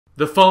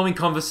The following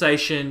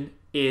conversation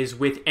is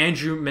with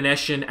Andrew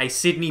Menechian, a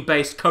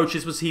Sydney-based coach.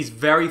 This was his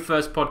very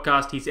first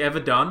podcast he's ever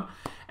done,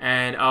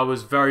 and I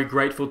was very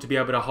grateful to be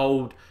able to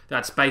hold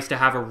that space to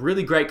have a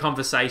really great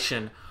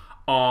conversation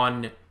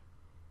on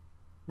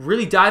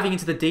really diving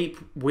into the deep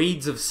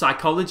weeds of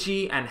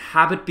psychology and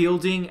habit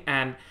building,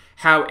 and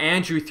how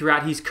Andrew,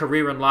 throughout his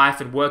career and life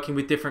and working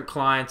with different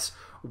clients,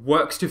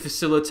 works to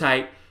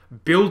facilitate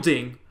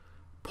building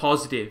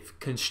positive,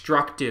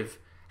 constructive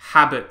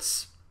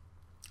habits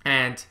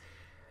and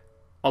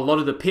a lot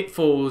of the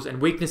pitfalls and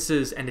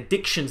weaknesses and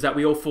addictions that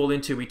we all fall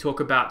into. We talk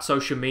about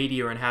social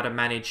media and how to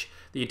manage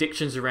the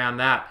addictions around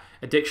that.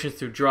 Addictions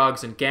through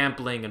drugs and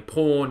gambling and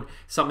porn,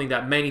 something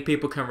that many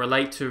people can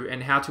relate to,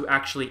 and how to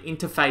actually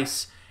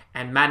interface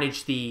and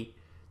manage the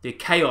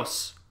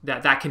chaos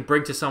that can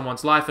bring to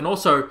someone's life, and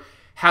also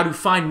how to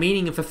find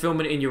meaning and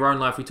fulfillment in your own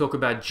life. We talk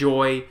about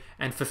joy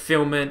and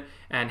fulfillment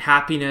and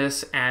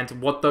happiness and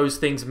what those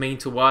things mean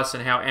to us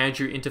and how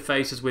Andrew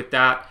interfaces with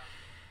that.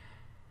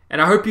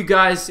 And I hope you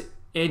guys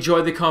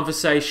enjoy the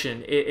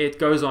conversation. It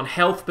goes on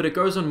health, but it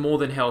goes on more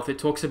than health. It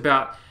talks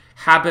about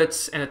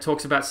habits, and it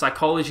talks about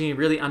psychology and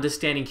really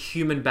understanding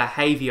human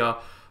behavior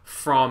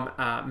from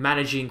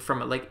managing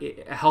from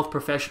a health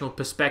professional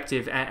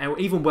perspective, and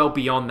even well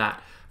beyond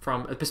that,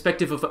 from a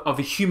perspective of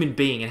a human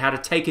being, and how to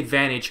take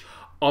advantage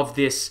of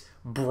this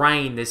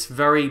brain, this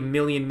very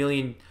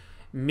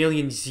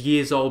millions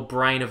years old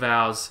brain of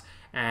ours.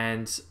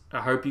 And I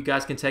hope you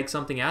guys can take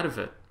something out of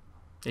it.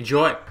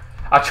 Enjoy.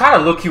 I try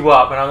to look you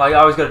up, and I'm like,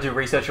 I always got to do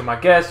research on my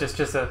guests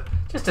just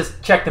to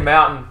check them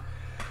out and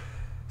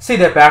see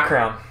their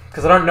background,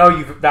 because I don't know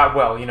you that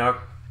well, you know.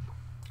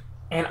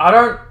 And I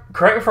don't,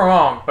 correct me if I'm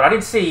wrong, but I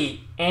didn't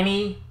see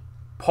any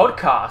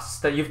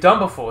podcasts that you've done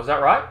before. Is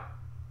that right?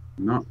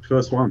 No,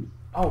 first one.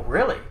 Oh,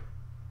 really?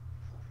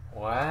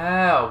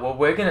 Wow. Well,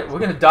 we're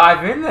gonna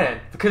dive in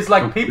then, because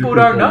people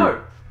don't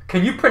know.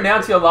 Can you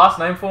pronounce your last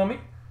name for me?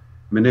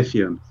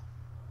 Menechian.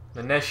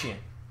 Menechian.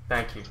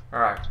 Thank you. All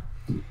right.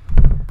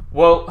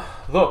 Well,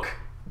 look,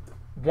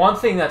 one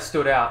thing that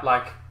stood out,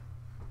 a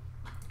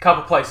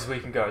couple places we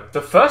can go.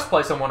 The first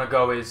place I want to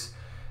go is,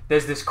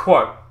 there's this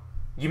quote.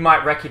 You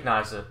might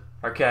recognize it,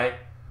 okay?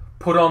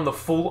 Put on the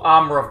full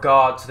armor of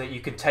God so that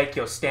you can take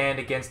your stand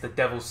against the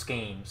devil's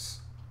schemes.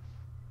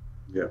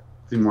 Yeah,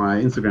 it's in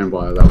my Instagram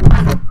bio,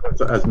 that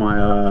one, as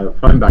my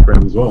phone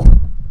background as well.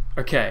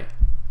 Okay.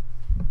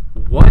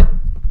 What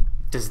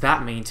does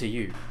that mean to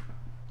you?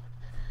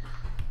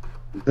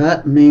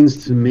 That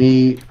means to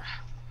me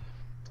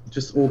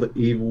just all the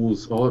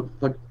evils,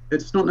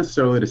 it's not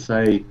necessarily to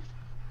say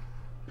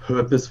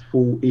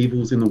purposeful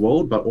evils in the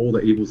world, but all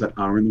the evils that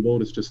are in the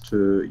world. Is just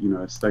to,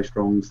 stay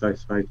strong, stay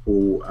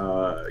faithful,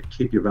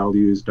 keep your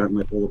values, don't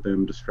let all of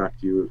them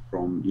distract you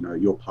from,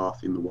 your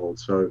path in the world.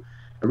 So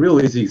a real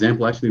easy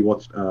example, I actually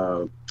watched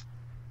The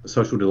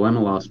Social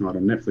Dilemma last night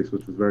on Netflix,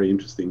 which was very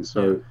interesting.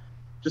 So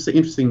just an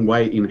interesting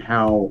way in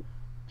how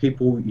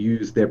people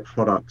use their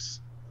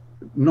products,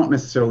 not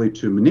necessarily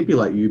to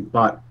manipulate you,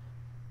 but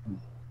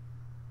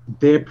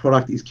their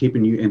product is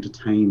keeping you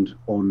entertained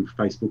on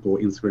Facebook or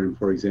Instagram,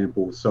 for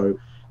example. So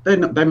they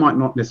might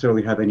not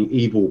necessarily have any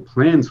evil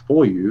plans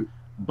for you,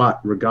 but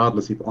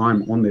regardless, if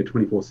I'm on there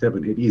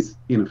 24/7, it is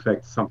in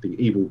effect something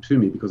evil to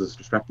me because it's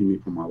distracting me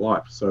from my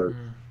life. So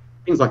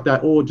things like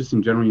that, or just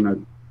in general,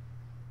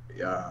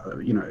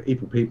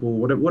 evil people,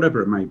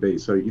 whatever it may be.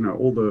 So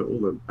all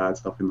the bad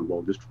stuff in the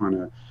world, just trying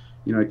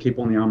to keep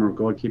on the armor of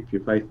God, keep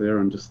your faith there,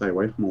 and just stay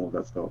away from all of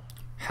that stuff.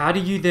 How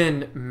do you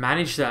then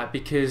manage that?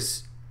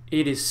 Because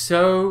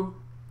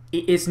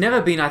it's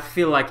never been, I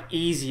feel like,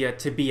 easier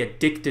to be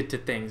addicted to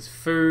things.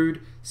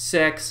 Food,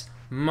 sex,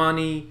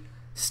 money,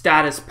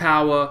 status,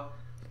 power,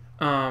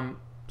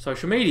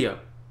 social media.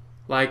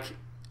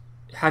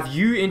 Have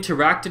you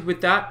interacted with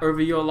that over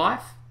your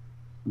life?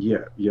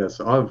 Yes,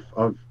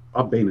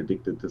 I've been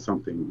addicted to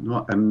something.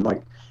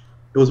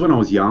 It was when I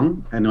was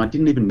young, and I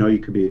didn't even know you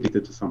could be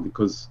addicted to something,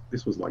 because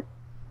this was it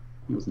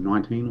was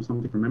 19 or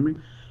something from memory.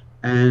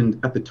 And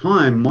at the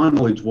time, my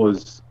knowledge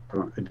was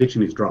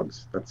addiction is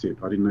drugs. That's it.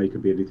 I didn't know you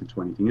could be addicted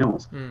to anything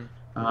else.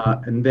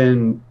 And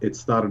then it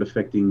started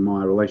affecting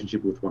my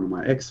relationship with one of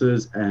my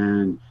exes,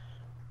 and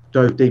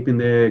dove deep in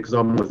there, because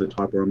I'm always the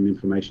type where I'm an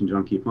information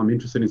junkie. If I'm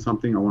interested in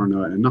something, I want to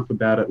know enough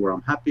about it where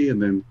I'm happy, and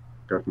then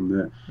go from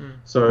there.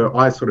 So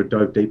I sort of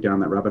dove deep down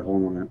that rabbit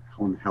hole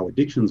on how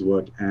addictions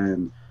work,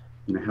 and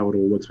how it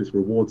all works with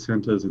reward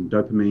centers and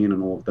dopamine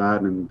and all of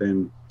that. And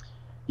then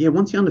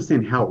once you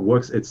understand how it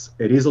works, it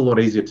is a lot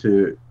easier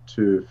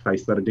to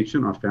face that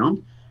addiction, I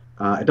found.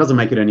 It doesn't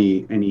make it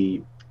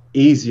any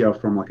easier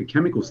from a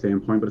chemical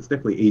standpoint, but it's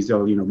definitely easier.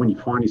 When you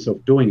find yourself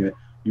doing it,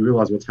 you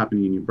realize what's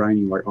happening in your brain.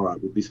 You're like, all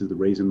right, well, this is the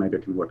reason. Maybe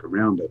I can work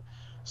around it.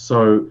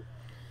 So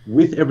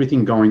with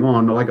everything going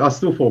on, I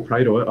still fall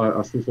prey to it.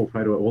 I still fall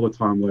prey to it all the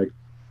time.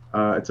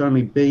 It's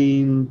only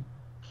been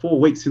 4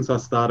 weeks since I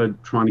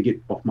started trying to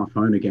get off my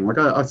phone again.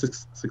 I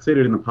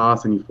succeeded in the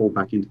past, and you fall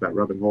back into that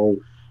rabbit hole.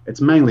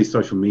 It's mainly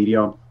social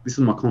media. This is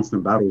my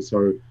constant battle.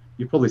 So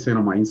you've probably seen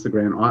on my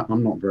Instagram,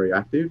 I'm not very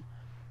active.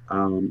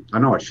 I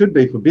know I should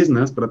be for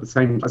business, but at the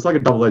same, it's like a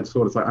double-edged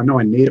sword. It's like I know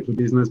I need it for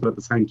business, but at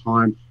the same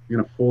time,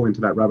 you're gonna fall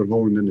into that rabbit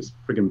hole and then just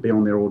frigging be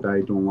on there all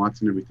day doing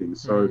lights and everything.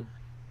 So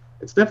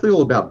it's definitely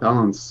all about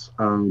balance.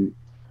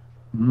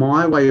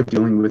 My way of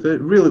dealing with it,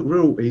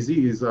 real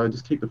easy, is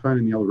just keep the phone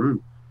in the other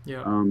room.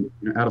 Yeah.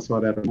 Out of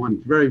sight, out of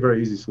mind. Very,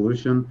 very easy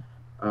solution.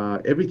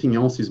 Everything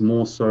else is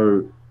more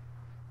so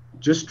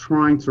just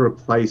trying to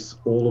replace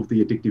all of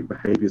the addictive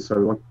behaviors. So,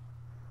 like,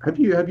 have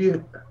you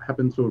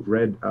happened to have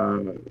read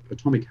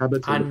Atomic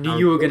Habits? I knew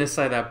you were going to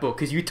say that book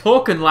because you're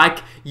talking like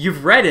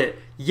you've read it.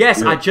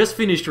 Yes, yeah. I just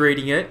finished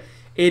reading it.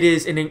 It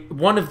is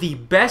one of the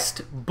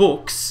best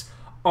books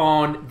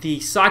on the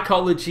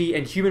psychology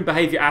and human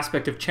behavior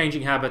aspect of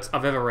changing habits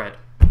I've ever read.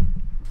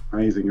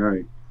 Amazing,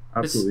 right?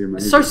 Absolutely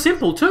amazing. It's so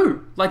simple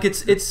too. Like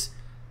it's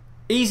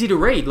easy to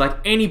read. Like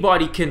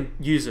anybody can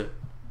use it.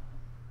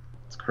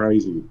 It's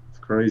crazy. It's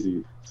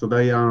crazy. So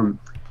they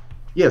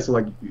yeah, so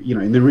like, you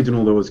know, in the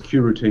original there was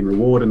cue, routine,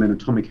 reward, and then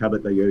Atomic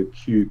Habit they go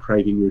cue,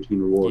 craving, routine,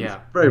 reward. Yeah.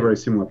 It's very, very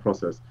similar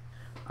process.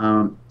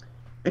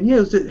 And yeah, it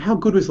was just, how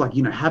good was, like,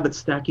 you know, habit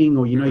stacking,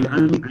 or, you know, you're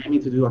only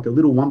aiming to do like a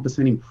little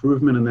 1%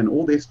 improvement, and then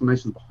all the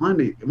explanations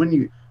behind it. When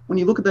you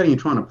look at that and you're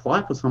trying to apply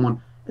it for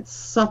someone, it's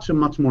such a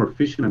much more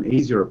efficient and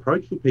easier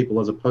approach for people,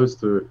 as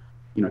opposed to,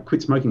 you know,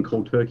 quit smoking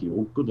cold turkey.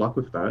 Well, good luck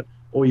with that.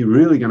 All you're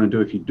really going to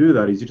do if you do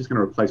that is you're just going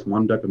to replace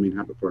one dopamine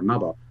habit for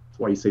another. That's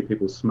why you see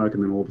people smoke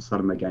and then all of a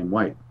sudden they gain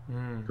weight.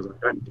 Because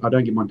I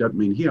don't get my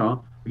dopamine here, I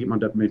get my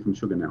dopamine from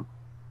sugar now.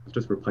 It's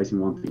just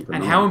replacing one thing for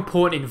another. And how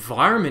important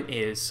environment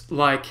is.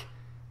 Like,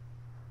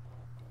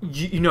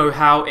 you know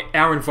how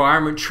our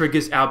environment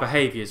triggers our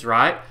behaviors,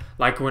 right?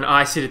 Like when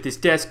I sit at this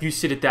desk, you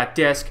sit at that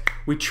desk,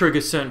 we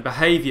trigger certain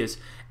behaviors.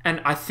 And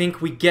I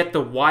think we get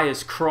the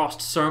wires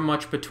crossed so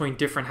much between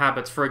different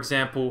habits. For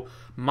example,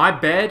 my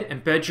bed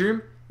and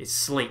bedroom is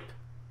sleep.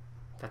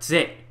 That's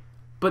it.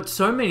 But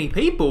so many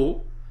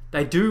people,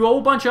 they do a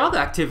whole bunch of other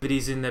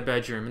activities in their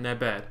bedroom, in their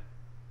bed.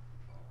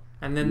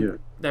 And then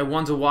they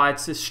wonder why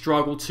it's a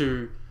struggle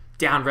to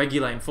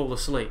down-regulate and fall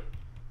asleep.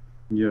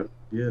 Yeah,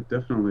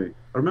 definitely.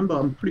 I remember,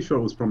 I'm pretty sure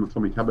it was from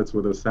Atomic Habits,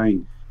 where they were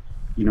saying,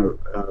 you know,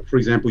 for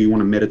example, you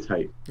want to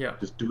meditate. Yeah.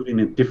 Just do it in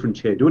a different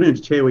chair. Do it in a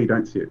chair where you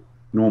don't sit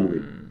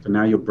normally. So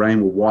now your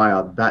brain will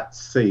wire that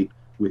seat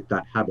with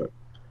that habit.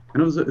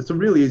 And it's a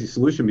really easy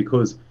solution,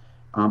 because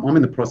I'm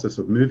in the process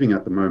of moving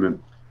at the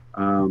moment.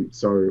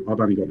 So I've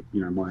only got,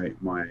 you know,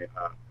 my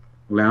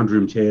lounge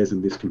room chairs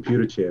and this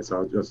computer chair.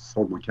 So I just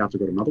sold my couch, I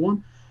got another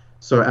one.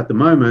 So at the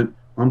moment,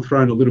 I'm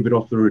thrown a little bit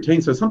off the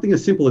routine. So something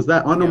as simple as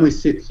that, I normally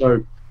sit.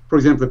 So for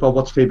example, if I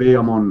watch TV,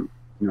 I'm on,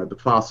 you know, the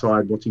far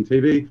side watching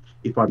TV.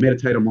 If I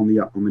meditate, I'm on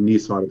the near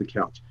side of the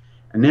couch.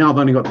 And now I've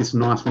only got this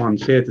nice one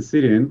chair to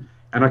sit in,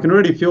 and I can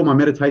already feel my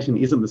meditation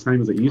isn't the same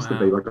as it used to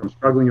be. Like I'm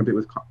struggling a bit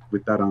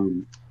with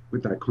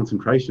that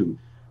concentration.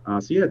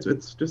 So yeah,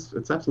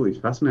 it's absolutely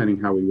fascinating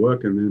how we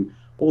work, and then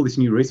all this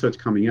new research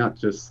coming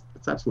out, it's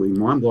absolutely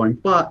mind blowing.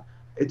 But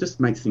it just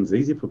makes things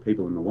easier for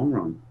people in the long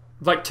run.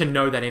 Like to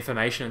know that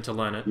information and to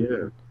learn it.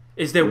 Yeah.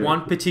 Is there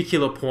one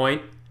particular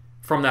point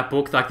from that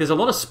book? Like there's a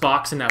lot of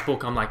sparks in that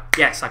book. I'm like,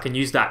 yes, I can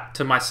use that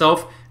to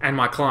myself and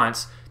my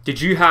clients. Do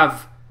you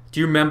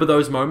remember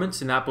those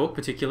moments in that book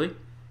particularly?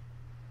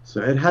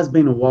 So it has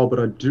been a while, but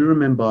I do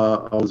remember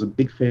I was a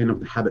big fan of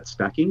the habit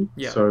stacking.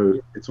 Yeah. So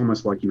it's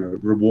almost like, you know,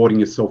 rewarding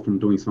yourself from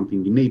doing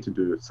something you need to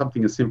do.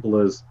 Something as simple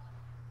as,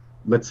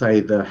 let's say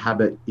the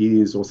habit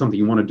is, or something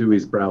you want to do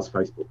is browse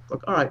Facebook.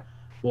 Like, all right,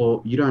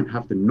 well, you don't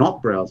have to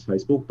not browse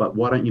Facebook, but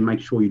why don't you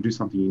make sure you do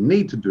something you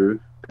need to do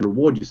and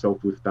reward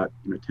yourself with that,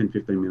 you know, 10,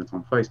 15 minutes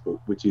on Facebook,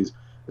 which is,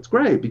 it's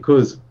great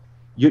because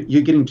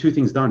you're getting two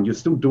things done. You're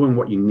still doing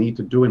what you need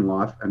to do in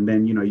life, and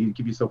then, you know, you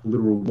give yourself a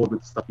little reward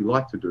with the stuff you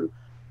like to do.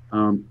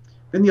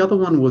 Then the other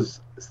one was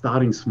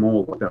starting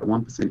small, like that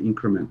 1%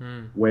 increment,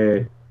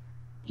 where,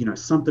 you know,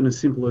 something as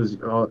simple as,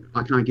 oh,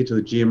 I can't get to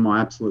the gym,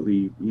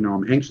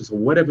 I'm anxious, or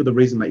whatever the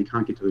reason that you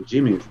can't get to the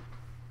gym is,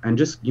 and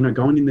just, you know,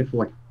 going in there for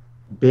like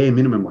bare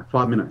minimum, like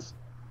 5 minutes.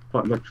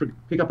 Like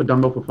pick up a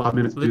dumbbell for 5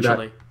 minutes,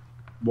 literally. Do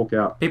that, walk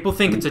out. People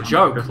think it's a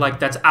joke. Like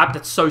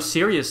that's so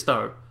serious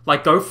though.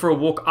 Like go for a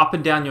walk up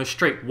and down your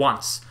street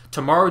once.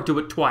 Tomorrow do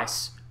it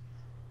twice.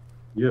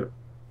 Yeah.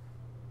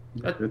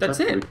 That's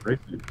it.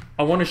 Crazy.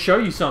 I want to show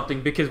you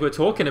something because we're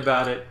talking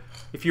about it.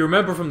 If you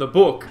remember from the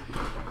book,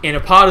 in a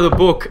part of the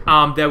book,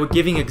 they were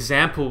giving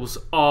examples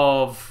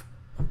of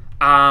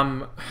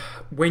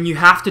when you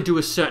have to do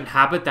a certain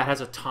habit that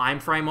has a time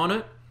frame on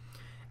it,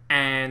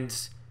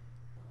 and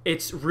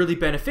it's really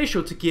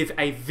beneficial to give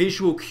a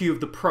visual cue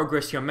of the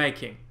progress you're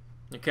making.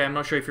 Okay, I'm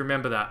not sure if you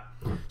remember that.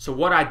 So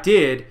what I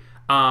did,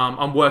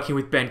 I'm working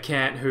with Ben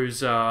Cant,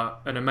 who's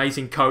an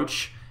amazing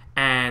coach,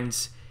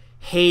 and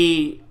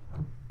he,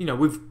 you know,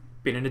 we've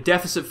been in a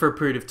deficit for a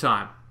period of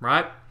time,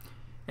 right?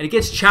 And it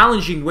gets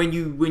challenging when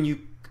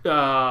you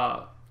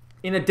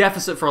in a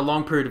deficit for a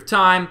long period of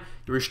time.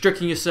 You're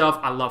restricting yourself.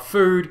 I love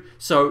food,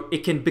 so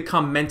it can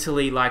become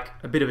mentally like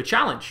a bit of a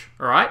challenge.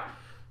 All right.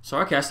 So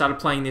okay, I started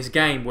playing this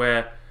game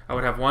where I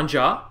would have one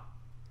jar,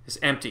 it's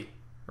empty,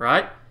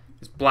 right?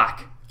 It's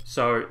black.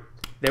 So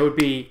there would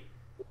be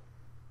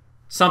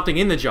something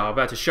in the jar I'm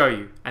about to show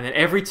you. And then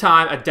every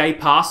time a day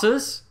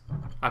passes,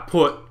 I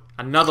put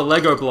another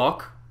Lego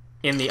block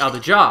in the other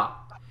jar.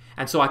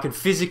 And so I can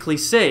physically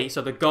see,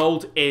 so the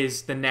gold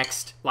is the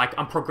next, like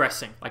I'm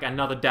progressing, like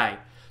another day.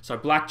 So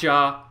black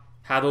jar,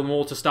 had them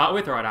all to start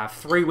with. All right, I have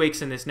 3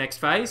 weeks in this next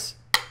phase.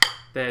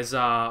 There's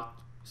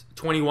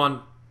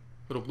 21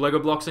 little Lego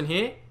blocks in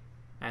here.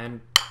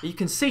 And you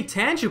can see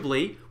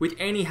tangibly, with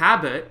any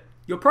habit,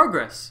 your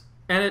progress.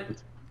 And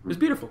it was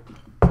beautiful.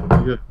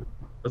 Yeah,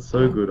 that's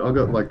so good. I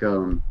got like,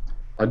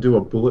 I do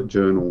a bullet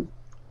journal.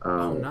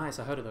 Oh, nice.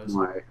 I heard of those.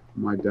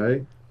 My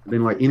day. And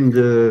then like in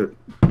the,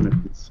 I don't know if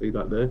you can see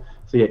that there.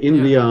 So yeah,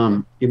 in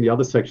the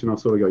other section, I've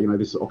sort of got, you know,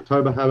 this is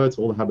October habits,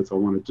 all the habits I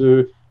want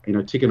to do, you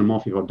know, ticking them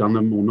off if I've done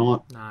them or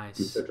not. Nice.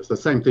 Etc. So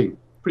same thing,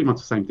 pretty much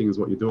the same thing as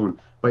what you're doing.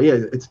 But yeah,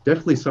 it's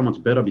definitely so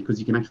much better because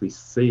you can actually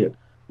see it.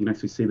 You can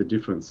actually see the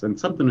difference. And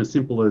something as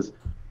simple as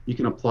you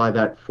can apply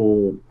that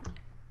for,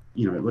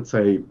 you know, let's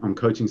say I'm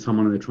coaching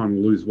someone and they're trying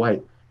to lose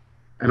weight.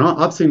 And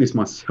I've seen this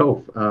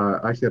myself. I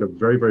actually had a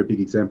very, very big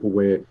example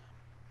where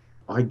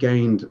I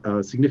gained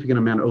a significant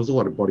amount. It was a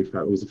lot of body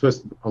fat. It was the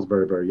first, I was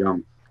very, very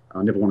young.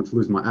 I never wanted to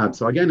lose my abs.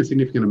 So I gained a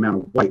significant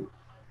amount of weight.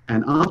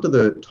 And after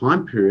the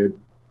time period,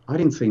 I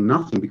didn't see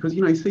nothing because,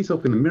 you know, you see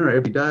yourself in the mirror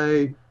every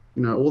day,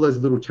 you know, all those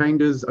little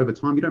changes over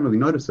time, you don't really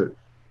notice it.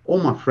 All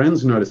my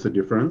friends notice the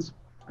difference.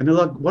 And they're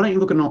like, why don't you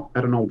look at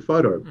an old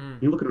photo?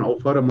 You look at an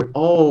old photo, I'm like,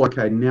 oh,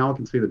 okay, now I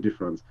can see the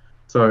difference.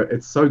 So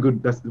it's so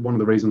good. That's one of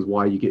the reasons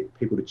why you get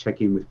people to check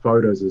in with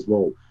photos as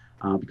well.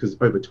 Because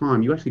over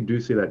time, you actually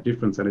do see that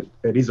difference. And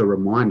it is a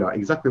reminder,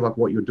 exactly like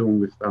what you're doing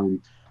with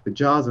the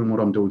jars and what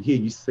I'm doing here.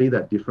 You see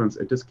that difference.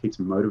 It just keeps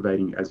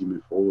motivating as you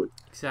move forward.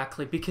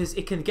 Exactly, because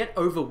it can get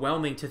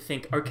overwhelming to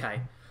think,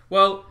 okay,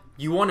 well,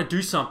 you want to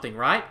do something,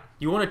 right?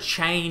 You want to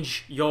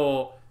change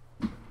your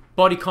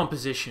body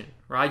composition,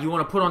 right? You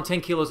want to put on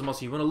 10 kilos of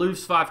muscle. You want to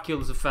lose 5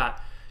 kilos of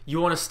fat.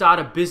 You want to start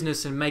a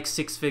business and make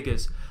 6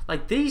 figures.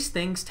 Like, these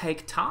things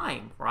take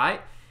time,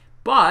 right?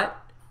 But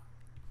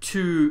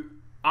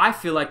I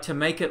feel like to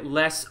make it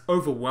less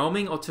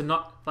overwhelming or to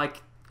not, like,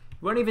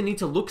 you won't even need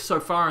to look so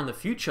far in the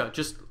future.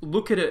 Just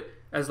look at it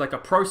as like a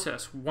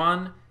process.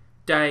 One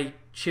day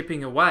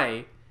chipping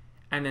away,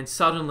 and then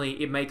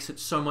suddenly it makes it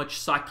so much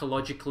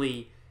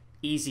psychologically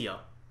easier,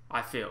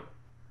 I feel.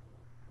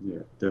 Yeah,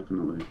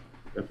 definitely.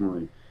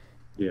 Definitely.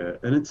 Yeah,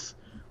 and it's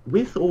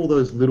with all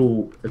those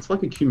little, it's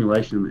like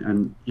accumulation.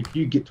 And if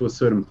you get to a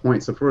certain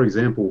point, so for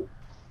example,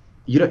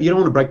 you don't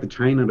want to break the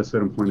chain at a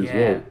certain point as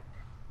well.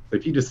 So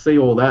if you just see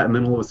all that and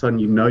then all of a sudden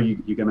you know you're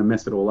going to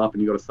mess it all up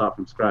and you got to start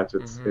from scratch,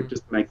 it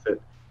just makes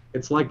it,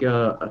 it's like,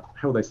 how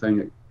are they saying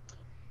it?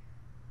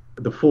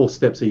 The 4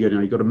 steps are,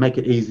 you got to make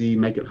it easy,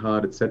 make it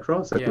hard,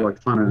 etc. So if you're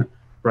like trying to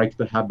break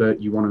the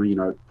habit, you want to, you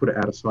know, put it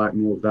out of sight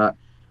and all of that.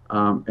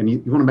 And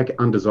you want to make it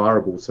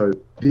undesirable. So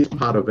this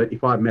part of it,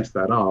 if I mess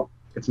that up,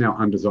 it's now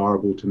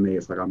undesirable to me.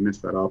 It's like I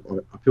messed that up.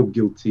 I feel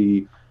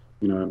guilty,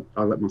 you know,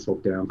 I let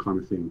myself down kind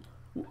of thing.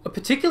 A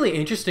particularly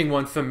interesting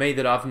one for me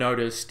that I've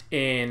noticed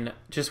in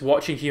just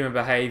watching human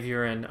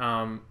behavior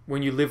and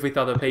when you live with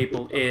other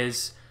people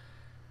is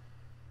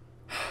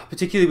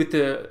particularly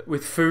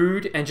with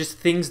food and just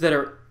things that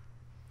are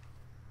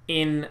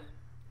in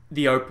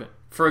the open.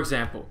 For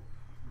example,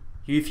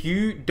 if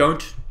you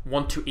don't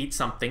want to eat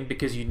something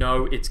because you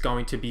know it's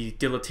going to be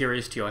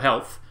deleterious to your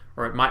health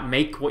or it might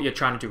make what you're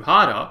trying to do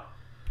harder,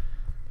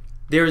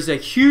 there is a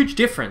huge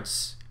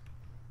difference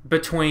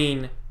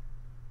between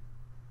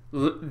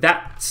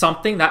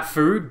that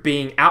food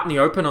being out in the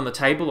open on the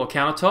table or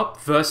countertop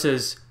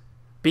versus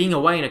being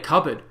away in a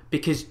cupboard,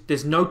 because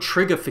there's no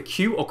trigger for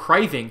cue or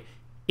craving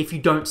if you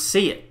don't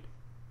see it.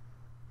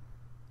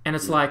 And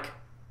it's like,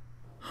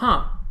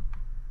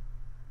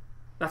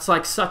 that's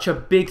like such a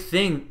big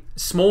thing.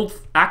 Small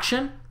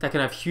action that can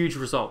have huge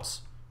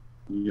results.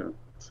 Yeah,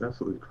 it's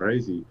absolutely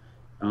crazy.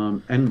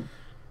 And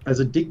as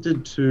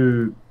addicted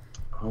to,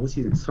 what's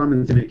his name?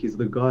 Simon Sinek is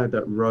the guy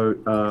that wrote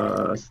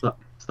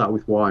Start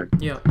With Why.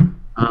 Yeah.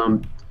 I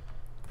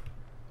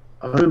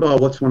remember I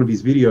watched one of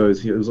his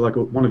videos. It was like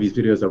one of his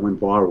videos that went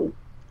viral,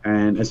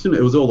 and as soon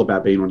it was all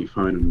about being on your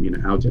phone and, you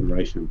know, our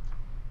generation.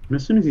 And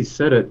as soon as he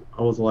said it,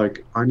 I was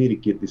like, I need to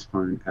get this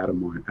phone out of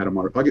my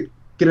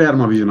get it out of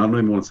my vision. I don't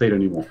even want to see it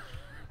anymore.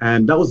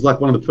 And that was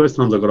like one of the first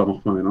times I got off my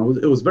phone.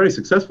 It was very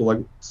successful. Like,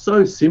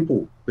 so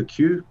simple. The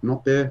cue,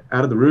 not there,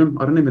 out of the room.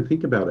 I don't even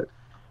think about it.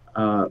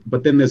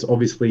 But then there's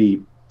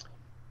obviously,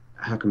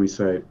 how can we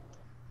say,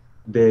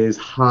 there's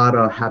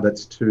harder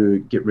habits to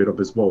get rid of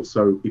as well.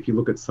 So if you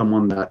look at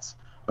someone that's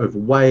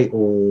overweight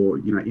or,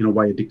 you know, in a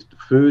way addicted to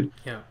food,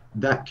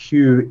 that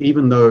cue,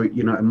 even though,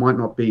 you know, it might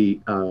not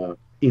be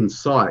in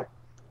sight,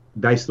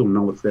 they still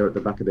know it's there at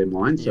the back of their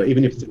mind. So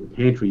even if it's in the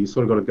pantry, you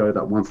sort of got to go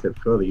that one step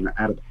further, you know,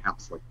 out of the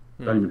house. Like,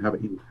 don't even have it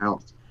in the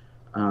house.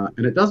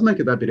 And it does make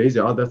it that bit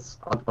easier.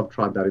 I've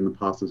tried that in the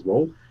past as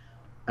well.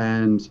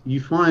 And you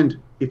find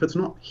if it's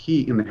not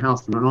here in the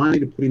house, then I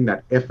need to put in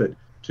that effort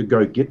to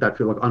go get that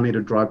food. Like, I need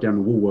to drive down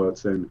to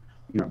Woolworths and,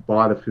 you know,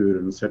 buy the food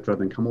and etc.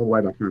 Then come all the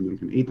way back home and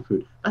can eat the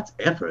food. That's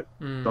effort.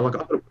 So like,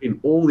 I've got to put in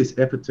all this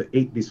effort to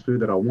eat this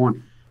food that I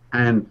want.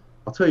 And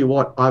I'll tell you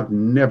what, I've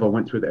never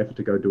went through the effort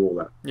to go do all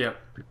that. Yeah.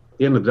 At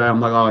the end of the day, I'm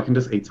like, oh, I can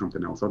just eat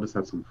something else. I'll just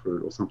have some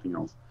fruit or something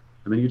else,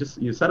 and then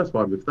you're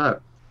satisfied with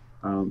that.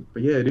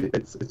 But yeah,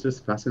 it's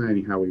just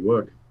fascinating how we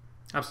work.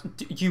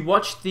 You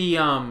watched the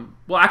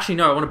well, actually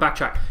no, I want to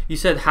backtrack. You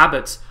said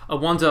habits. I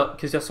wonder,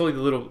 because I saw the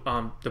little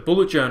the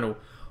bullet journal.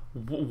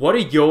 What are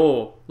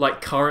your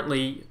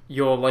currently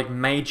your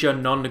major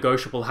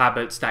non-negotiable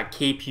habits that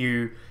keep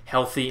you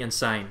healthy and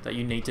sane that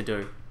you need to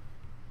do?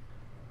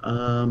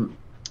 Um,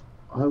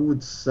 I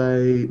would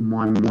say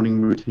my morning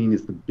routine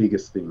is the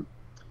biggest thing.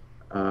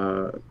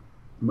 Uh,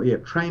 but yeah,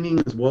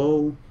 training as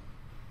well.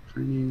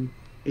 Training,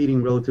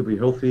 eating relatively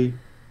healthy.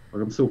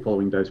 Like I'm still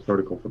following Dave's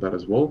protocol for that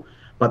as well.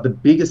 But the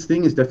biggest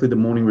thing is definitely the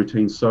morning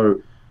routine.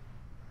 So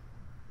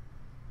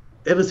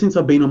ever since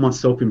I've been on my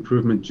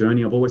self-improvement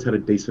journey, I've always had a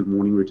decent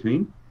morning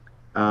routine.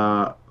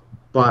 Uh,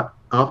 but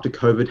after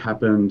COVID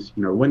happened,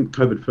 when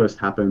COVID first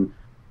happened,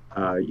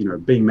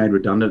 being made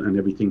redundant and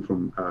everything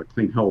from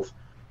Clean Health,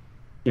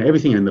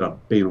 everything ended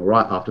up being all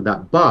right after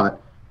that.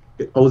 But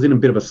I was in a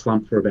bit of a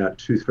slump for about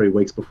 2-3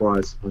 weeks before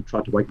I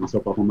tried to wake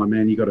myself up. I'm like,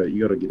 man, you gotta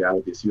get out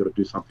of this. You gotta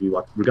do something.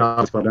 Like,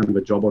 regardless if I don't have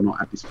a job or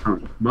not at this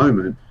current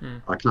moment,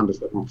 I can't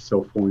just let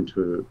myself fall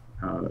into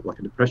like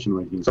a depression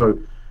or anything. So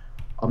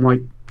I'm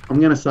like, I'm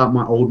gonna start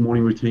my old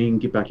morning routine,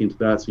 get back into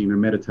that. So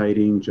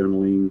meditating,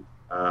 journaling,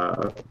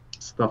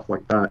 stuff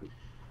like that.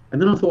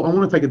 And then I thought I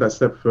want to take it that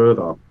step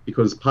further,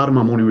 because part of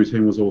my morning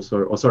routine was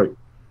also,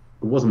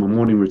 it wasn't my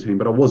morning routine,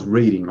 but I was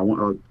reading.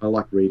 I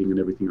like reading and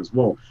everything as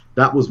well.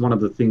 That was one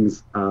of the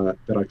things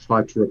that I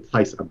tried to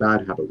replace a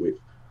bad habit with.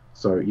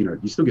 So, you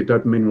still get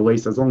dopamine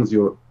release as long as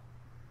you're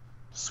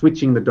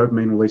switching the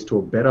dopamine release to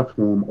a better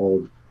form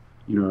of,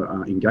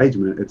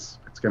 engagement. It's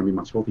going to be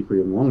much healthier for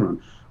you in the long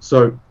run.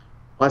 So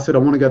I said, I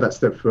want to go that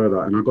step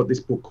further. And I got this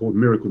book called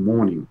Miracle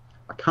Morning.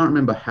 I can't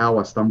remember how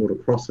I stumbled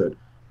across it,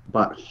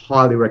 but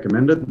highly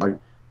recommended.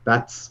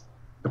 That's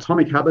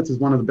Atomic Habits is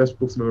one of the best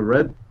books I've ever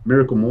read.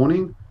 Miracle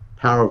Morning,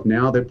 Power of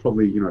Now, they're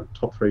probably,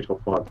 top 3,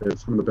 top 5. They're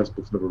some of the best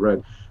books I've ever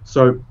read.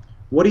 So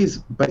what he's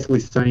basically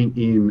saying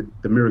in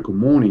the Miracle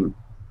Morning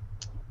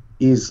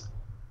is,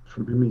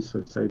 from memory,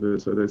 so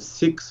there's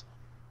 6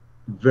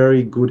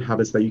 very good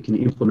habits that you can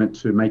implement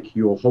to make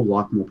your whole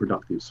life more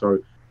productive. So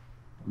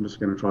I'm just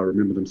going to try to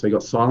remember them. So you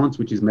got silence,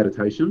 which is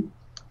meditation,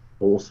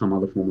 or some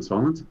other form of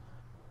silence.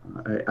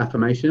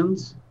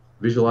 Affirmations,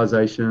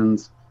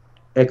 visualizations,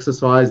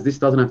 exercise. This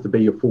doesn't have to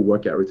be your full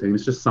workout routine.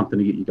 It's just something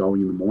to get you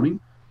going in the morning.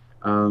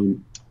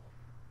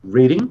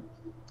 Reading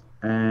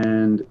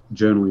and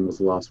journaling was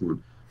the last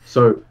one.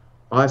 So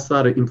I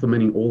started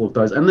implementing all of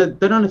those, and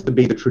they don't have to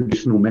be the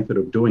traditional method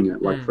of doing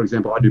it. Like, for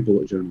example, I do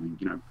bullet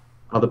journaling.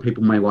 Other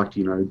people may like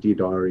to, dear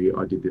diary,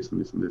 I did this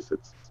and this and this.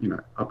 It's,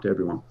 up to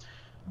everyone.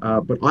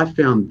 But I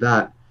found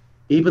that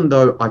even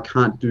though I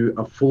can't do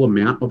a full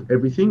amount of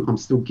everything, I'm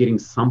still getting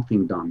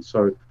something done.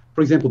 So,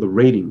 for example, the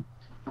reading.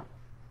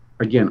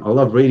 Again, I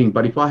love reading,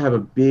 but if I have a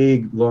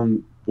big,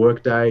 long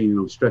work day,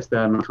 I'm stressed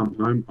out and I come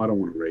home, I don't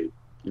want to read.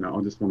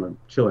 I just want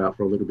to chill out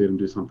for a little bit and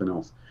do something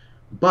else.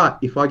 But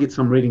if I get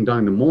some reading done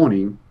in the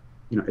morning,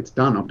 it's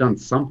done. I've done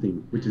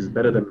something, which is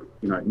better than,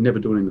 never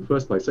doing it in the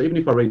first place. So even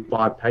if I read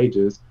 5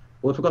 pages,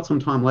 well, if I've got some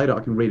time later, I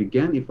can read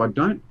again. If I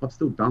don't, I've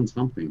still done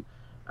something.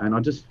 And I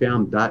just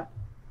found that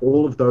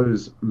all of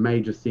those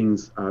major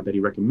things that he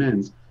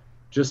recommends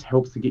just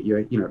helps to get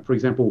you, for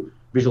example,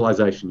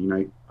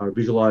 visualization. I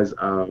visualize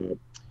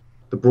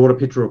the broader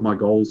picture of my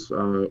goals,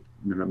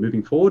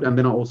 moving forward. And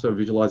then I also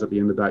visualize at the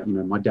end of that,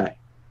 my day.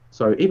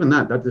 So even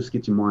that just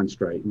gets your mind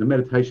straight. And the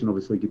meditation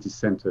obviously gets you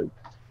centered.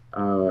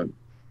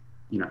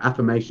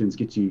 Affirmations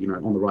get you,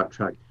 on the right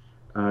track.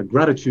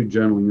 Gratitude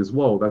journaling as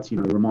well. That's,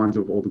 reminds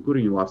you of all the good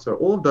in your life. So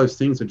all of those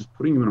things are just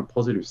putting you in a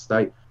positive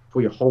state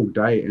for your whole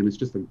day. And it's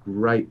just a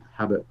great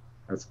habit.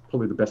 That's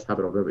probably the best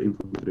habit I've ever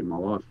implemented in my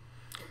life.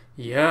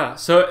 Yeah.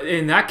 So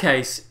in that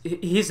case,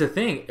 here's the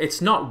thing.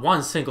 It's not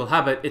one single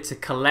habit. It's a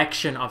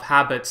collection of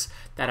habits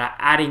that are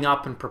adding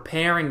up and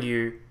preparing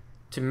you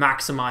to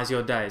maximize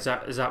your day. Is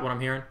that what I'm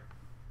hearing?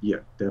 Yeah,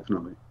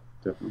 definitely.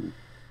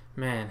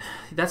 Man,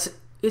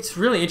 it's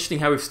really interesting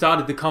how we've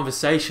started the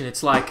conversation.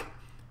 It's like,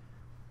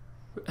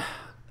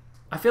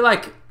 I feel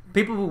like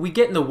we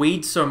get in the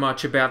weeds so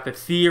much about the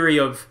theory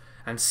of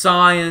and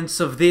science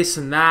of this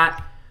and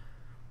that,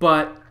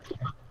 but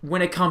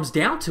when it comes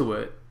down to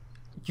it,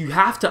 you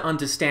have to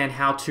understand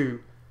how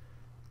to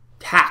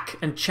hack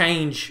and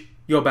change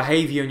your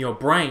behavior in your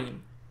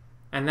brain,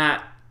 and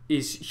that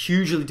is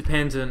hugely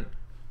dependent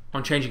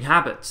on changing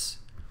habits.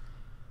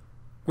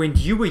 When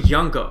you were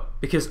younger,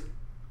 because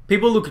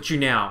people look at you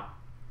now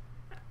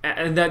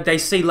and that they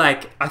see,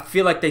 I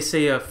feel like they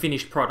see a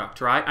finished product,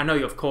 right? I know,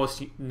 of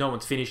course, no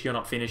one's finished, you're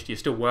not finished, you're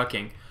still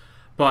working,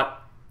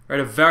 but at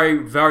a very,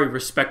 very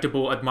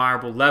respectable,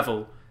 admirable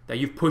level that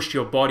you've pushed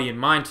your body and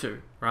mind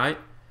to, right?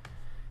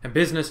 And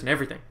business and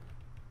everything.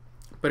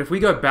 But if we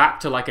go back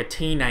to a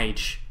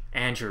teenage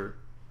Andrew,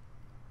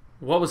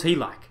 what was he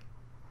like?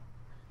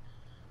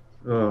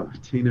 Oh,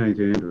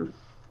 teenage Andrew.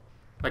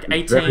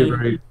 18,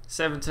 very,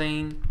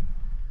 17?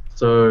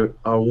 So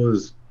I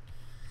was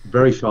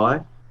very shy.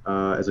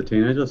 as a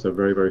teenager, so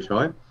very, very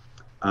shy.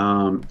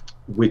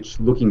 Which,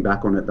 looking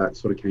back on it, that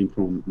sort of came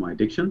from my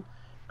addiction.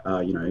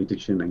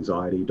 Addiction,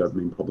 anxiety,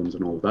 dopamine problems,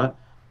 and all of that.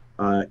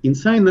 In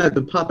saying that,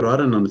 the part that I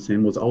didn't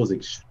understand was I was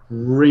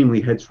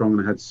extremely headstrong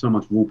and I had so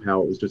much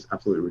willpower. It was just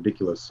absolutely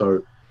ridiculous.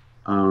 So,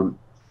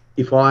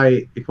 if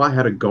I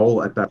had a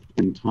goal at that point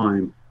in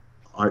time,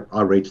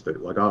 I reached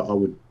it. Like I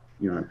would,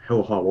 hell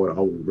or high water,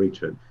 I would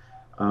reach it.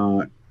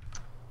 Uh,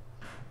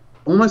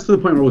 Almost to the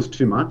point where it was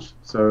too much.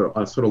 So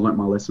I sort of learnt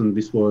my lesson.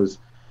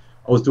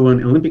 I was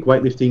doing Olympic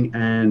weightlifting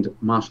and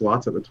martial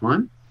arts at the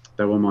time.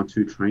 They were my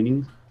two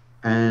trainings,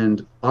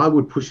 and I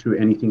would push through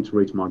anything to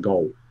reach my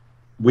goal,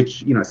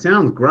 which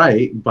sounds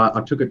great, but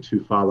I took it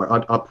too far.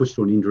 Like I pushed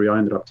through an injury. I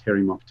ended up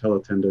tearing my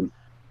patellar tendon,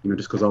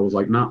 just because I was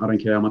like, no, I don't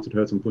care how much it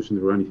hurts. I'm pushing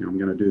through anything. I'm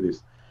going to do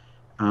this.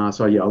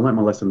 So yeah, I learnt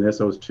my lesson there.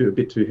 So I was a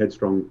bit too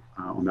headstrong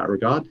on that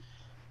regard.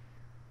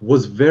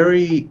 Was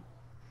very,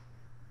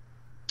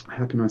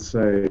 how can I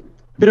say,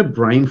 a bit of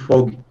brain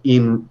fog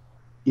in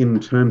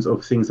terms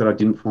of things that I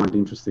didn't find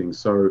interesting.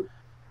 So,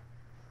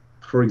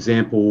 for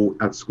example,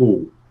 at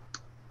school,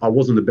 I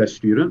wasn't the best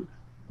student,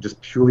 just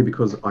purely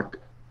because I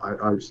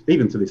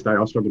even to this day,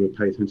 I struggle to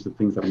pay attention to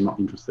things that I'm not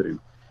interested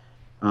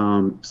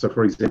in. So,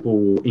 for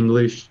example,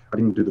 English, I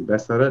didn't do the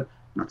best at it.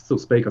 I still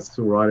speak, I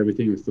still write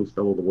everything, I still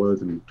spell all the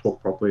words and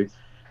talk properly.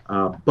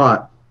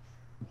 But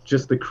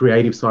just the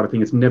creative side of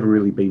things, it's never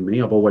really been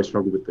me. I've always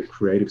struggled with the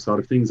creative side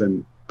of things.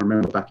 And I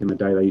remember back in the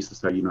day, they used to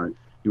say,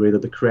 you're either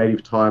the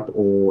creative type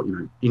or,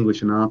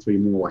 English and arts, or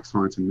you're more like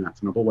science and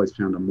maths. And I've always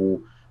found I'm more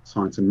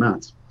science and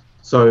maths.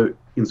 So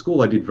in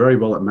school, I did very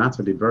well at maths.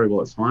 I did very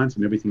well at science,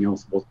 and everything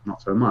else was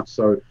not so much.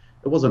 So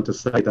it wasn't to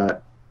say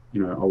that, I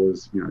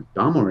was,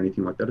 dumb or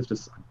anything like that. It's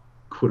just I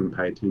couldn't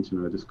pay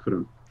attention. I just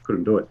couldn't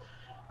do it.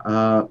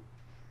 But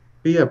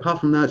yeah,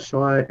 apart from that,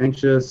 shy,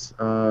 anxious, just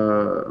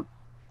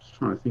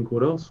trying to think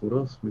what else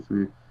with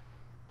me.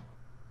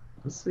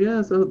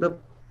 So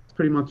that's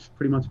pretty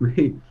much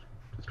me.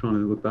 Just trying to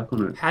look back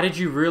on it. How did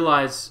you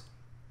realize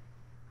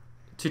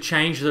to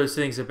change those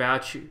things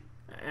about you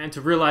and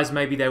to realize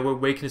maybe they were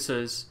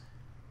weaknesses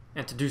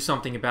and to do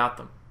something about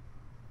them?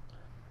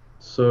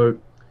 So,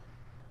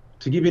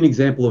 to give you an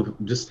example of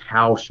just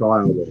how shy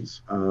I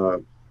was,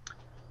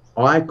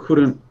 I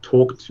couldn't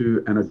talk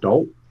to an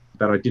adult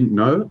that I didn't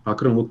know. I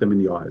couldn't look them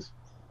in the eyes.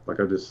 Like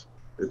I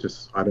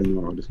don't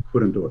know. I just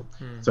couldn't do it.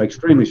 So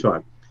extremely shy.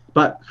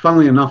 But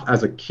funnily enough,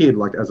 as a kid,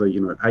 like as a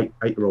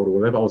 8-year-old or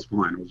whatever, I was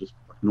fine. I was just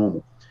like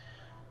normal.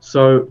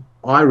 So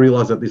I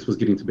realized that this was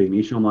getting to be an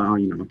issue. I'm like,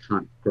 I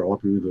can't grow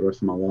up and live the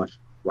rest of my life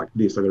like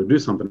this. I got to do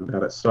something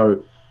about it.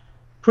 So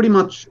pretty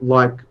much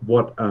like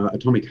what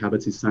Atomic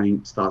Habits is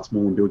saying, start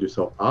small and build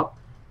yourself up.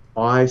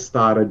 I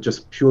started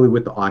just purely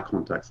with the eye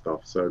contact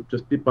stuff. So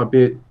just bit by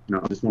bit,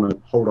 I just want to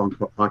hold on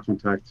to eye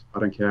contact. I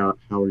don't care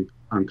how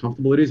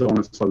uncomfortable it is. I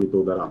want to slowly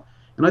build that up.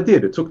 And I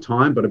did. It took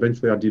time, but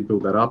eventually I did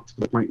build that up to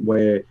the point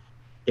where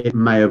it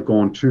may have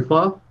gone too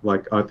far.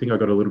 Like I think I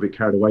got a little bit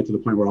carried away to the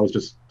point where I was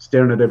just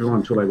staring at everyone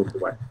until they looked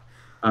away.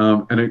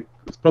 And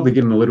it's probably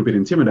getting a little bit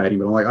intimidating,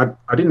 but I'm like,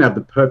 I didn't have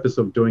the purpose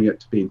of doing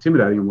it to be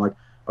intimidating. I'm like,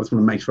 I just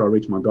want to make sure I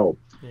reach my goal.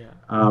 Yeah.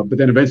 But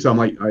then eventually I'm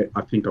like,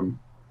 I think I'm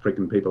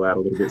freaking people out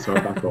a little bit, so I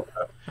backed off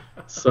that.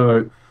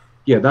 So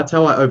yeah, that's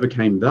how I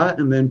overcame that.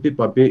 And then bit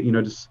by bit,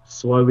 just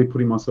slowly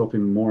putting myself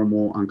in more and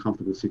more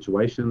uncomfortable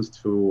situations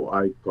till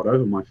I got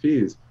over my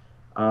fears.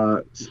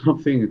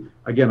 Something,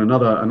 again,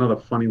 another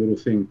funny little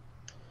thing.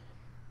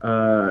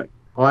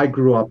 I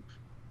grew up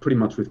pretty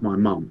much with my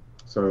mum.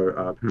 So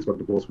parents got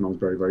divorced when I was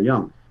very, very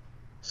young.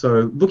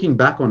 So looking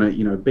back on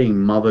it, being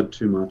mothered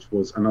too much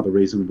was another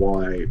reason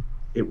why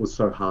it was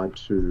so hard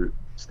to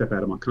step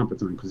out of my comfort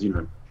zone. Because,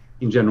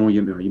 in general,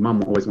 your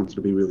mum always wants you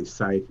to be really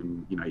safe.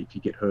 And, if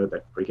you get hurt, they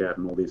freak out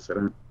and all this. They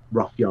don't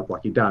rough you up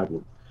like your dad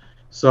would.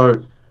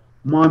 So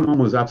my mum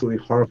was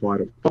absolutely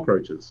horrified of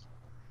cockroaches,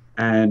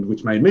 and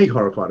which made me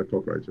horrified of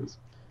cockroaches.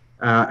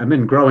 And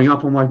then growing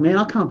up, I'm like, man,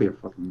 I can't be a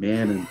fucking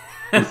man and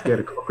be scared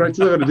of cockroaches.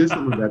 I got to do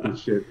something about this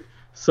shit.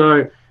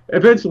 So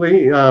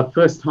eventually,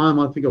 first time,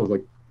 I think I was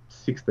like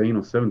 16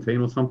 or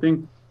 17 or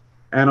something.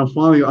 And I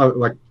finally,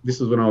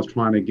 this is when I was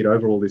trying to get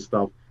over all this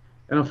stuff.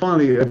 And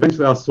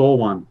eventually I saw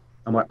one.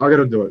 I'm like, I got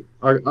to do it.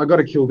 I got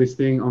to kill this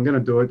thing. I'm going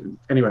to do it.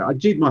 Anyway, I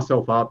G'd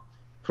myself up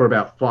for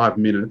about 5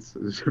 minutes.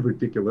 It was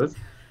ridiculous.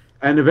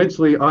 And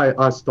eventually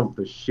I stomped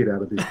the shit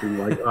out of this thing.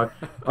 Like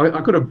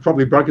I could have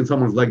probably broken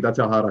someone's leg. That's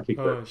how hard I kicked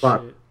it.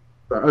 But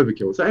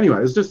overkill. So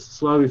anyway, it's just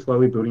slowly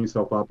building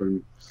yourself up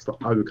and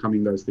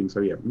overcoming those things. So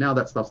yeah, now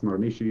that stuff's not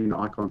an issue.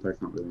 Eye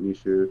contact's not really an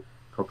issue.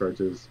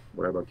 Cockroaches,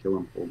 whatever, kill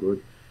them, all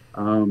good.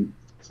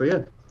 So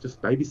yeah,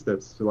 just baby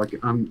steps. So like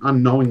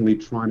unknowingly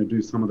trying to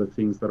do some of the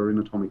things that are in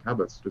Atomic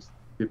Habits, just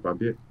bit by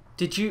bit.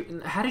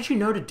 How did you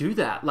know to do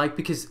that? Like,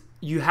 because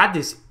you had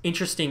this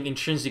interesting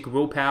intrinsic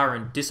willpower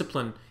and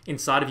discipline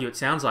inside of you, it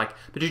sounds like.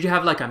 But did you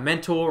have like a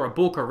mentor, a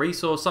book, a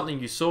resource, something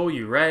you saw,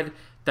 you read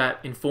that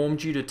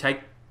informed you to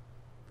take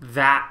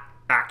that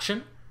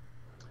action?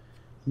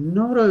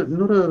 Not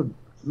a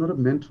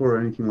mentor or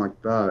anything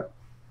like that.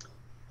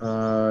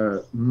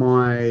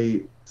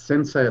 My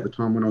sensei at the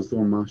time when I was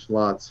doing martial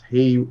arts,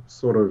 he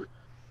sort of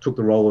took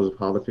the role as a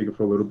father figure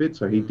for a little bit,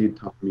 so he did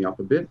toughen me up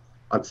a bit.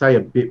 I'd say a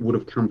bit would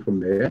have come from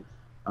there,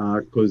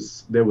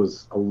 because there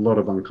was a lot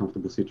of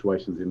uncomfortable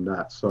situations in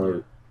that.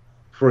 So,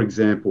 for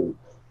example,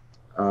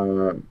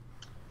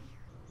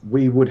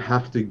 we would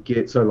have to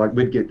get, so like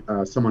we'd get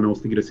someone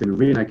else to get us in a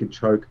rear naked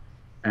choke,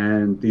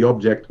 and the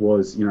object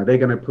was, you know, they're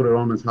going to put it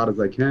on as hard as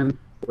they can.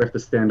 We have to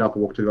stand up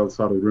and walk to the other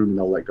side of the room, and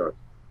they'll let go.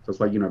 So it's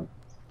like, you know,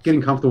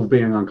 getting comfortable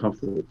being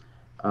uncomfortable.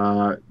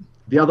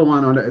 The other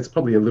one, I know it's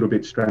probably a little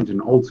bit strange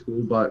and old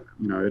school, but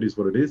you know, it is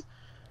what it is.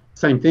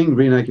 Same thing,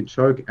 rear naked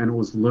choke, and it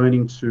was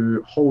learning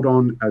to hold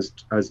on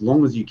as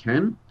long as you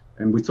can,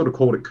 and we sort of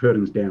called it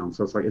curtains down.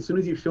 So it's like as soon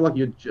as you feel like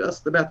you're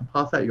just about to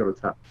pass out, you got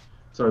to tap.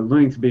 So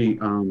learning to be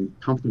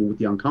comfortable with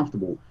the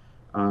uncomfortable,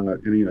 and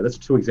you know, that's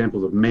two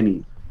examples of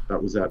many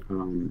that was at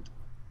from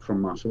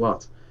martial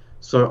arts.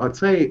 So I'd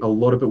say a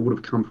lot of it would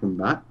have come from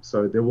that.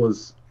 So there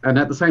was, and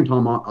at the same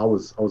time, I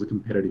was a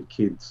competitive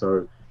kid.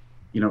 So,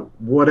 you know,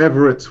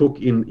 whatever it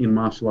took in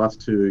martial arts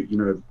to, you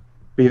know,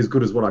 be as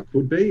good as what I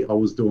could be, I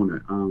was doing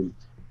it.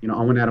 You know,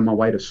 I went out of my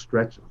way to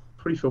stretch. I'm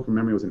pretty sure from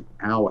memory it was an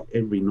hour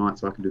every night,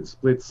 so I could do the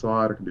split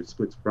side, I could do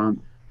splits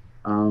front.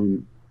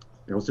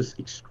 I was just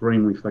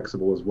extremely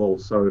flexible as well.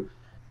 So,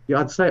 yeah,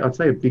 I'd say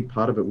a big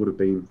part of it would have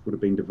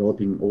been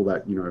developing all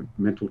that, you know,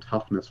 mental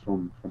toughness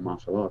from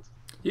martial arts.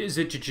 Yeah, is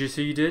it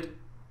jiu-jitsu you did?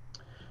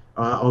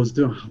 I was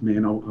doing, oh,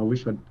 man, I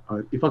wish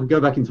if I could go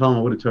back in time,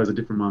 I would have chose a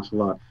different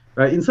martial art.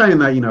 In saying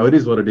that, you know, it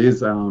is what it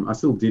is. I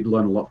still did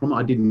learn a lot from it.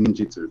 I did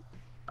ninjutsu,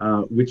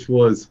 which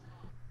was,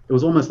 it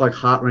was almost like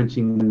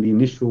heart-wrenching when the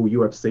initial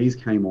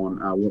UFCs came on,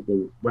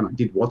 when I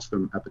did watch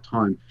them at the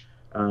time.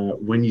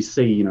 When you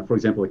see, you know, for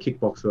example, a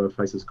kickboxer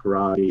faces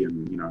karate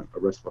and, you know, a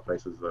wrestler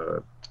faces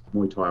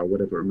Muay Thai or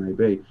whatever it may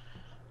be.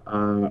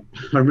 I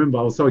remember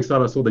I was so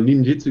excited. I saw the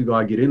ninjutsu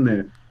guy get in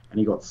there and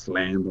he got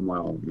slammed. I'm like,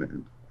 oh,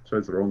 man.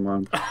 Chose the wrong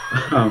one.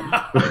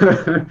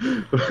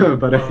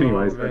 But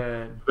anyways,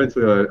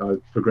 eventually I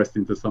progressed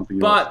into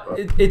something else. But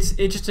it's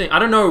interesting. I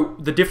don't know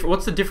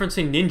what's the difference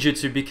in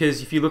ninjutsu,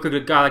 because if you look at a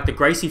guy like the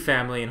Gracie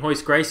family and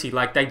Hoist Gracie,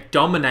 like they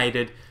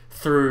dominated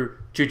through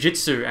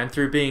jiu-jitsu and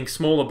through being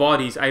smaller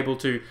bodies able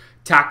to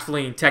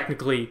tactfully and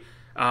technically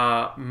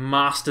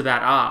master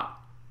that art.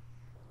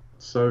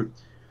 So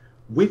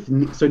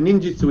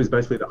ninjutsu is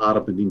basically the art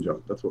of the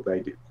ninja. That's what they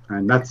did,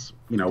 and that's,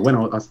 you know, when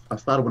I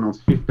started when I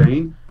was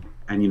 15.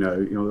 And, you know,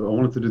 I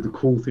wanted to do the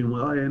cool thing.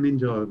 Like, oh, yeah,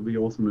 ninja, it'd be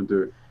awesome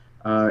to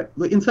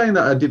do. In saying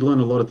that, I did learn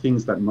a lot of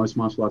things that most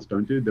martial arts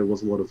don't do. There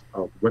was a lot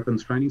of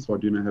weapons training, so I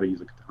do know how to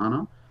use a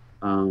katana.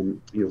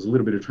 There was a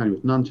little bit of training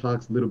with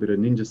nunchucks, a little bit of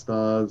ninja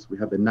stars. We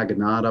had the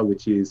naginata,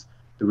 which is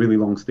the really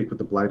long stick with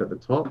the blade at the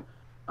top.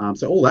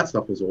 So all that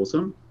stuff was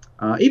awesome.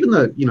 Even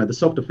the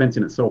self-defense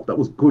in itself, that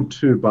was good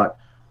too. But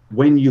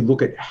when you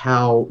look at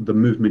how the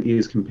movement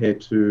is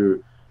compared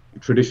to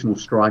traditional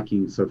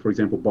striking, so for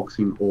example,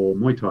 boxing or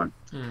Muay Thai.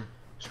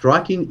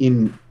 Striking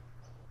in,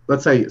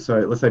 let's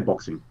say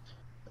boxing,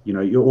 you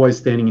know, you're always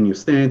standing in your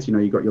stance, you know,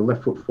 you got your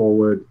left foot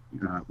forward,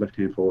 left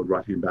hand forward,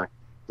 right hand back,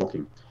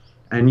 blocking.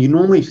 And you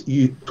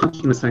punch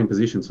in the same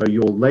position. So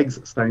your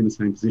legs stay in the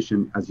same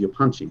position as you're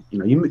punching. You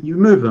know, you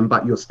move them,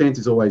 but your stance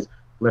is always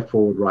left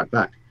forward, right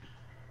back.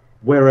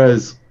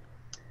 Whereas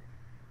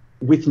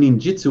with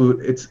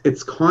ninjutsu,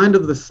 it's kind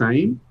of the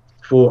same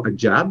for a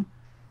jab,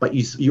 but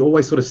you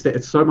always sort of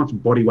it's so much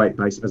body weight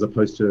based as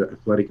opposed to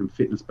athletic and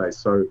fitness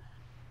based. So,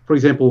 for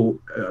example,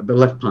 the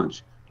left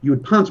punch, you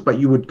would punch, but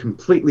you would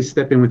completely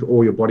step in with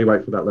all your body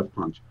weight for that left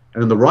punch.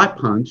 And then the right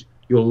punch,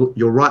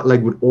 your right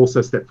leg would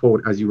also step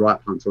forward as you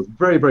right punch. So it's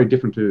very, very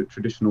different to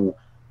traditional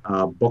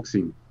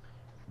boxing.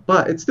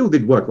 But it still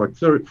did work. Like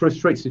for a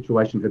street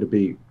situation, it'd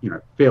be, you know,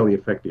 fairly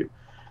effective.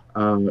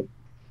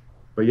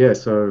 But yeah,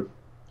 so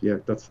yeah,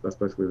 that's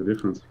basically the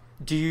difference.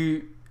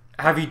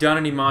 Have you done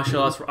any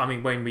martial arts? I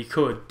mean, when we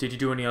could, did you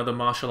do any other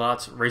martial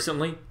arts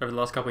recently over the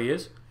last couple of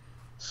years?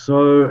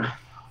 So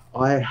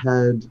I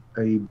had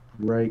a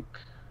break.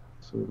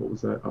 So what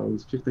was that? I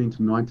was 15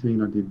 to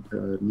 19. I did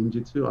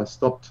ninjutsu. I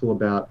stopped till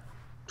about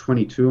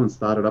 22 and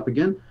started up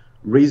again.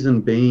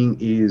 Reason being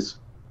is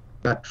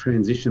that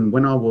transition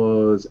when I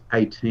was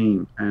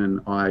 18 and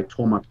I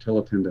tore my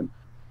patellar tendon.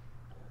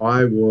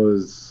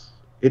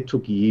 It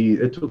took years.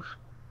 It took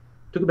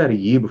about a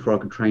year before I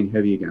could train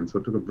heavy again. So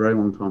it took a very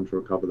long time to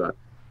recover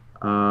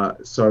that.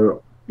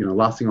 So, you know,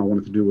 last thing I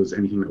wanted to do was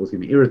anything that was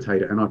going to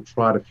irritate it. And I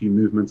tried a few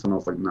movements and I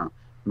was like, no, I'm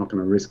not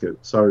going to risk it.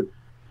 So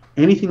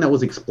anything that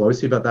was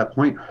explosive at that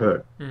point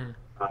hurt.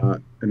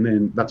 And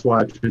then that's why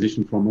I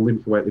transitioned from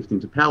Olympic weightlifting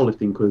to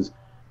powerlifting, because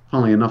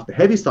funnily enough, the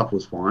heavy stuff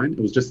was fine. It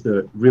was just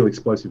the real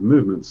explosive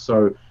movements.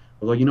 So I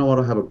was like, you know what,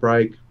 I'll have a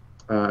break.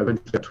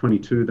 Eventually at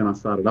 22, then I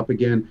started up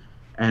again.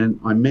 And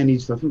I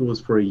managed, I think it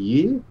was for a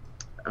year.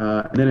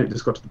 And then it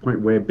just got to the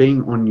point where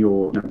being on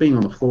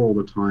the floor all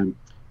the time,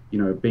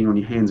 you know, being on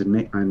your hands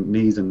and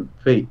knees and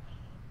feet,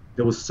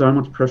 there was so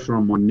much pressure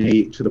on my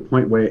knee to the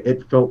point where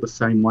it felt the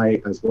same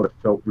way as what it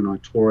felt when I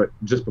tore it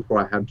just before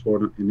I had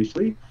torn it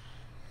initially.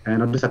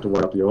 And I just had to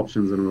weigh up the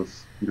options, and it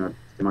was, you know,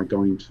 am I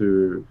going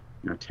to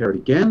tear it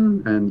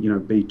again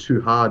and be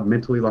too hard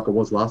mentally like I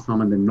was last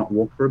time and then not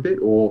walk for a bit,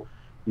 or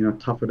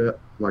tough it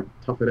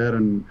out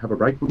and have a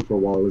break from it for a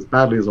while. As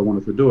badly as I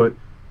wanted to do it,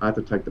 I had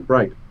to take the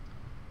break.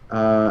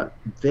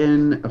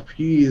 Then a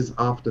few years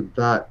after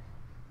that,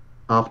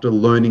 after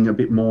learning a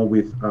bit more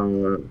with,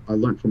 I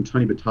learned from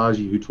Tony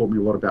Battaji, who taught me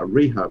a lot about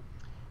rehab,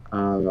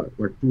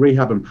 like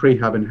rehab and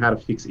prehab and how to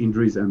fix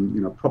injuries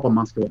and proper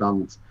muscular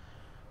balance.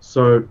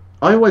 So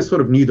I always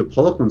sort of knew the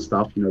Poliquin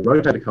stuff,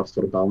 rotator cuff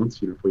sort of balance,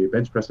 for your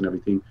bench press and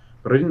everything,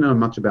 but I didn't know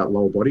much about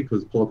lower body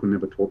because Poliquin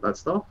never taught that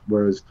stuff,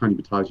 whereas Tony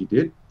Battaji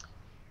did.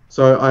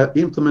 So I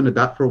implemented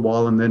that for a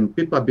while, and then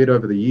bit by bit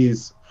over the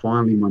years,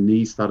 finally my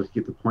knees started to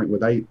get to the point where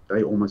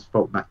they almost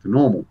felt back to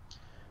normal.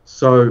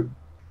 So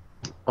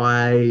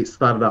I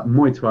started up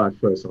Muay Thai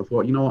first. I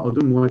thought, I'll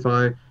do Muay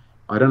Thai.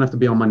 I don't have to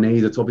be on my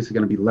knees. It's obviously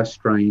going to be less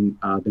strain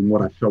than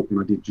what I felt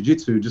when I did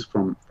Jiu-Jitsu, just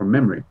from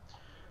memory.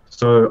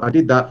 So I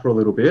did that for a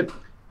little bit,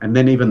 and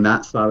then even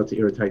that started to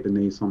irritate the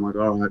knees. So I'm like,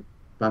 all right,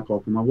 back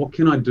off. I'm like, what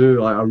can I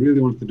do? I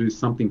really wanted to do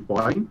something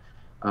fighting,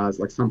 it's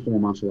like some form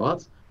of martial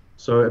arts.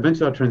 So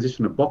eventually I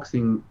transitioned to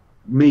boxing,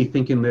 me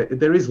thinking that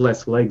there is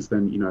less legs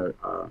than,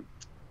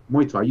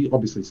 Muay Thai. You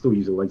obviously still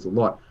use your legs a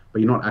lot,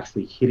 but you're not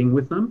actually hitting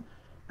with them.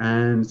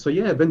 And so,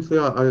 yeah, eventually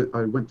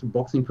I went to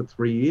boxing for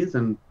 3 years,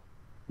 and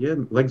yeah,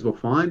 legs were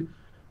fine.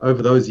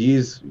 Over those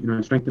years,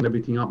 strengthened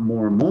everything up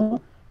more and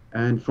more.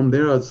 And from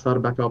there, I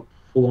started back up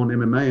full on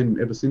MMA, and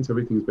ever since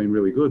everything's been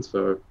really good.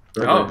 So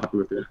very happy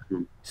with it.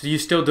 So you're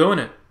still doing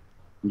it?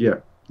 Yeah,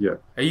 yeah.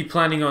 Are you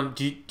planning on?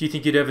 Do you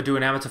think you'd ever do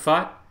an amateur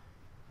fight?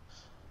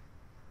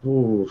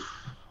 Oh,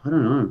 I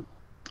don't know.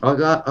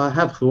 I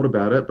have thought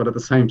about it, but at the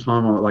same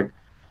time,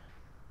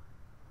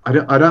 I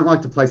don't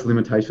like to place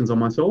limitations on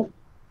myself,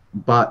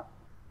 but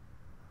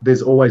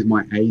there's always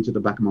my age at the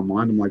back of my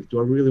mind. I'm like, do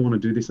I really want to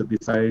do this at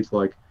this age?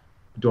 Like,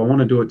 do I want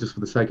to do it just for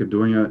the sake of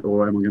doing it,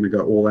 or am I going to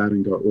go all out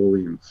and go all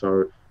in?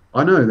 So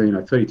I know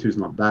that 32 is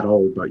not that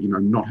old, but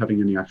not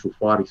having any actual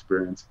fight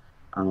experience,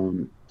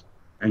 and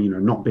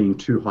not being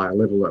too high a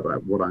level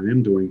at what I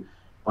am doing,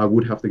 I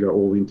would have to go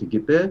all in to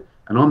get there.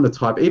 And I'm the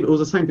type. It was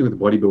the same thing with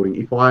bodybuilding.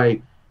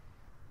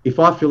 If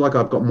I feel like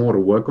I've got more to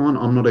work on,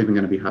 I'm not even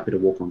going to be happy to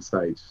walk on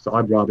stage. So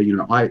I'd rather,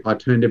 I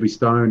turned every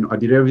stone, I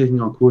did everything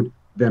I could,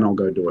 then I'll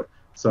go do it.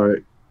 So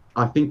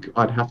I think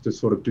I'd have to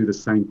sort of do the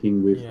same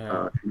thing with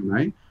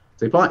MMA.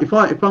 So if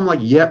I'm like,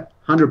 yep,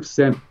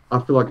 100%, I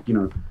feel like,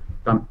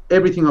 done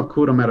everything I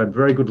could, I'm at a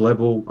very good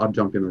level, I'd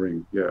jump in the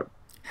ring. Yeah.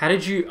 How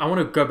did you, I want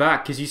to go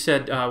back, because you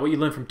said what you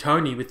learned from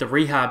Tony with the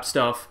rehab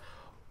stuff.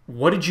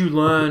 What did you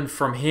learn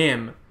from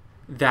him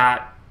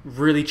that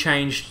really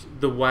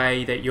changed the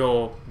way that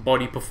your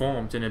body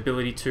performed and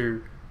ability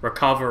to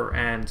recover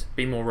and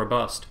be more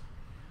robust?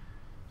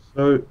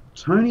 So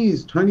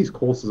Tony's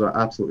courses are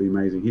absolutely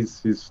amazing.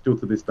 He's still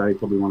to this day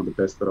probably one of the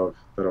best that I've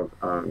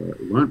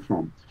learned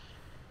from.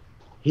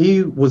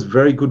 He was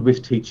very good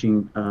with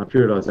teaching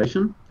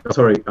programming,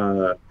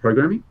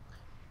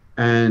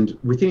 and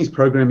within his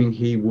programming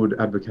he would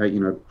advocate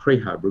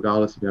prehab,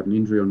 regardless if you have an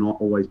injury or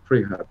not, always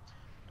prehab.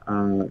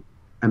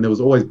 And there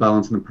was always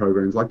balance in the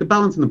programs. Like the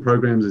balance in the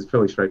programs is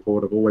fairly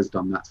straightforward. I've always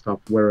done that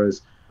stuff.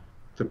 Whereas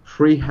for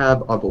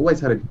prehab, I've always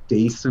had a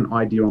decent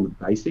idea on the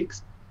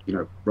basics,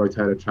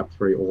 rotator, trap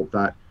three, all of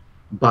that.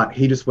 But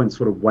he just went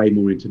sort of way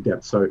more into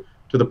depth. So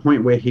to the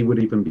point where he would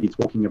even be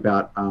talking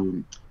about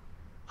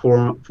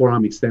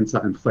forearm extensor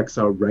and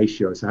flexor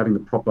ratio. So having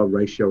the proper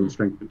ratio and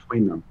strength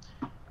between them.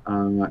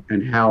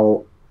 And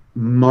how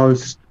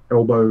most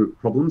elbow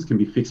problems can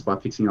be fixed by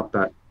fixing up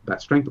that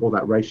strength or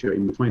that ratio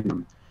in between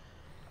them.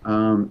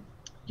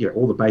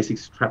 All the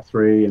basics, trap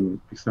three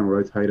and external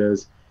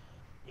rotators.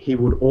 He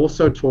would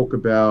also talk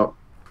about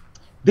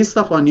this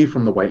stuff I knew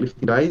from the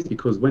weightlifting days,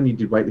 because when you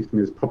did weightlifting,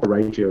 there's proper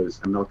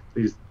ratios, and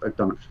they've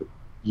done it for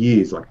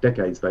years, like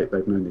decades.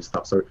 They've known this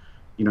stuff. So,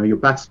 your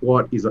back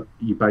squat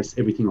you base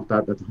everything off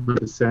that. That's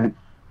 100%.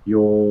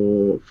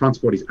 Your front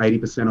squat is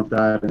 80% of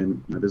that,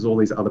 and there's all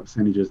these other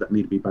percentages that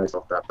need to be based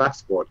off that back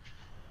squat.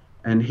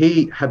 And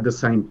he had the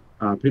same,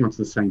 pretty much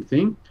the same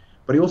thing.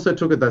 But he also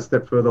took it that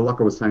step further,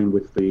 like I was saying,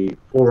 with the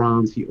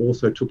forearms. He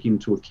also took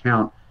into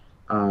account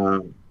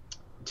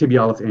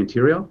tibialis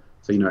anterior.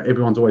 So,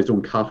 everyone's always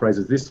doing calf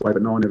raises this way,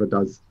 but no one ever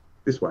does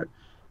this way.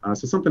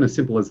 So something as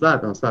simple as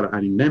that, I started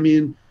adding them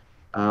in.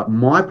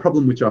 My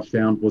problem, which I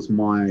found, was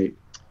my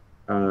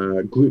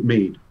glute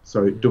med,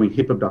 so doing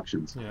hip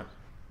abductions. Yeah.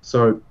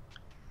 So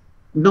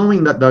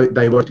knowing that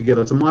they work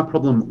together, so my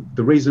problem,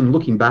 the reason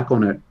looking back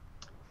on it,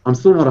 I'm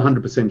still not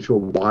 100% sure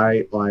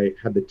why I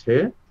had the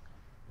tear,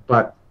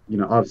 but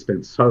I've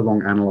spent so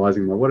long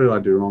analyzing, what did I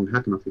do wrong? How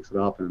can I fix it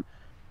up? And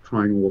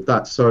trying all of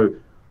that. So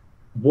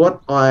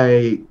what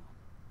I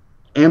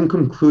am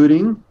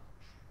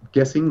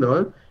guessing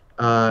though,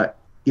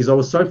 is I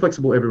was so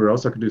flexible everywhere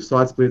else. I could do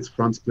side splits,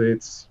 front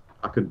splits.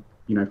 I could,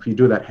 if you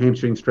do that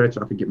hamstring stretch,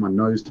 I could get my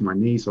nose to my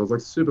knee. So I was like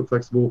super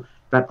flexible.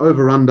 That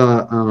over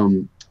under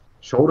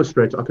shoulder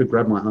stretch, I could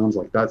grab my arms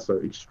like that.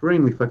 So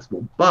extremely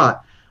flexible.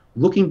 But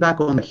looking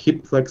back on the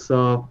hip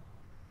flexor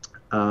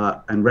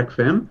and rec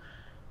fem,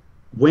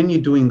 when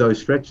you're doing those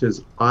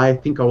stretches, I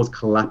think I was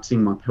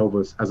collapsing my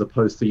pelvis as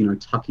opposed to,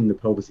 tucking the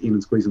pelvis in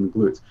and squeezing the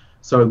glutes.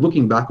 So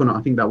looking back on it,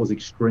 I think that was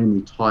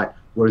extremely tight,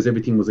 whereas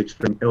everything else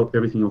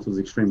was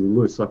extremely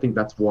loose. So I think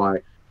that's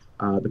why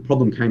the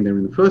problem came there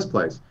in the first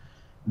place.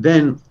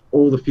 Then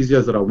all the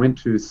physios that I went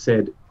to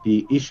said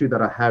the issue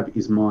that I have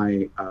is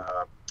my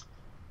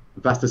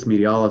vastus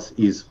medialis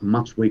is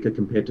much weaker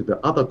compared to the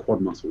other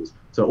quad muscles.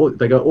 So all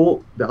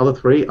the other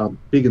three are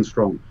big and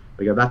strong.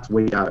 They go, that's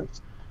weak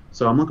abs.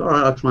 So I'm like, all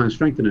right, I'll try and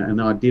strengthen it.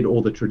 And I did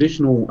all the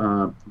traditional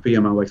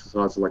VMO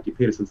exercises like your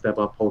Peterson step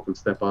up, Poliquin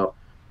step up,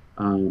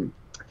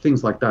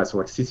 things like that. So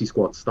like sissy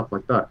squats, stuff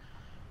like that.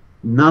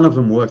 None of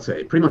them worked.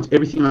 So pretty much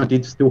everything I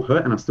did still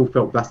hurt, and I still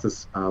felt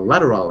vastus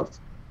lateralis.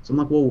 So I'm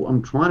like, well,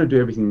 I'm trying to do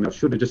everything that I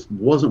should. It just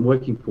wasn't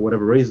working for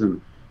whatever reason.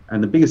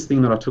 And the biggest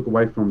thing that I took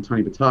away from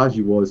Tony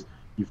Battaji was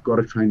you've got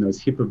to train those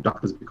hip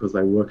abductors because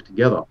they work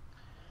together.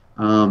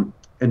 And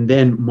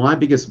then my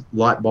biggest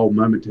light bulb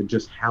moment to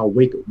just how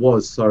weak it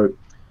was. So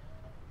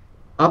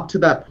up to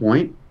that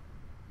point,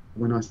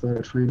 when I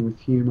started training with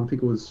him, I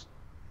think it was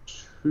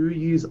 2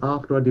 years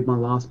after I did my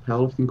last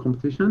powerlifting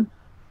competition.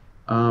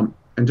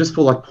 And just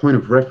for like point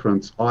of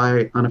reference,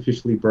 I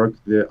unofficially broke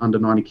the under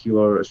 90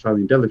 kilo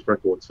Australian deadlift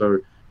record. So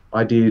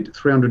I did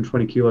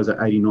 320 kilos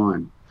at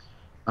 89.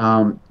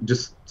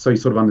 Just so you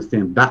sort of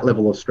understand that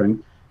level of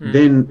strength.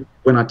 Then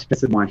when I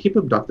tested my hip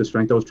abductor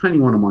strength, I was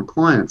training one of my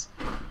clients.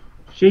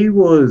 She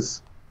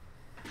was,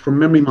 from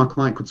memory, my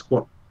client could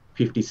squat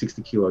 50,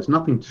 60 kilos,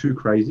 nothing too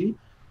crazy,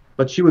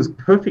 but she was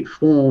perfect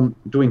form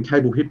doing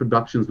cable hip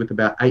abductions with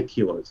about 8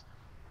 kilos.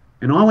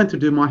 And I went to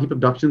do my hip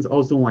abductions, I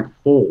was doing like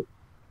 4.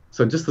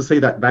 So just to see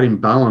that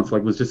imbalance,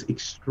 like, was just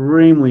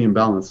extremely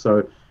imbalanced.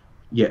 So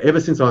yeah, ever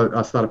since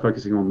I started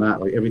focusing on that,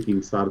 like,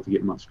 everything started to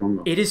get much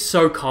stronger. It is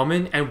so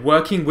common, and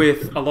working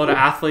with a lot of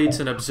athletes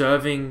and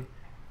observing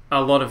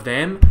a lot of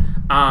them,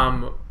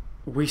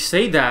 we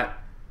see that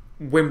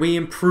when we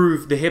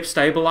improve the hip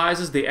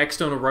stabilizers, the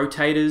external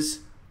rotators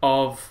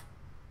of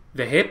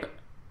the hip,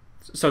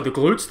 so the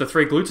glutes, the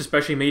 3 glutes,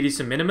 especially medius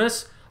and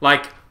minimus,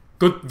 like,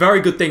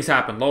 very good things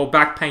happen. Lower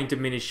back pain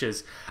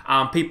diminishes.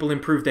 People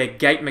improve their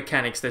gait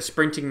mechanics, their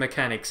sprinting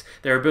mechanics,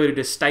 their ability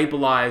to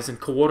stabilize and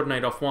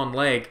coordinate off one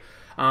leg.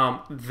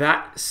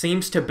 That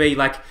seems to be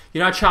like,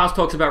 Charles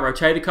talks about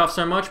rotator cuff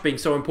so much, being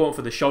so important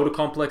for the shoulder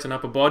complex and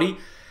upper body.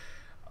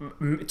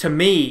 To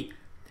me,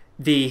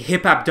 the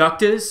hip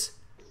abductors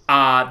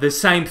are the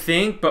same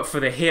thing, but for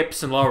the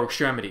hips and lower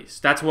extremities.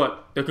 That's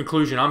what the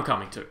conclusion I'm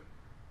coming to.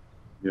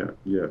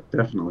 Yeah,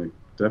 definitely.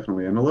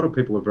 And a lot of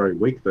people are very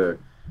weak there.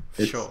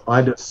 Sure.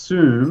 I'd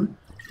assume,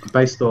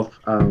 based off,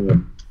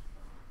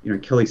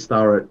 Kelly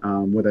Starrett,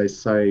 where they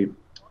say,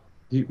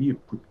 you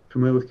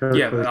familiar with Kelly?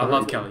 Yeah, I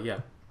love Kelly,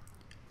 yeah.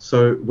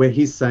 So where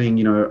he's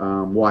saying,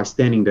 why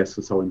standing desks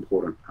are so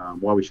important,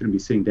 why we shouldn't be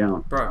sitting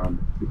down. Bro.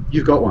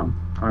 You've got one,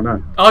 I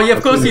know. Oh, yeah,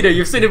 of course you do.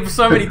 You've seen it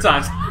so many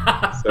times.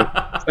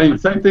 So,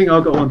 same thing,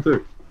 I've got one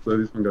too. So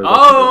this one goes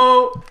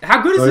up.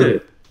 How good is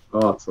it?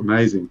 Oh, it's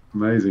amazing.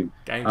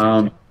 Game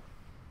changer.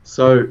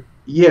 So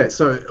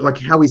like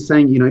how he's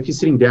saying, if you're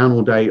sitting down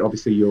all day,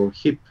 obviously your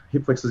hip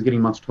flexors are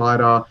getting much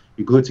tighter,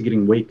 your glutes are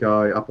getting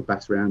weaker, your upper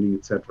back's rounding,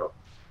 etc.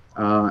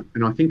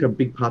 And I think a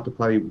big part to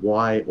play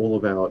why all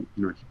of our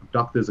hip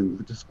abductors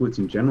and just glutes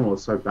in general are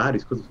so bad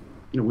is because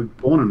we're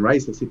born and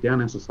raised to sit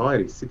down. Our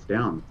society sits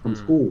down from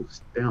school,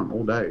 sit down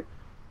all day.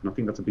 And I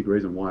think that's a big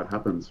reason why it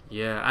happens.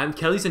 Yeah, and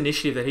Kelly's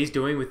initiative that he's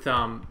doing with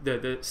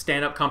the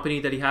stand-up company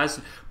that he has,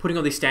 putting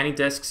all these standing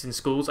desks in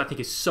schools, I think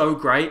is so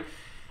great.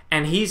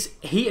 And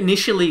he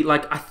initially,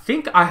 like, I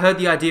think I heard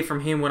the idea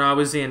from him when I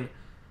would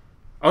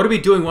be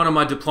doing one of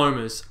my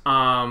diplomas,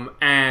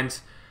 and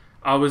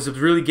I was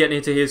really getting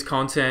into his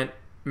content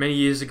many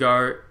years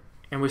ago,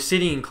 and we're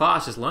sitting in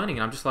class just learning,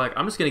 and I'm just like,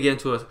 I'm just going to get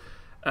into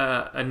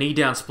a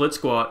knee-down split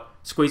squat,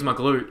 squeeze my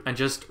glute, and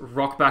just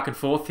rock back and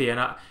forth here.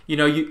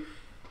 And,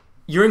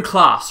 you're in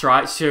class,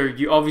 right? So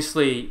you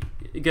obviously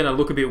going to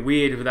look a bit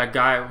weird with that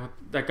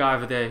guy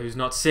over there who's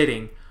not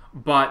sitting,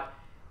 but,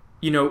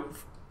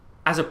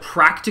 as a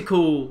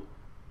practical,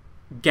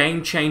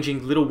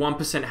 game-changing little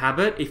 1%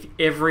 habit, if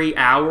every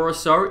hour or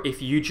so,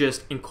 if you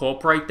just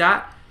incorporate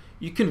that,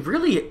 you can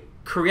really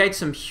create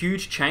some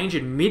huge change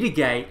and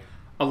mitigate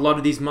a lot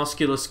of these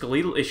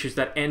musculoskeletal issues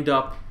that end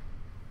up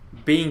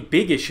being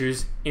big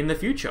issues in the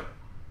future.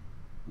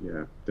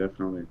 Yeah,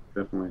 definitely.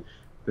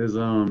 There's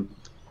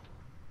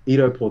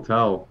Ido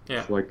Portal. Yeah.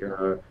 It's like,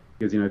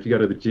 because if you go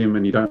to the gym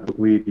and you don't look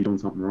weird, you're doing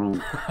something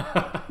wrong.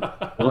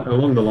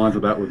 Along the lines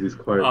of that was his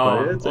quote.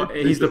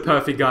 He's the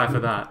perfect guy for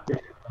that.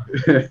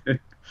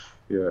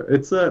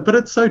 Yeah, but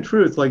it's so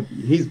true. It's like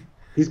he's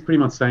pretty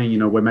much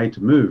saying, we're made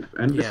to move,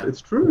 and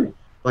it's true.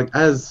 Like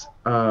as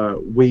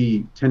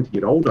we tend to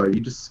get older, you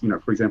just,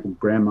 for example,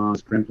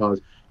 grandmas, grandpas,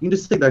 you can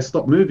just see they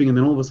stop moving, and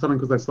then all of a sudden,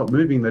 because they stop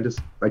moving,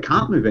 they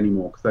can't move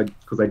anymore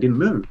because they didn't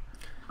move.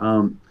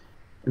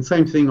 And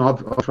same thing,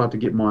 I've tried to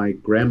get my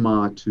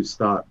grandma to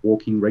start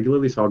walking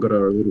regularly. So I got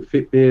her a little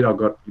Fitbit. I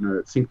got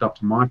it synced up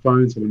to my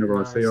phone. So whenever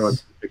I see her, I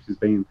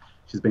think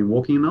she's been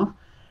walking enough.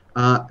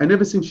 And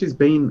ever since she's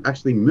been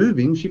actually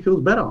moving, she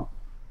feels better.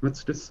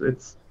 It's just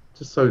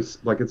so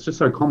like it's just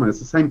so common. It's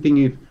the same thing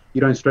if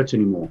you don't stretch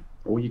anymore,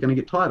 or you're going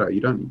to get tighter.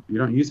 You don't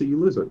use it, you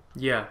lose it.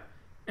 Yeah.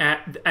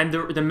 And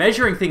the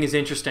measuring thing is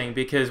interesting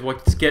because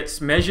what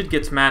gets measured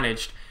gets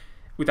managed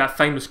with that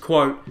famous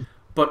quote.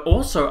 But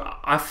also,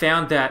 I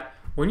found that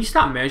when you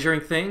start measuring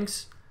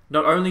things,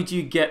 not only do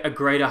you get a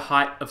greater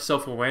height of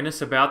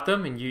self-awareness about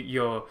them, and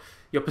your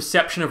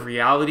perception of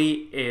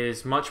reality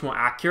is much more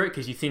accurate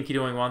because you think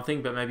you're doing one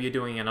thing, but maybe you're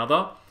doing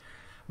another.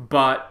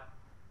 But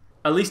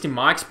at least in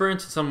my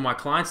experience and some of my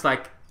clients,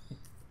 like,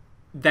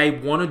 they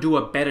want to do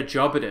a better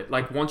job at it.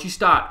 Like, once you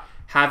start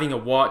having a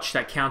watch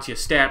that counts your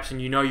steps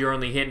and you know you're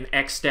only hitting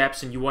X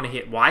steps and you want to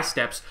hit Y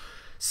steps,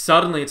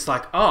 suddenly it's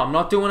like, oh, I'm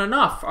not doing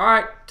enough. All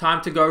right,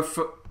 time to go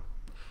for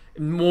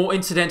more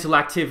incidental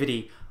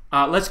activity.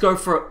 Let's go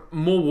for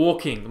more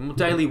walking, more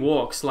daily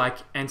walks.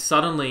 And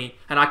suddenly,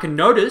 and I can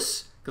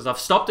notice, because I've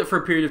stopped it for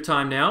a period of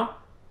time now,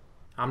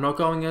 I'm not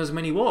going as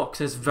many walks.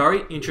 It's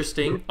very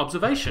interesting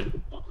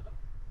observation.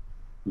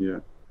 Yeah,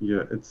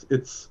 yeah.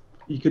 It's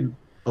you could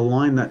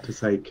align that to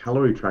say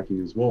calorie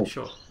tracking as well.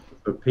 Sure.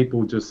 But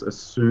people just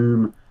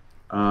assume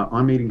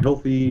I'm eating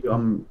healthy.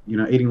 I'm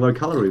eating low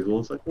calories. Well,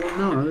 it's like, well,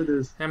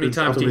 no. How many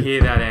times do you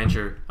hear that,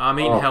 Andrew? I'm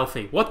eating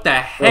healthy. What the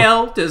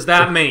hell does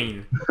that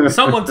mean?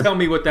 Someone tell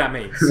me what that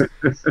means.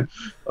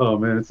 Oh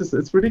man,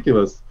 it's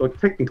ridiculous. Like,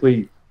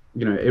 technically,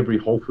 every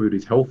whole food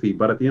is healthy,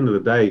 but at the end of the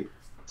day,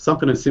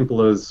 something as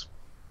simple as,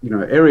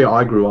 area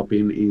I grew up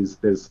in is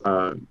there's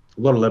a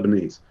lot of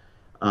Lebanese.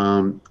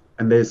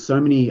 And there's so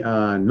many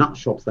nut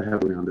shops they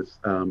have around us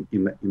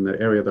in the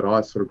area that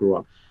I sort of grew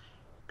up.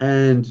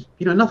 And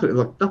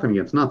nothing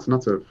against nuts.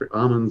 Nuts are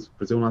almonds,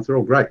 Brazil nuts are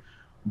all great.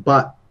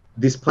 But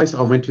this place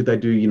I went to, they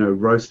do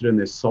roasted and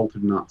they're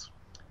salted nuts,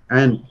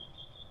 and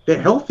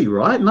they're healthy,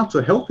 right? Nuts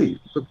are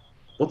healthy. But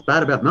what's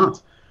bad about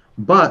nuts?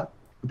 But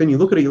then you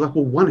look at it, you're like,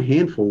 well, one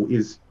handful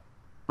is,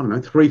 I don't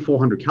know,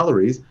 300-400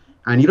 calories,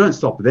 and you don't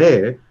stop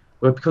there.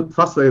 But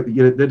plus they're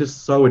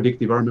just so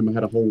addictive. I remember I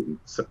had a whole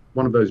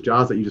one of those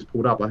jars that you just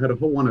pulled up. I had a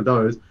whole one of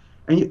those,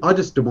 and I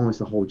just demolished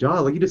the whole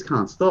jar. Like, you just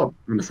can't stop.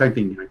 And the same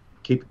thing,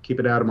 keep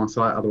it out of my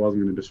sight, otherwise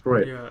I'm going to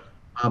destroy it.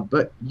 Yeah.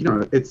 But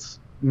it's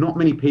not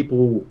many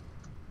people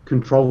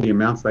control the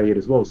amounts they eat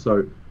as well.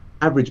 So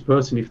average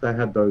person, if they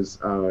had those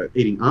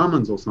eating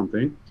almonds or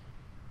something,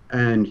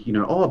 and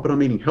but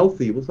I'm eating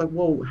healthy. It was like,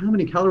 well, how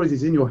many calories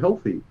is in your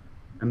healthy?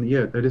 And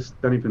yeah, they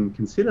just don't even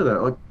consider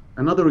that. Like,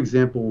 another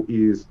example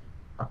is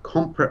a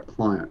comp prep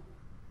client.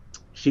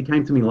 She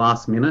came to me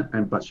last minute,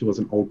 but she was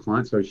an old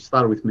client, so she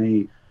started with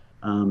me,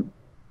 and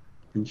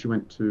she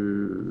went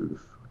to,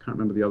 I can't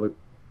remember the other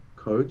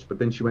coach, but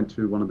then she went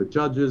to one of the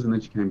judges, and then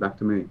she came back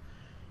to me,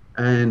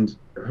 and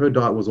her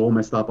diet was all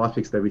messed up. I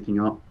fixed everything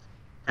up,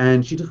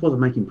 and she just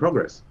wasn't making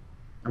progress.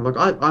 And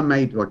I've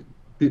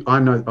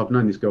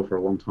known this girl for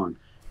a long time.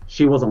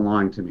 She wasn't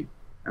lying to me,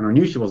 and I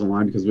knew she wasn't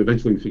lying because we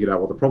eventually figured out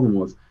what the problem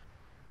was.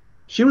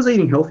 She was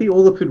eating healthy.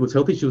 All the food was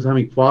healthy. She was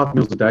having 5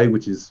 meals a day,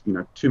 which is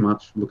too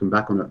much looking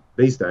back on it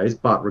these days.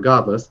 But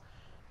regardless,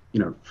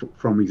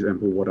 from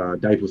example,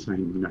 what Dave was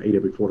saying, eat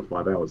every 4 to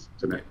 5 hours.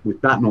 So with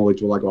that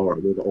knowledge, we're like, all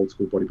right, well, the old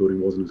school bodybuilding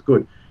wasn't as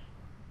good.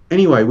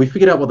 Anyway, we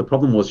figured out what the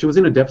problem was. She was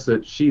in a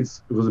deficit.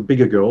 It was a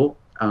bigger girl.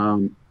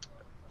 From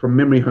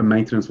memory, her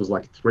maintenance was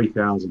like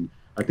 3,000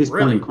 at this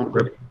point in comp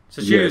prep.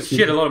 So she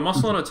had a lot of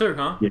muscle on it too,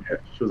 huh? Yeah,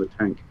 she was a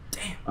tank.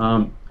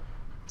 Damn.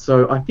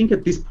 So I think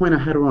at this point I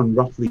had her on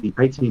roughly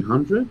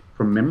 1,800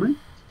 from memory,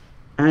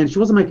 and she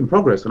wasn't making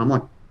progress. And I'm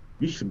like,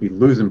 you should be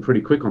losing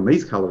pretty quick on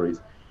these calories.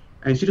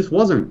 And she just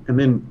wasn't. And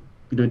then,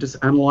 just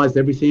analyzed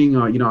everything.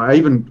 I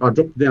dropped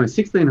it down to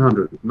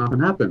 1,600. Nothing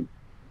happened.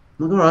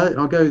 I'm like, all right.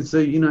 I'll go, so,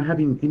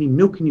 having any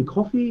milk in your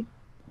coffee?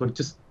 Like,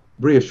 just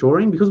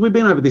reassuring, because we've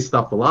been over this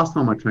stuff the last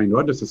time I trained her.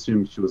 I just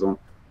assumed she was on,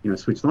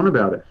 switched on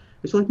about it.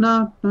 And she's like,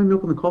 no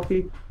milk in the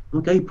coffee.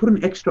 I'm like, hey, you put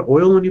an extra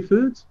oil on your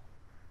foods?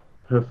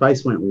 Her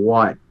face went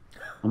white.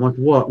 I'm like,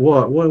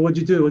 what'd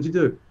you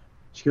do?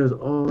 She goes,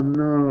 oh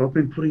no, I've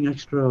been putting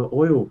extra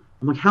oil.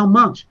 I'm like, how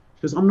much?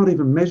 She goes, I'm not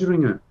even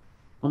measuring it.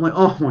 I'm like,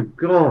 oh my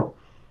God.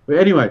 But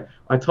anyway,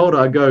 I told her,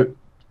 I go,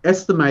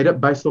 estimate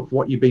it based off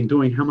what you've been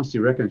doing. How much do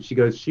you reckon? She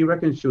goes, she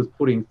reckons she was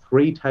putting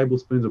 3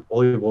 tablespoons of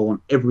olive oil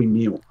on every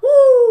meal.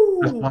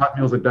 That's 5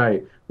 meals a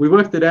day. We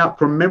worked it out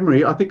from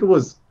memory. I think it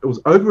was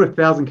over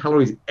 1,000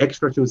 calories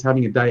extra she was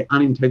having a day,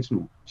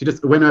 unintentional. She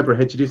just went over her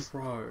head. She just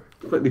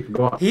completely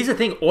forgot. Here's the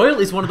thing. Oil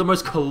is one of the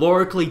most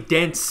calorically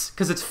dense,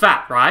 because it's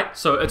fat, right?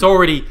 So it's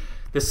already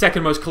the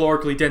second most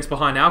calorically dense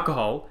behind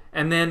alcohol.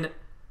 And then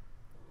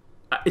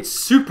it's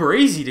super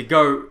easy to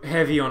go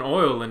heavy on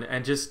oil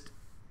and just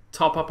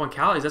top up on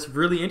calories. That's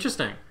really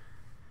interesting.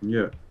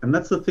 Yeah. And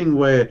that's the thing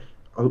where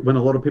when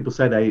a lot of people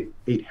say they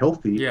eat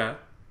healthy,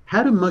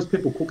 how do most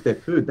people cook their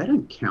food? They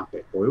don't count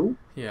their oil.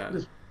 Yeah. They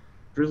just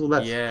drizzle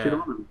that shit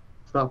on and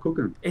start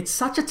cooking. It's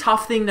such a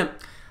tough thing to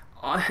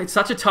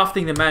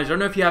manage. I don't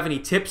know if you have any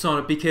tips on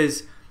it,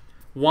 because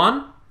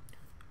one,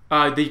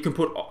 that you can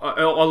put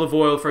olive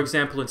oil, for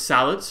example, in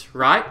salads,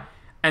 right?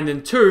 And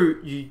then two,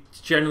 you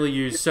generally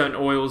use certain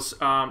oils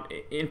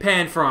in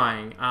pan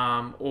frying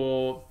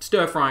or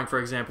stir frying, for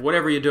example,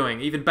 whatever you're doing,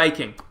 even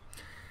baking.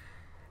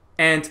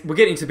 And we're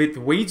getting into a bit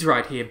the weeds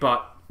right here,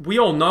 but we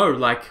all know,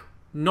 like,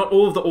 not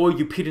all of the oil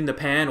you put in the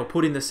pan or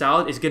put in the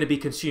salad is going to be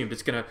consumed.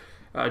 It's going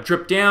to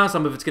drip down.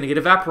 Some of it's going to get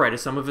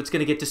evaporated. Some of it's going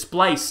to get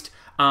displaced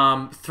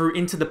through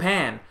into the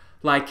pan.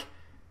 Like,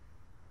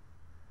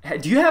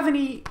 do you have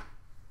any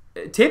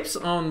tips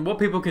on what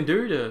people can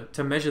do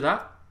to measure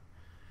that?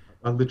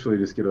 I literally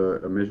just get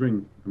a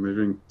measuring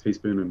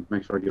teaspoon and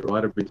make sure I get it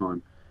right every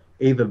time.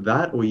 Either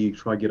that, or you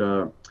try get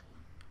a.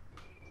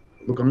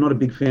 Look, I'm not a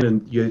big fan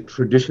of your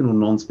traditional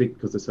non-stick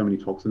because there's so many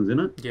toxins in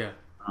it. Yeah.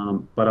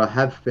 But I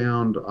have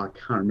found, I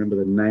can't remember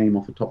the name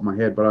off the top of my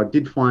head, but I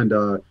did find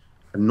a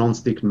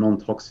non-stick,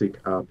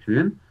 non-toxic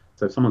pan.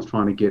 So if someone's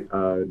trying to get,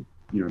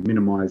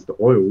 minimize the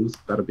oils,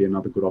 that'd be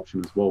another good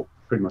option as well.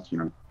 Pretty much,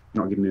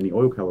 not getting any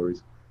oil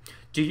calories.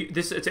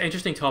 It's an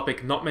interesting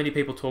topic. Not many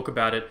people talk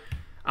about it.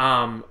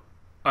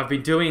 I've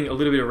been doing a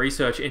little bit of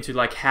research into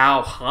like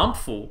how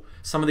harmful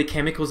some of the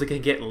chemicals that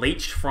can get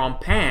leached from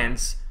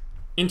pans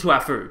into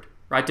our food,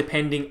 right?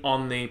 Depending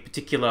on the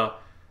particular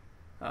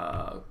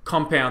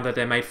compound that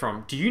they're made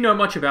from. Do you know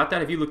much about that?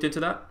 Have you looked into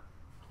that?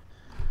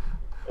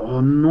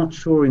 I'm not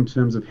sure in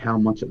terms of how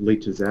much it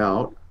leaches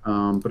out,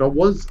 but I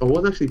was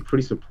actually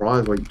pretty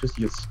surprised. Like just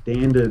your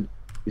standard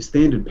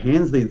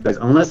pans these days,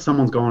 unless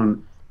someone's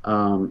gone,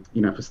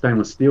 for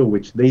stainless steel,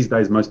 which these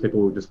days most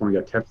people just want to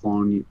go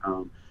Teflon.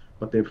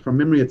 But they're from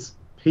memory, it's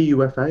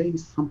PUFA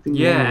something.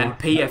 Yeah, and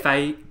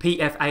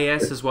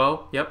PFAS as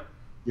well. Yep.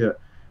 Yeah.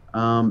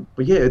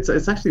 But yeah,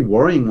 it's actually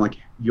worrying. Like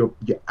your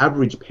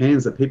average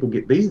pans that people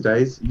get these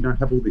days,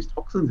 have all these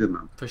toxins in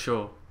them. For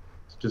sure.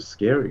 It's just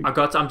scary.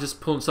 I'm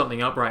just pulling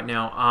something up right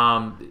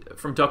now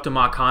from Dr.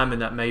 Mark Hyman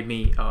that made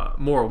me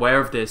more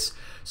aware of this.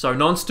 So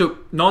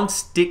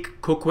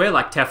non-stick cookware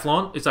like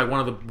Teflon is like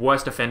one of the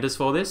worst offenders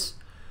for this.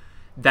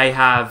 They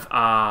have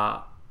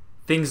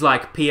things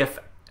like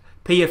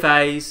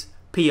PFAs,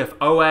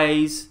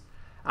 PFOAs,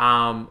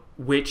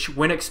 which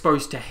when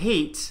exposed to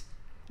heat,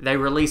 they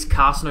release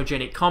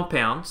carcinogenic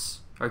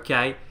compounds,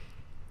 okay,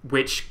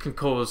 which can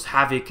cause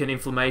havoc and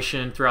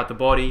inflammation throughout the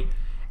body.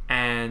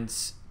 And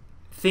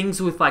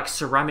things with like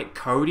ceramic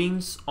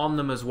coatings on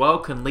them as well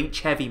can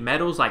leach heavy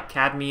metals like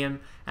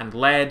cadmium and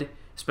lead,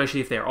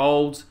 especially if they're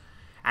old.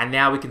 And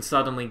now we can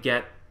suddenly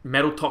get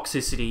metal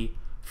toxicity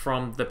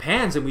from the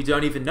pans and we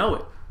don't even know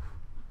it.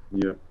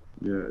 Yeah,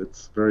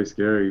 it's very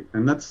scary.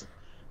 And that's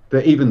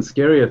the even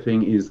scarier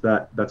thing is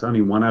that that's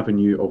only one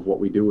avenue of what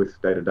we deal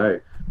with day to day.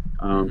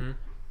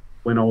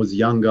 When I was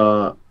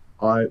younger,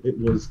 it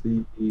was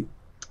the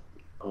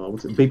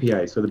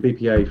BPA, so the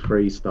BPA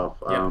free stuff.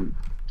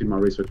 Did my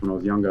research when I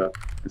was younger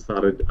and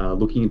started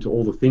looking into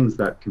all the things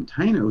that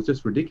contain it. It was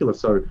just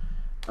ridiculous. So,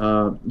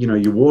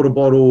 your water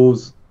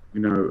bottles,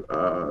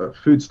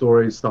 food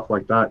storage, stuff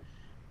like that.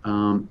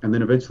 And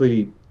then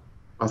eventually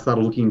I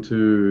started looking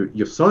into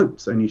your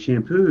soaps and your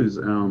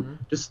shampoos.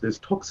 Just there's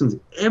toxins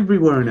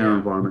everywhere in our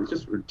environment.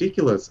 It's just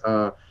ridiculous.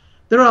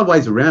 There are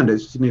ways around it. You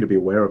just need to be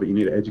aware of it. You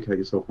need to educate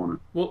yourself on it.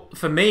 Well,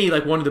 for me,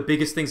 like one of the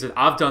biggest things that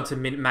I've done to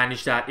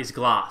manage that is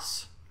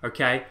glass.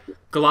 Okay,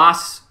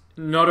 glass.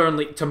 Not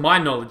only, to my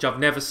knowledge, I've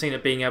never seen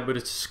it being able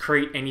to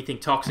secrete anything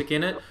toxic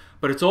in it,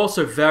 but it's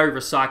also very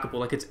recyclable.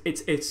 Like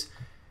it's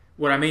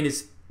what I mean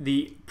is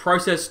the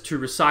process to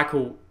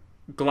recycle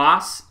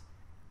glass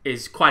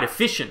is quite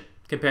efficient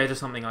compared to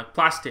something like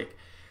plastic.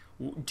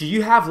 Do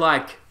you have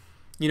like,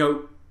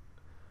 when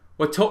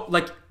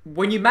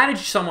you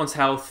manage someone's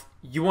health,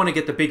 you want to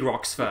get the big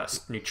rocks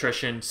first: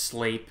 nutrition,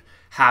 sleep,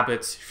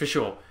 habits, for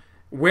sure.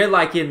 We're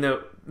like in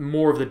the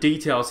more of the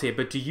details here,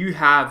 but do you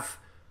have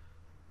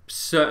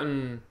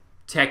certain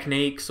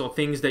techniques or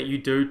things that you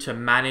do to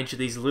manage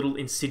these little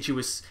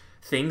insidious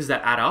things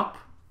that add up?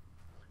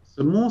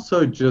 So more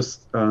so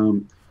just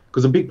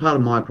because a big part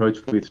of my approach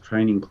with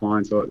training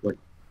clients, like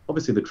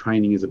obviously the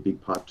training is a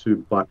big part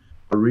too, but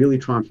I really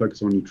try and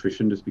focus on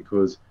nutrition just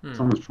because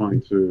someone's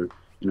trying to,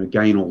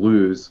 gain or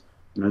lose,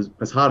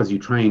 as hard as you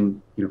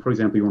train, for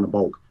example, you want to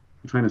bulk,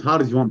 you train as hard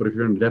as you want, but if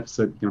you're in a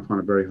deficit, you're going to find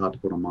it very hard to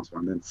put on muscle,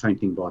 and then same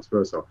thing vice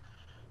versa.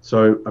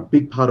 So a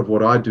big part of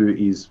what I do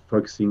is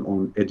focusing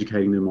on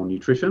educating them on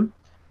nutrition.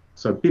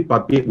 So bit by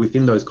bit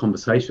within those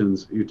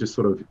conversations, you're just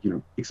sort of,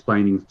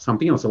 explaining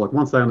something else. So like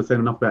once they understand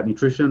enough about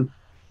nutrition,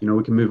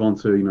 we can move on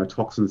to,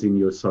 toxins in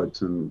your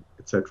soaps and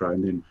etc.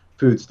 And then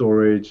food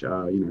storage,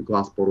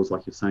 glass bottles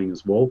like you're saying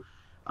as well.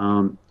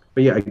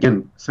 But yeah,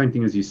 again, same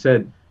thing as you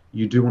said,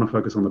 you do want to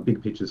focus on the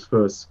big pictures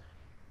first.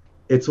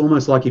 It's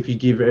almost like if you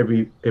give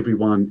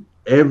everyone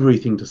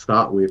everything to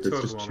start with,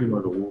 it's just too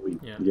overwhelming.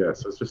 Yeah,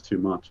 so it's just too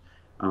much.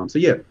 So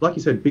yeah, like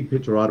you said, big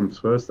picture items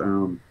first.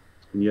 And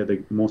yeah, they're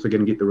also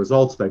going to get the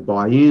results. They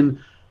buy in.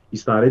 You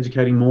start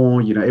educating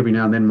more. Every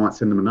now and then might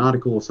send them an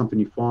article or something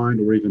you find,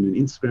 or even an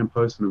Instagram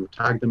post, and it'll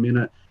tag them in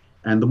it.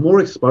 And the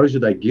more exposure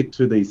they get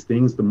to these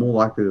things, the more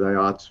likely they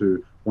are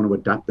to want to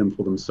adapt them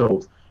for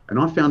themselves. And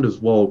I found as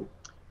well,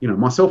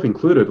 myself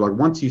included, like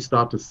once you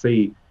start to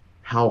see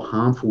how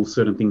harmful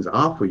certain things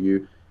are for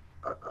you,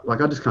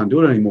 like I just can't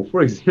do it anymore.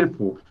 For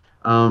example,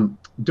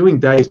 doing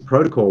Dave's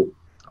protocol,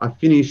 I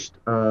finished.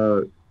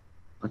 I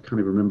can't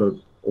even remember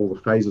all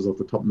the phases off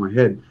the top of my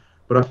head,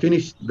 but I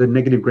finished the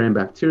negative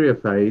gram-bacteria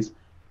phase,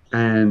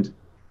 and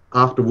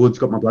afterwards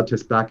got my blood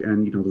test back,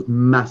 and there's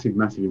massive,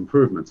 massive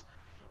improvements.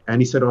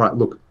 And he said, "All right,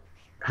 look,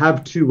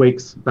 have 2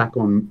 weeks back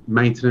on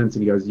maintenance,"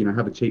 and he goes,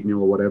 "have a cheat meal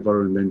or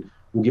whatever, and then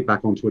we'll get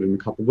back onto it in a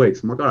couple of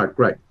weeks." I'm like, "All right,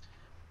 great."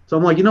 So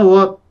I'm like, you know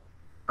what?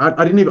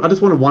 I didn't even. I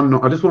just wanted one.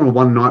 I just wanted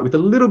one night with a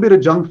little bit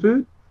of junk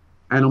food,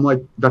 and I'm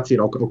like, that's it.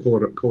 I'll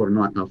call it a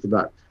night after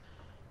that.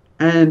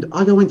 And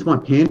I go into my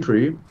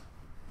pantry,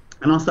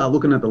 and I start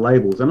looking at the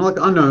labels, and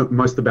I know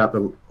most about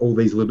all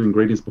these little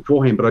ingredients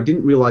beforehand, but I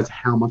didn't realize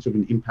how much of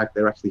an impact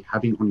they're actually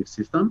having on your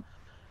system.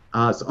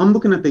 So I'm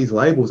looking at these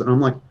labels, and I'm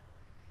like,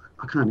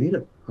 I can't eat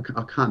it.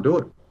 I can't do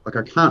it. Like,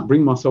 I can't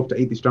bring myself to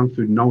eat this junk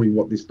food knowing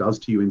what this does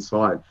to you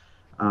inside.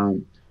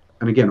 And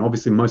again,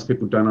 obviously, most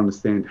people don't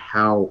understand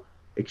how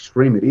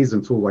extreme it is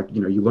until,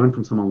 you learn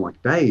from someone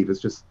like Dave. It's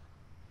just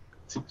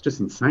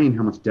insane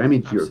how much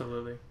damage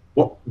Absolutely.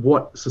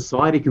 What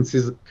society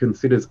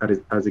considers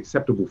as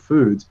acceptable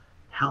foods,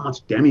 how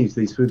much damage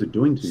these foods are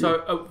doing to you.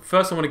 So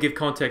first I want to give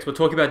context. We're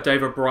talking about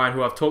Dave O'Brien,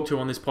 who I've talked to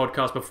on this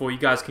podcast before. You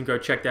guys can go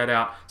check that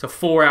out. It's a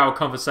 4-hour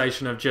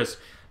conversation of just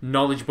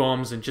knowledge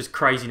bombs and just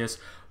craziness.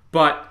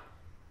 But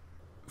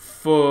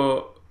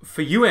for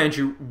you,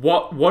 Andrew,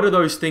 what are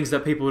those things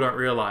that people don't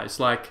realize?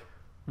 Like,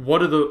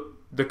 what are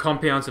the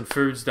compounds and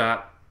foods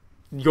that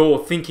you're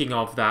thinking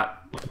of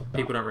that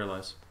people don't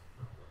realize?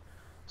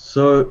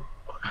 So,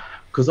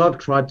 because I've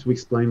tried to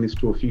explain this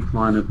to a few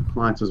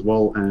clients as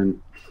well,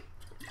 and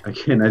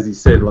again, as he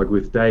said, like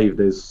with Dave,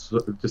 there's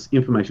just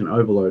information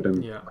overload,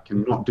 and I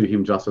cannot do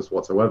him justice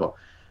whatsoever.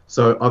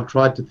 So I've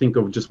tried to think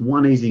of just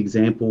one easy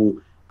example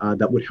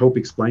that would help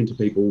explain to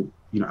people,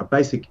 a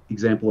basic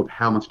example of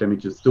how much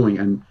damage it's doing.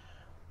 And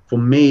for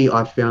me,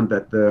 I found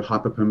that the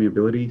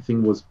hyperpermeability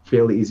thing was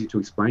fairly easy to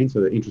explain, so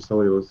the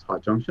intracellular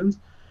tight junctions.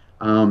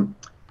 And,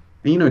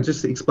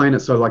 just to explain it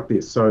so like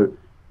this. So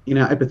in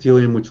our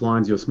epithelium, which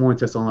lines your small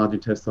intestine, large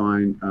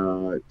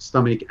intestine,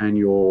 stomach, and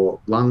your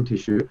lung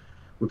tissue,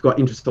 we've got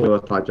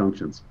intracellular tight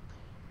junctions.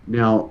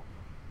 Now,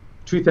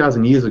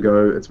 2,000 years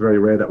ago, it's very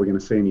rare that we're going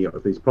to see any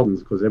of these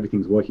problems because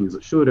everything's working as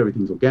it should,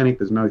 everything's organic,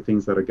 there's no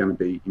things that are going to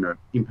be,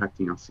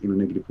 impacting us in a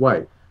negative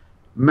way.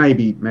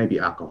 Maybe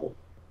alcohol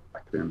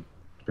back then,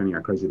 depending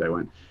how crazy they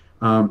went.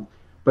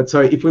 But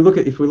so if we look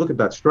at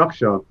that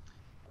structure,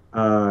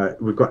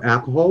 we've got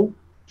alcohol,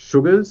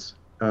 sugars,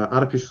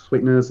 artificial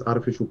sweeteners,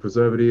 artificial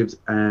preservatives,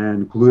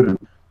 and gluten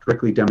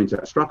directly damage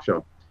that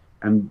structure.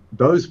 And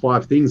those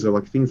 5 things are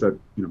like things that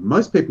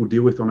most people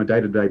deal with on a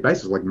day-to-day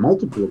basis, like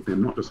multiple of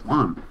them, not just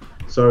one.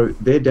 So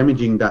they're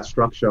damaging that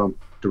structure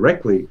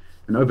directly,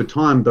 and over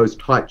time, those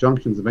tight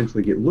junctions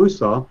eventually get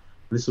looser.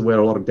 This is where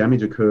a lot of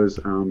damage occurs.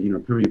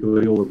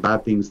 Permeability, all the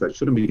bad things that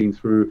shouldn't be getting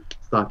through,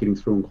 start getting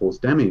through and cause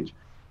damage.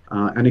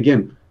 And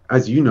again,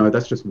 as you know,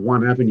 that's just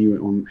one avenue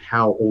on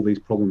how all these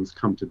problems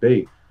come to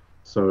be.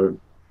 So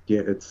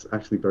yeah, it's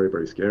actually very,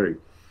 very scary.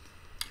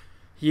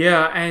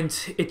 Yeah, and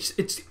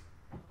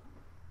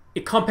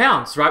it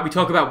compounds, right? We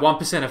talk about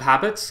 1% of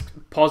habits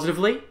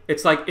positively.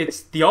 It's like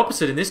it's the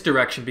opposite in this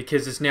direction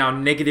because it's now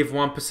negative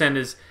 1%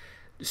 is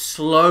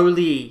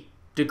slowly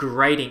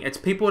degrading. It's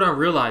people don't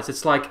realize.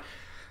 It's like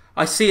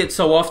I see it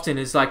so often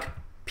is like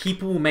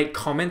people will make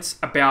comments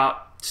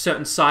about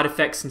certain side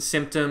effects and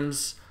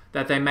symptoms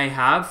that they may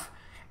have,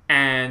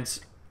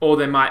 or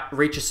they might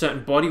reach a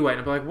certain body weight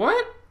and I'll be like,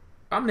 what?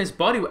 I'm this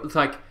body weight. It's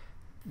like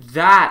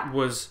that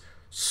was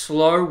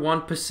slow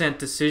 1%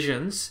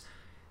 decisions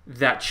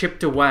that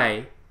chipped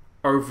away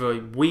over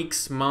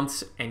weeks,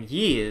 months, and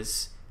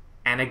years,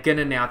 and are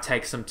gonna now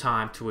take some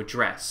time to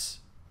address.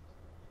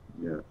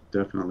 Yeah,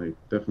 definitely.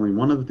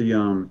 One of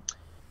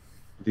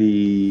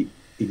the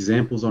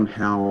examples on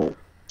how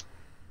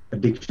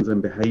addictions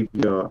and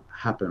behavior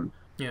happen.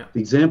 Yeah. The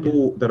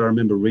example that I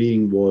remember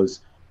reading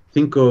was,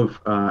 think of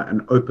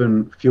an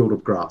open field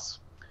of grass.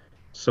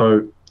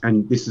 So,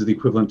 and this is the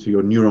equivalent to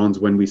your neurons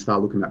when we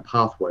start looking at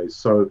pathways.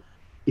 So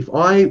if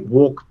I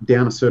walk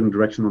down a certain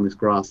direction on this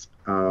grass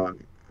a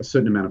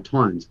certain amount of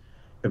times,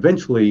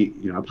 eventually,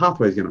 a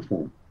pathway is going to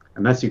form.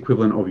 And that's the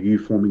equivalent of you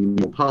forming a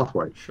new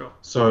pathway. Sure.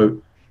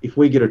 So if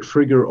we get a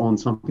trigger on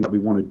something that we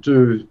want to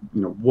do,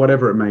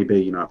 whatever it may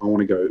be, I want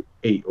to go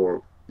eat,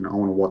 or, I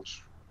want to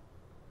watch,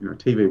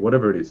 TV,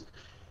 whatever it is,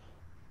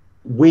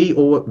 we're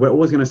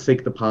always going to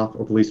seek the path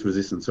of least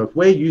resistance. So if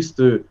we're used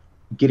to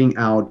getting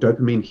our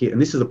dopamine hit,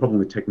 and this is a problem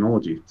with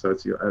technology, so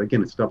it's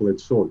a double-edged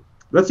sword.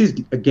 Let's use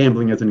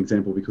gambling as an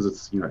example because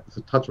it's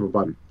a touch of a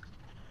button.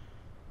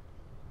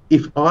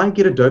 If I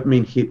get a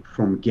dopamine hit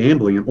from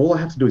gambling and all I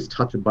have to do is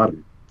touch a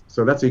button,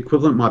 so that's the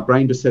equivalent. My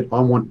brain just said, I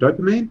want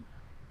dopamine.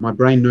 My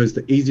brain knows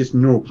the easiest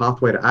neural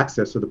pathway to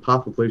access, so the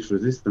path of least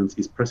resistance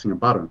is pressing a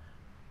button.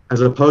 As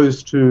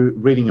opposed to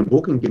reading a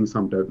book and getting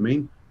some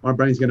dopamine, my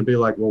brain's going to be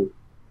like, well,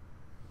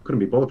 couldn't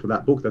be bothered for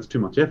that book. That's too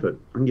much effort.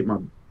 I can get my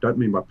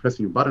dopamine by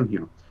pressing a button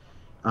here.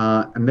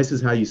 And this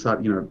is how you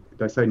start,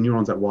 they say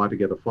neurons that wire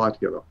together fly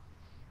together.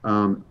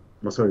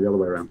 well, sorry, the other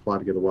way around, fly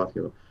together, wife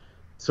together.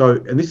 So,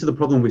 and this is the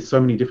problem with so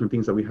many different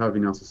things that we have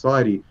in our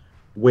society,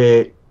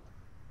 where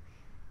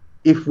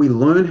if we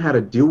learn how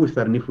to deal with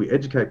that, and if we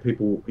educate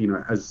people,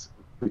 as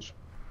which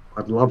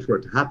I'd love for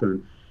it to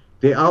happen,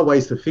 there are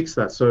ways to fix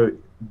that. So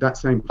that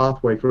same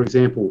pathway, for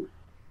example,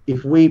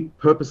 if we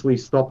purposely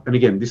stop, and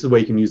again, this is where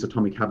you can use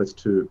atomic habits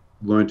to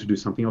learn to do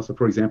something else. So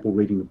for example,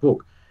 reading the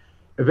book.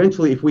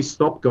 Eventually, if we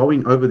stop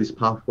going over this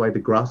pathway, the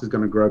grass is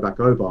going to grow back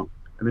over.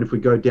 And then if we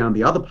go down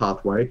the other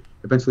pathway,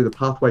 eventually the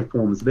pathway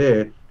forms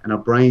there, and our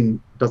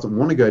brain doesn't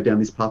want to go down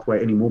this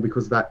pathway anymore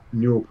because that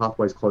neural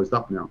pathway is closed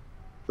up now.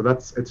 So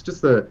it's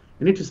just an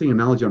interesting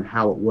analogy on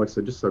how it works.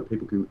 So just so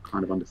people can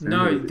kind of understand.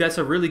 No, that's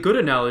a really good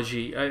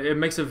analogy. It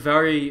makes a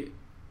very,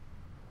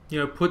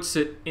 puts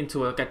it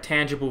into like a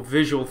tangible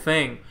visual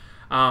thing.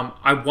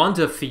 I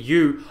wonder for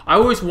you, I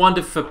always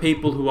wonder for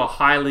people who are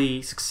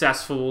highly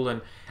successful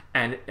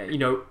and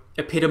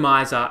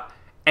epitomize a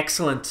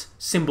excellent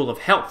symbol of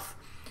health.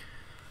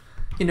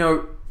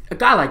 A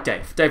guy like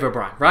Dave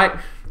O'Brien, right?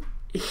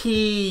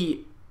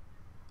 He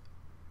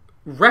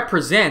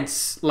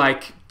represents,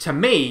 like, to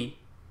me,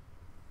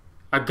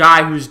 a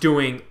guy who's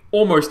doing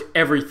almost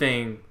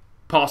everything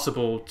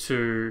possible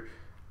to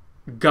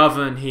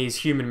govern his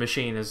human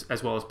machine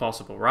as well as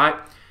possible, right?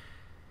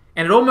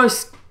 And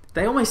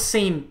they almost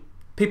seem,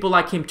 people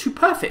like him, too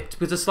perfect,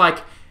 because it's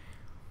like,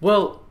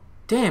 well,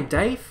 damn,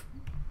 Dave,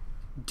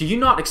 do you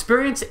not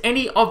experience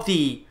any of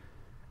the,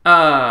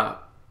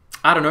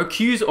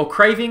 cues or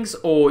cravings,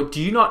 or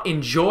do you not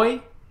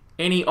enjoy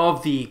any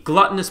of the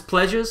gluttonous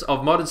pleasures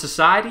of modern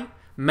society?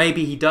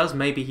 Maybe he does,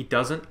 maybe he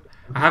doesn't.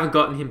 I haven't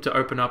gotten him to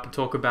open up and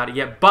talk about it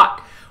yet,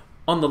 but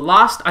on the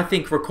last, I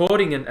think,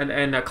 recording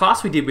and a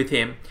class we did with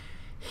him,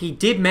 he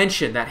did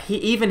mention that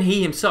he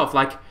himself,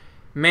 like,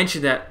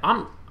 mentioned that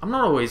I'm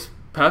not always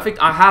perfect.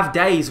 I have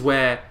days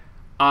where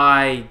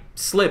I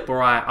slip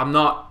or I'm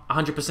not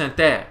 100%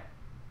 there.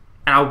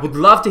 And I would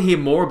love to hear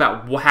more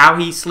about how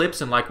he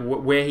slips and like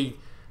where he,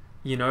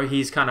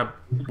 his kind of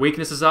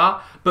weaknesses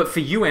are. But for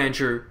you,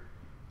 Andrew,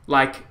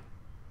 like,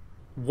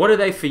 what are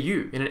they for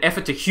you in an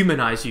effort to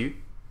humanize you?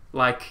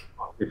 Like,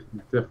 it's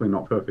definitely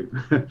not perfect.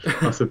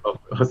 I slip up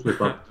just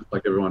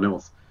like everyone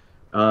else.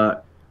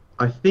 I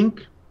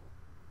think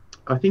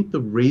the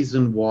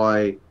reason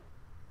why,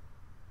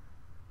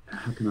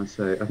 how can I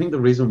say? I think the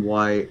reason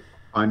why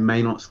I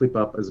may not slip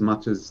up as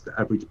much as the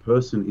average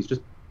person is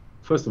just,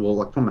 first of all,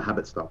 like from the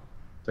habit stuff.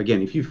 So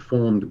again, if you've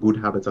formed good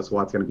habits, that's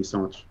why it's going to be so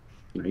much,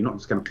 you're not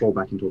just going to fall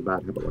back into a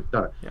bad habit like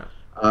that. Yeah.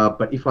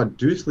 But if I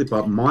do slip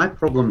up, my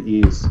problem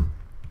is,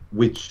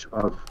 which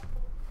I've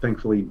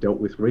thankfully dealt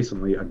with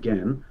recently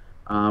again,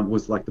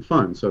 was like the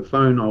phone. So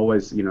phone, I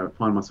always,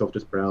 find myself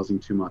just browsing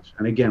too much.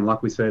 And again,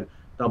 like we said,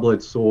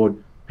 double-edged sword.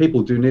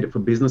 People do need it for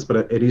business,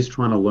 but it is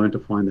trying to learn to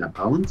find that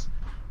balance.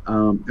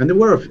 And there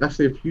were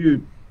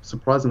actually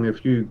surprisingly a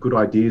few good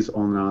ideas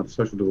on the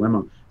social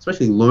dilemma,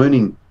 especially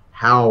learning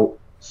how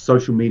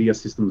social media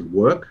systems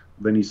work.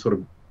 Then you sort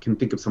of can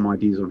think of some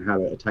ideas on how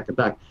to attack it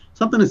back.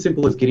 Something as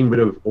simple as getting rid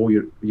of all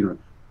your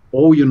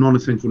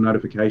non-essential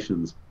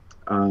notifications,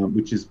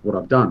 which is what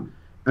I've done.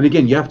 And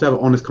again, you have to have an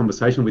honest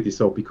conversation with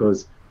yourself,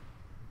 because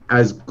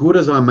as good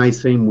as I may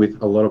seem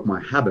with a lot of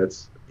my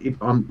habits, if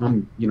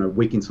I'm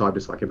weak inside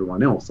just like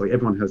everyone else. Like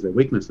everyone has their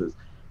weaknesses,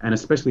 and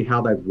especially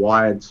how they've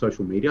wired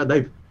social media.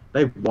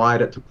 They've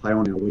wired it to play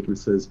on our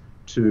weaknesses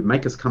to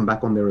make us come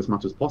back on there as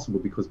much as possible,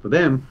 because for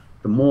them,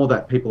 the more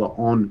that people are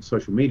on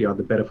social media,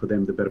 the better for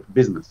them, the better for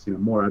business.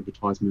 More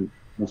advertisement,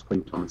 more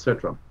screen time,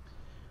 etc.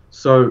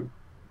 So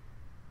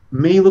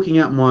me looking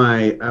at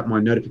my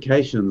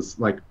notifications,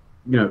 like,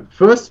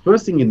 first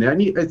thing in there,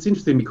 and it's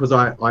interesting because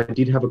I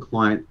did have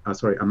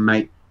a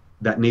mate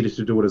that needed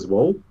to do it as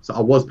well. So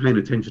I was paying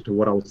attention to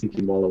what I was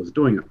thinking while I was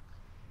doing it.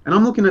 And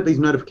I'm looking at these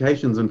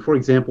notifications, and for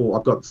example,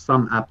 I've got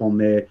some app on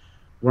there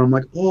where I'm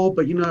like, oh,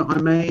 but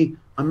I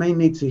may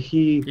need to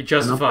hear. You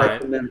justify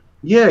it.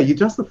 Yeah, you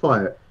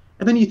justify it.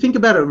 And then you think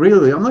about it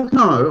really. I'm like,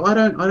 no, I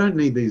don't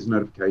need these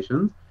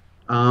notifications.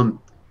 And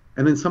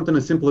then something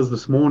as simple as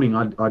this morning,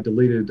 I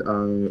deleted.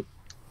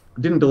 I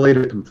didn't delete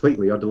it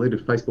completely. I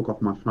deleted Facebook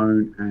off my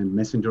phone and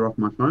Messenger off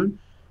my phone,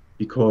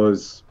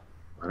 because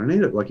I don't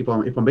need it. Like if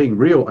I'm being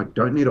real, I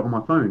don't need it on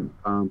my phone.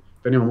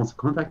 If anyone wants to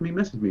contact me,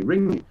 message me,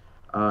 ring me.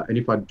 And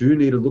if I do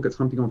need to look at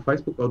something on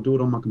Facebook, I'll do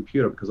it on my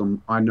computer, because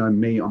I know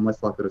I'm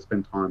less likely to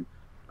spend time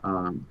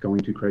going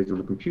too crazy on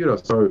the computer.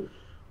 So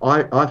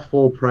I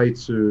fall prey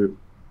to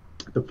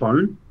the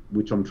phone,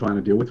 which I'm trying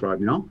to deal with right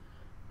now.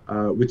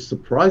 Which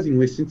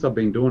surprisingly, since I've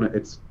been doing it,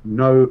 it's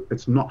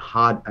not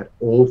hard at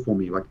all for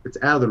me. Like, it's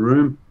out of the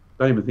room,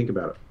 don't even think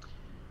about it.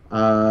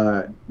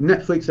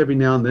 Netflix every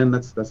now and then,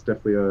 that's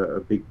definitely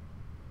a big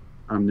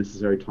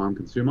unnecessary time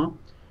consumer.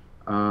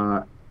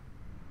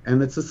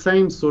 And it's the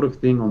same sort of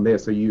thing on there.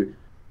 So you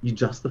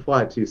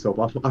justify it to yourself.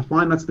 I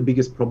find that's the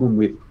biggest problem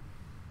with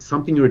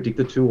something you're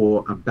addicted to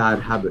or a bad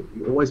habit.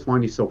 You always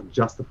find yourself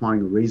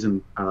justifying a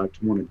reason to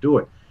want to do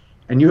it.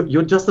 And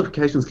your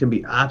justifications can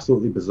be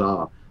absolutely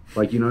bizarre.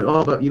 Like,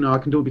 but I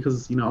can do it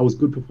because, I was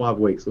good for 5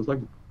 weeks. So it's like,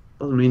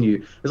 Doesn't mean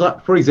you. It's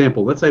like, for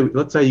example, let's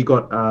say you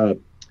got a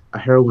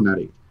heroin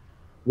addict.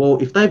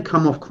 Well, if they've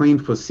come off clean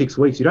for 6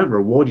 weeks, you don't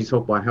reward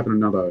yourself by having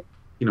another,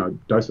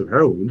 dose of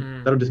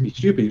heroin. That'll just be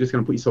stupid. You're just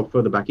going to put yourself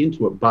further back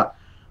into it. But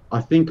I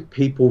think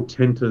people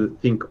tend to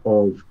think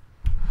of,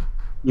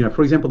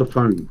 for example, the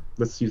phone.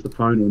 Let's use the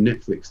phone or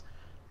Netflix.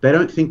 They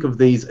don't think of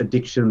these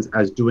addictions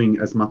as doing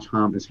as much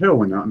harm as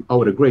heroin. I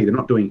would agree. They're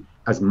not doing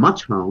as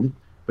much harm,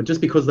 but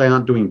just because they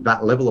aren't doing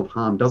that level of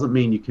harm doesn't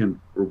mean you can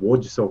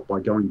reward yourself by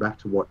going back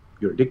to what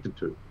you're addicted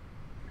to,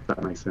 if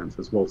that makes sense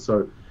as well.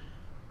 So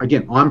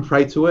again, I'm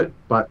prey to it,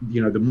 but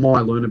the more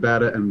I learn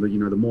about it, and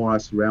the more I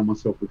surround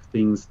myself with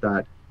things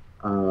that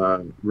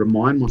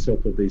remind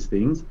myself of these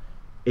things,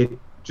 it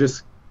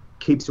just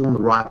keeps you on the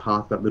right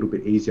path that little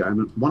bit easier.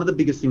 And one of the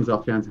biggest things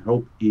I've found to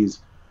help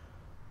is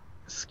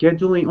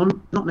scheduling,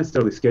 not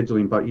necessarily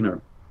scheduling, but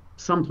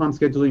sometimes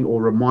scheduling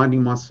or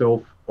reminding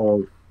myself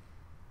of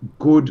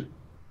good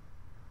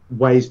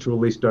ways to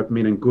release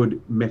dopamine and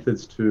good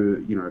methods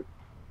to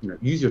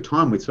use your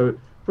time with. So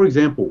for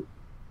example,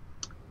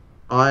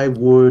 how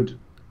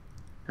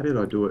did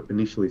I do it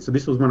initially? So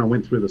this was when I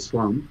went through the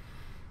slum.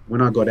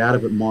 When I got out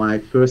of it, my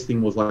first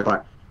thing was like,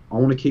 I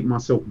want to keep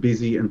myself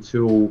busy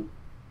until,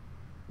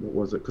 what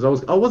was it?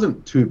 Because I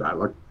wasn't too bad.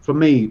 Like for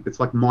me, it's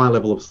like my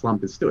level of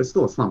slump it's still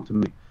a slump to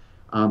me.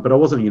 But I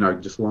wasn't,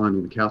 just lying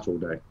on the couch all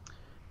day.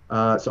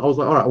 So I was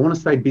like, all right, I want to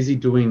stay busy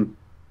doing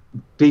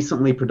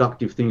decently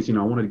productive things. I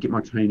wanted to get my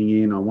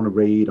training in. I want to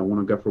read. I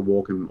want to go for a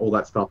walk and all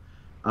that stuff.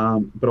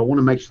 But I want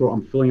to make sure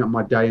I'm filling up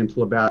my day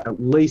until about at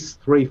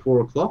least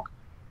 3-4 o'clock.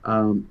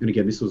 And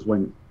again, this was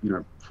when,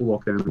 full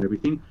lockdown and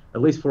everything,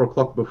 at least 4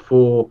 o'clock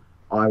before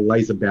I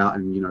laze about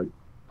and,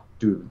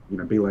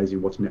 be lazy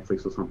and watch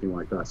Netflix or something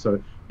like that.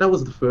 So that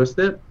was the first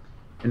step.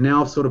 And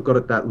now I've sort of got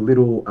it that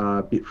little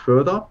bit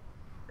further,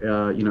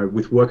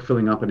 with work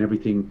filling up and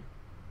everything.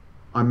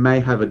 I may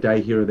have a day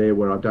here or there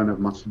where I don't have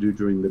much to do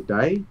during the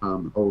day.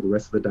 All the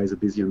rest of the days are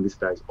busy and this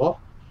day's off.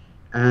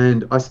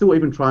 And I still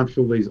even try and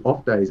fill these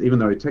off days, even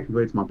though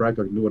technically it's my break,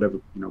 I can do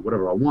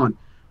whatever I want.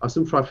 I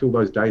still try to fill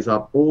those days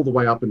up all the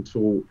way up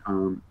until,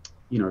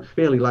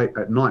 fairly late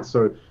at night.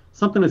 So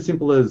something as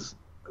simple as,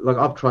 like,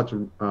 I've tried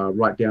to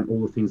write down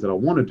all the things that I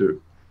want to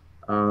do,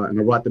 and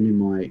I write them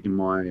in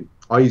my.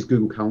 I use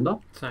Google Calendar.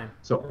 Same.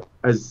 So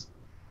as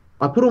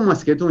I put all my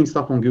scheduling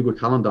stuff on Google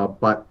Calendar,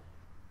 but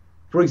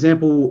for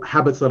example,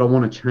 habits that I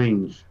want to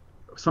change,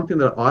 something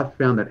that I've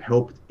found that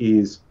helped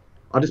is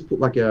I just put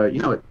like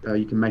you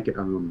can make it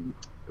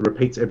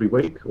repeats every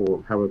week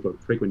or however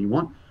frequent you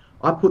want.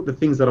 I put the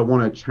things that I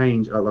want to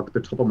change like at the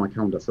top of my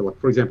calendar. So like,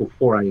 for example,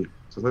 4 a.m.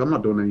 So it's like, I'm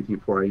not doing anything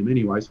at 4 a.m.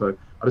 anyway. So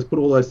I just put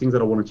all those things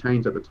that I want to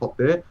change at the top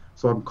there.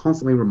 So I'm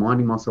constantly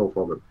reminding myself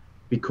of it.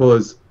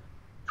 Because,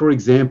 for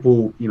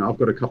example, I've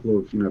got a couple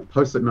of,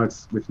 post-it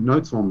notes with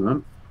notes on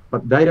them,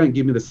 but they don't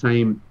give me the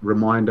same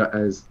reminder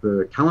as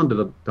the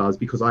calendar does,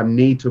 because I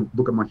need to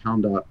look at my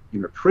calendar,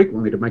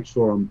 frequently to make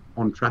sure I'm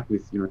on track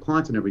with,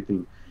 clients and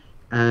everything.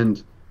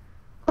 And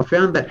I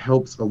found that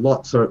helps a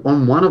lot. So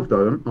on one of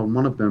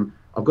them,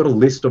 I've got a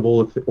list of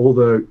all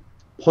the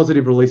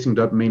positive releasing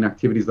dopamine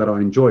activities that I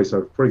enjoy.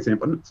 So for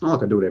example, it's not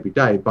like I do it every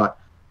day, but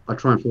I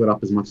try and fill it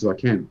up as much as I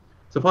can.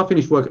 So if I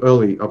finish work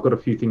early, I've got a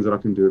few things that I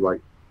can do. Like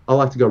I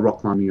like to go rock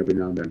climbing every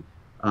now and then.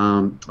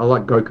 I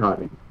like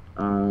go-karting,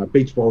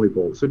 beach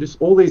volleyball. So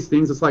just all these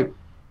things, it's like,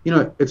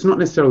 it's not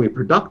necessarily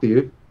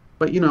productive,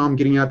 but I'm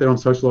getting out there, I'm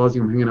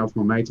socializing, I'm hanging out with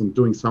my mates, I'm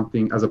doing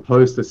something, as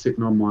opposed to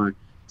sitting on my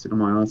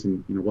ass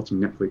and watching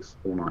Netflix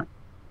all night.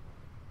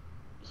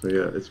 So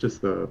yeah, it's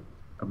just a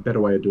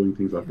better way of doing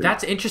things, I think.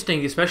 That's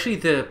interesting, especially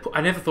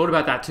I never thought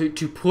about that,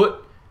 to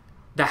put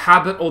the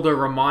habit or the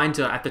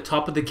reminder at the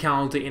top of the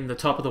calendar in the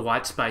top of the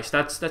white space.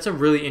 That's a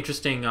really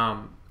interesting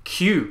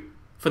cue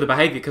for the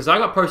behavior, because I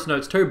got post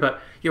notes too, but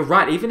you're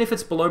right, even if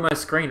it's below my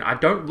screen, I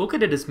don't look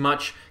at it as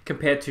much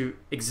compared to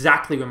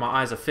exactly where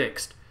my eyes are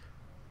fixed.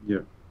 Yeah.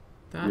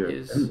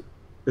 And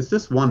it's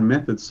just one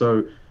method,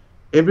 so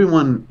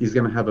everyone is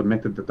going to have a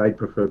method that they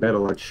prefer better.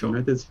 Like,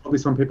 sure. There's probably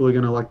some people who are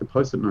going to like the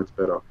post-it notes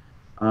better.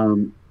 I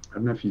don't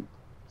know if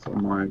it's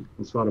on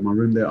the side of my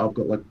room there, I've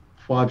got like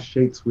 5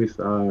 sheets with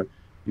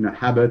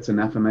habits and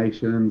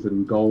affirmations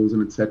and goals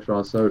and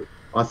etc. So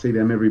I see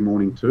them every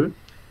morning too.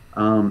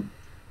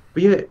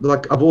 But yeah,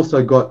 like I've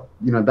also got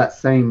the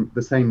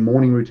same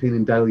morning routine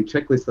and daily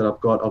checklist that I've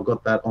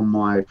got that on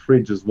my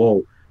fridge as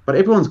well. But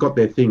everyone's got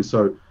their thing.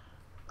 So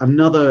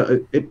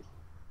it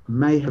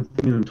may have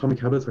been in Atomic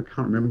Habits, I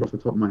can't remember off the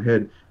top of my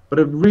head, but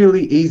a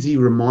really easy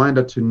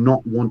reminder to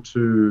not want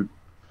to.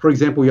 For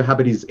example, your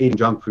habit is eating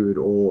junk food,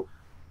 or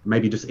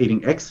maybe just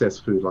eating excess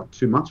food, like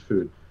too much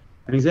food.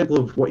 An example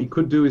of what you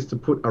could do is to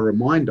put a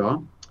reminder.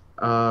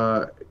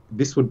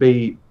 This would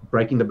be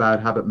breaking the bad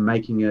habit,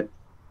 making it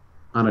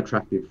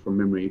unattractive from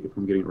memory, if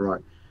I'm getting it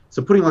right.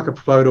 So putting like a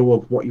photo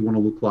of what you want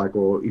to look like,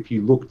 or if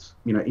you looked,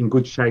 in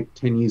good shape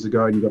 10 years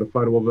ago and you got a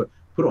photo of it,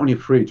 put it on your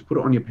fridge, put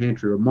it on your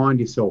pantry, remind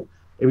yourself.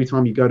 Every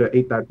time you go to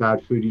eat that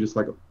bad food, you just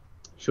like,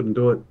 shouldn't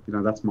do it,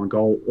 that's my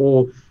goal.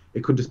 Or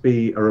it could just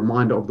be a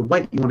reminder of the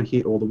weight you want to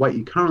hit, or the weight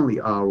you currently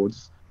are, or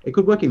just it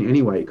could work in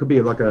any way. It could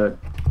be like a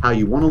how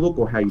you want to look,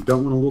 or how you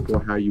don't want to look,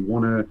 or how you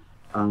want to,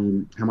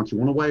 how much you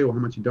want to weigh, or how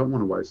much you don't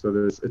want to weigh. So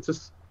it's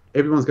just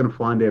everyone's going to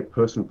find their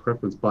personal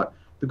preference. But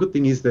the good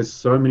thing is there's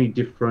so many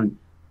different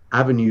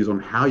avenues on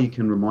how you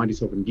can remind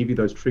yourself and give you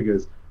those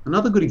triggers.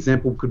 Another good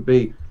example could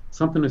be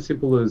something as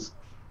simple as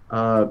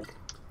I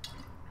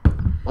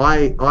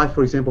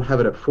for example have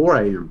it at 4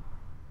 a.m.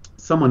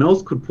 Someone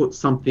else could put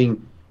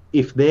something,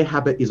 if their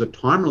habit is a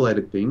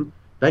time-related thing,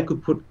 they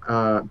could put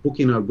book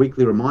in a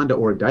weekly reminder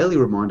or a daily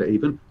reminder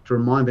even to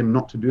remind them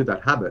not to do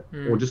that habit,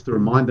 or just to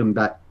remind them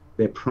that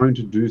they're prone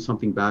to do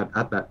something bad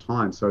at that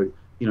time. So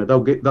they'll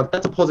get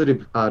that's a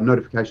positive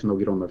notification they'll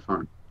get on their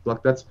phone.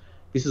 Like this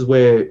is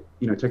where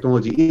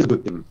technology is a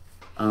good thing.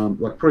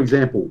 Like for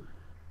example,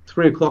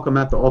 3 o'clock I'm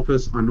at the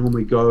office. I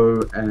normally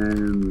go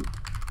and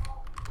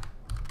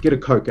get a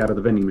Coke out of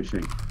the vending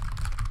machine,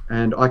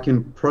 and I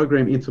can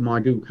program into my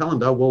Google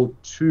Calendar, well,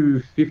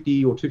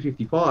 2:50 or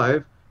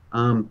 2:55,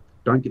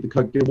 don't get the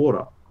Coke, get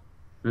water.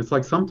 And it's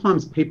like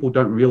sometimes people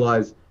don't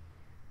realize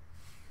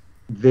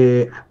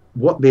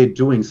what they're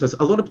doing. So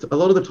a lot of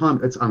the time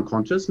it's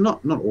unconscious,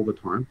 not all the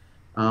time,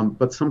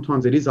 but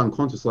sometimes it is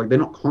unconscious. Like they're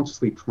not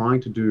consciously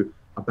trying to do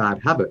a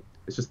bad habit.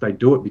 It's just they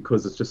do it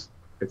because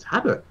it's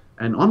habit.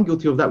 And I'm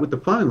guilty of that with the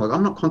phone. Like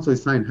I'm not constantly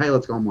saying, hey,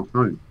 let's go on my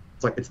phone.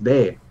 It's like it's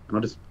there, and I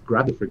just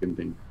grab the freaking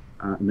thing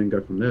and then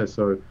go from there.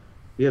 So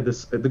yeah,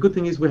 the good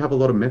thing is we have a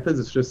lot of methods.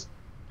 It's just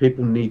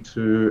people need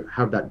to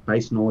have that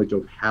base knowledge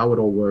of how it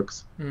all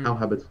works, how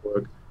habits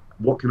work,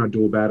 what can I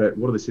do about it,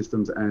 what are the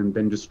systems, and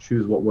then just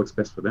choose what works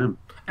best for them.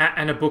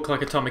 And a book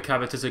like Atomic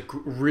Habits is a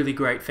really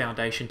great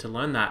foundation to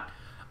learn that.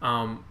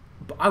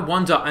 But I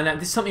wonder, and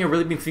this is something I've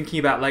really been thinking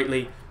about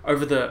lately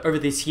over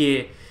this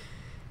year,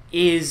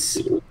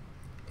 is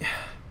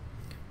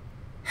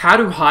how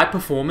do high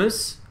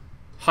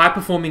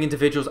performing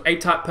individuals,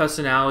 A-type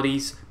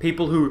personalities,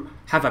 people who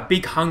have a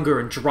big hunger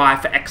and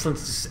drive for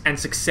excellence and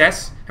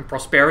success and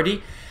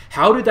prosperity,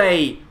 how do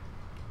they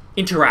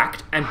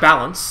interact and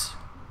balance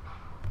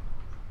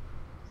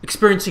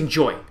experiencing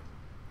joy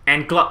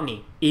and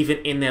gluttony even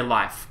in their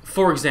life?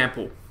 For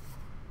example,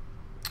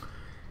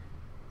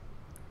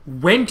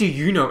 when do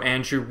you know,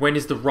 Andrew, when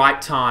is the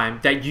right time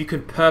that you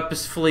can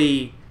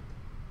purposefully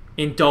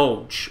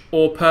indulge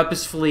or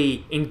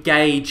purposefully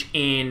engage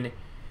in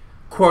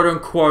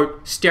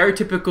quote-unquote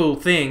stereotypical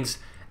things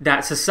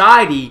that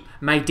society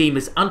may deem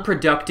as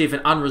unproductive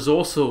and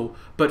unresourceful,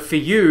 but for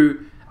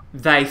you,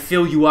 they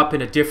fill you up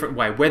in a different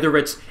way, whether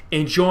it's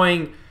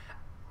enjoying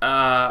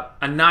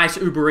a nice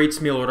Uber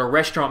Eats meal or a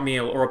restaurant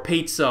meal or a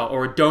pizza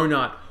or a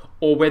donut,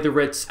 or whether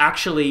it's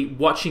actually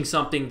watching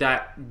something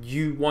that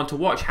you want to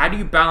watch. How do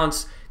you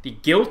balance the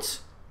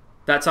guilt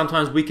that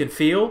sometimes we can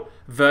feel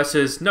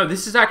versus, no,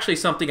 this is actually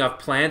something I've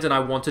planned and I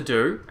want to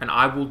do, and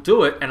I will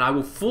do it and I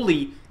will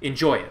fully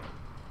enjoy it?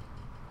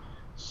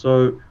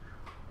 So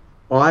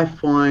I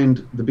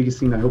find the biggest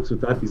thing that helps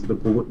with that is the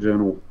bullet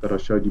journal that I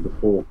showed you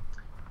before.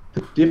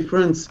 The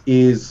difference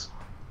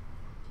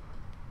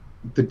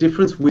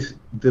with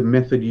the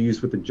method you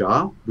use with the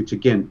jar, which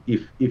again,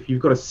 if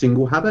you've got a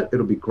single habit,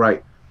 it'll be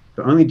great.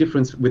 The only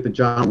difference with the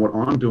jar and what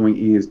I'm doing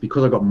is,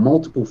 because I've got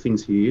multiple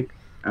things here,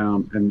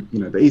 and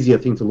the easier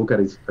thing to look at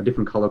is a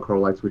different color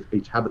correlates with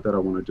each habit that I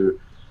want to do.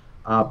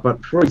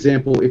 But for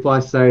example, if I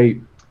say,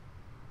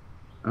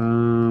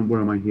 where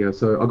am I here?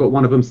 So I got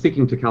one of them,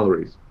 sticking to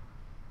calories.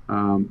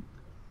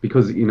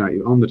 Because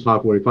I'm the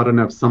type where if I don't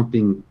have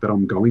something that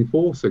I'm going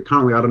for, so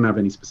currently I don't have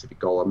any specific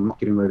goal. I'm not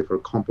getting ready for a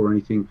comp or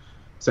anything.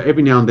 So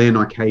every now and then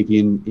I cave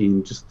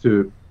in just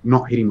to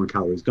not hitting my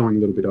calories, going a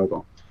little bit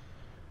over.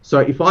 So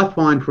if I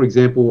find, for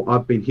example,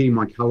 I've been hitting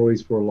my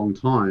calories for a long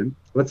time,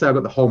 let's say I've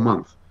got the whole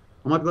month,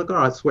 I might be like, all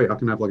right, sweet, I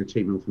can have like a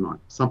cheat meal tonight,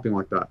 something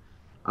like that.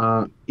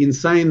 In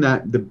saying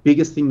that, the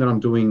biggest thing that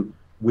I'm doing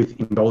with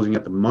indulging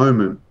at the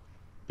moment,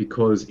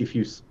 because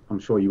I'm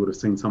sure you would have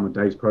seen some of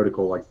Dave's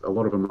protocol, like a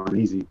lot of them aren't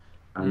easy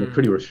and they're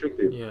pretty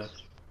restrictive. Yeah.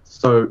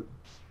 So,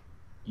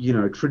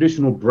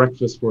 traditional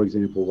breakfast, for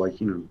example,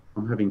 like,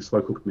 I'm having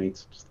slow cooked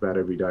meats just about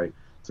every day.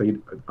 So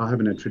I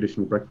haven't had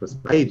traditional breakfast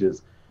for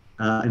ages.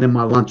 And then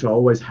my lunch, I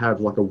always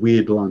have like a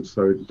weird lunch.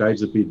 So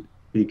Dave's a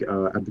big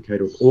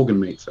advocate of organ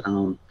meats.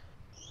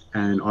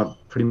 And I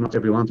pretty much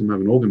every lunch I'm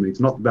having organ meats.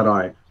 Not that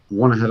I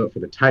want to have it for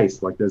the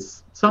taste. Like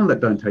there's some that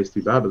don't taste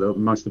too bad, but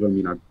most of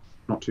them,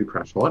 not too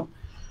crash hot.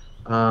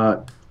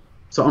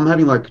 So I'm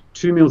having like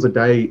 2 meals a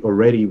day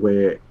already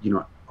where,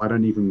 I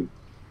don't even,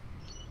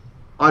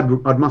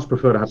 I'd much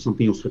prefer to have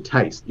something else for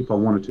taste if I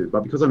wanted to,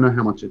 but because I know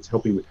how much it's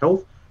helping with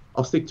health,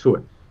 I'll stick to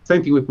it.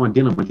 Same thing with my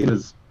dinner. My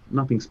dinner's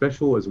nothing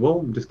special as well.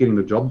 I'm just getting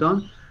the job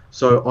done.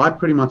 So I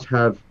pretty much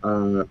have,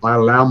 I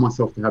allow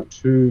myself to have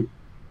 2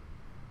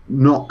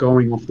 not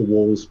going off the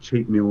walls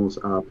cheat meals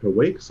per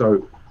week.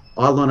 So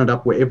I line it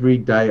up where every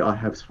day I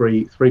have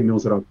three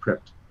meals that I've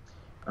prepped.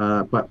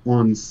 But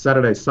on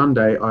Saturday,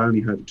 Sunday, I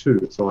only have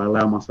 2. So I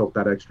allow myself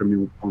that extra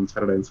meal on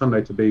Saturday and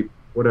Sunday to be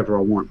whatever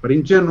I want. But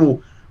in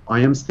general, I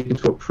am sticking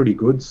to it pretty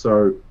good.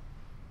 So,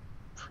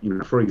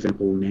 for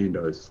example,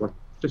 Nando's, like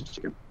just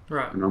chicken.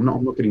 Right. And I'm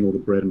not getting all the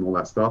bread and all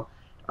that stuff.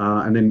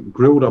 And then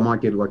grilled, I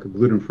might get like a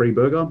gluten-free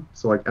burger.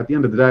 So like at the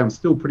end of the day, I'm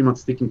still pretty much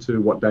sticking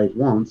to what Dave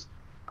wants,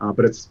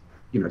 but it's,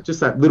 just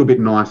that little bit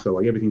nicer.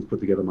 Like everything's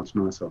put together much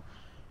nicer.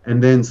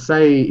 And then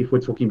say if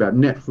we're talking about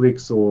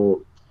Netflix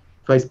or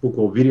Facebook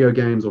or video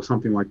games or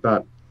something like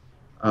that,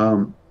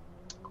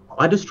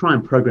 I just try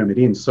and program it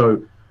in.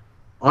 So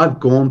I've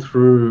gone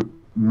through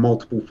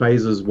multiple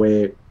phases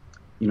where,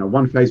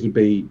 one phase would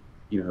be,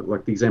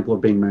 like the example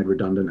of being made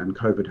redundant and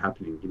COVID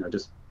happening,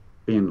 just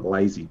being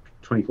lazy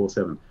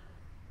 24/7.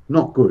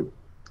 Not good.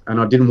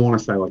 And I didn't want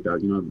to stay like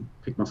that,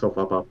 pick myself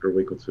up after a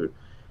week or two.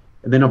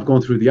 And then I've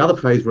gone through the other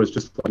phase where it's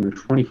just like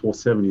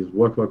 24/7 is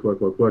work, work, work,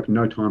 work, work,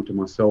 no time to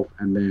myself.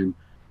 And then,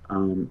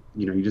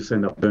 you just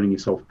end up burning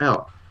yourself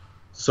out.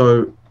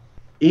 So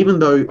even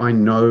though I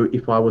know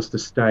if I was to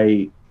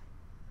stay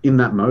in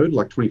that mode,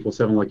 like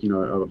 24/7, like,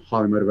 a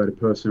highly motivated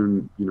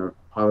person,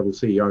 high level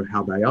CEO,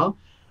 how they are,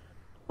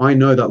 I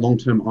know that long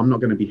term, I'm not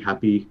going to be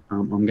happy.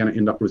 I'm going to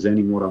end up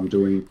resenting what I'm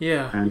doing.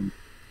 Yeah. And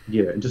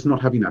just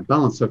not having that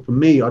balance. So for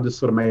me, I just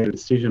sort of made a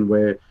decision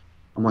where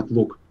I'm like,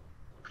 look,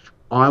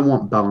 I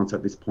want balance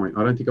at this point.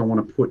 I don't think I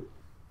want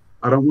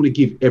to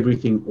give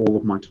everything all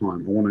of my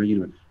time. I want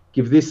to,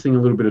 give this thing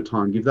a little bit of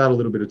time, give that a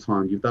little bit of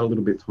time, give that a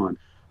little bit of time.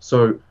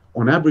 So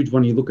on average,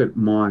 when you look at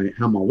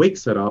how my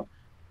week's set up,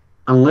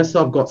 unless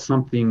I've got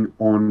something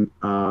on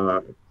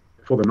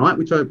for the night,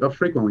 which I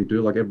frequently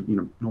do, like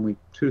normally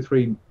 2 to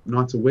 3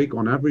 nights a week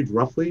on average,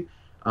 roughly,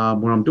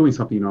 when I'm doing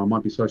something, I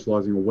might be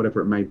socializing or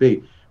whatever it may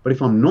be. But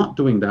if I'm not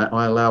doing that,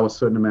 I allow a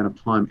certain amount of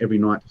time every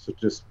night to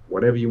just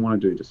whatever you want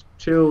to do, just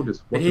chill,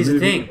 just watch a movie.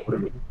 But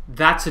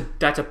here's the thing,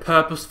 that's a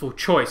purposeful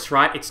choice,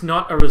 right? It's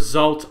not a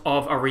result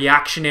of a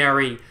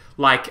reactionary,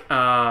 it's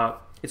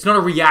not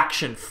a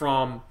reaction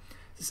from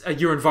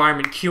your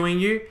environment cueing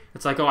you.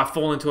 It's like, oh, I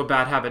fall into a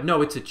bad habit.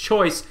 No, it's a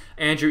choice.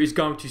 Andrew is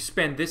going to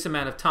spend this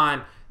amount of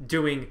time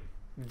doing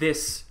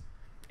this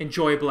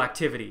enjoyable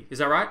activity. Is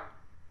that right?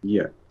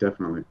 Yeah,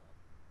 definitely.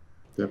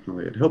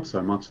 Definitely. It helps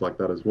so much like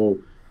that as well.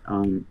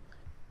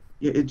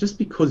 Just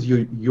because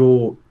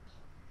you're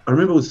I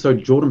remember it was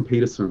Jordan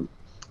Peterson.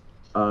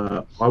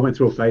 I went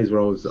through a phase where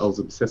I was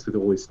obsessed with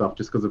all this stuff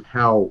just because of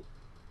how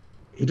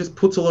he just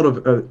puts a lot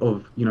of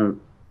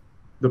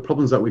the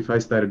problems that we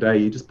face day to day.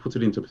 He just puts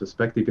it into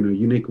perspective in a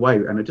unique way,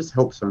 and it just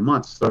helps so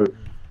much. So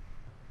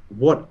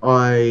what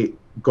I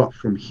got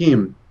from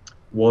him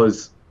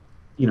was,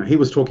 he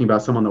was talking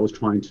about someone that was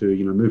trying to,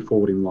 move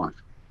forward in life,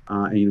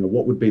 and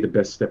what would be the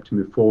best step to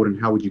move forward and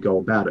how would you go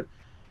about it.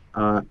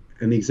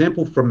 And the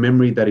example from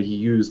memory that he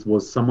used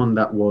was someone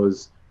that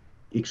was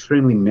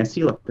extremely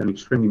messy, like an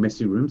extremely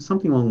messy room,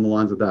 something along the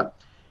lines of that.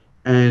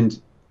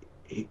 And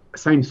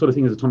same sort of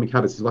thing as Atomic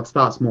Habits, is like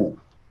start small.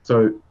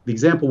 So the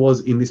example was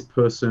in this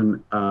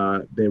person,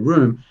 their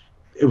room,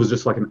 it was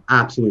just like an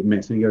absolute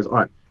mess. And he goes, all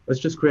right,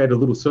 let's just create a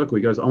little circle.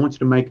 He goes, I want you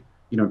to make,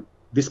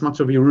 this much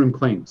of your room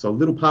clean. So a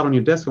little part on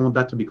your desk, I want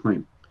that to be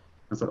clean. I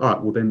was like, all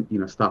right, well then,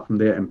 start from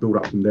there and build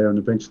up from there. And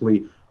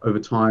eventually over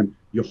time,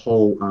 your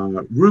whole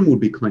room would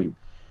be clean.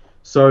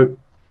 So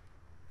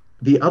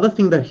the other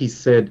thing that he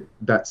said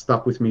that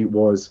stuck with me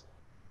was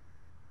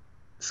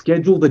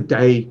schedule the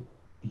day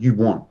you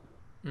want.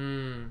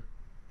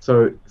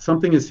 So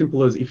something as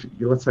simple as if,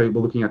 let's say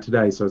we're looking at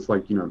today. So it's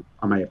like,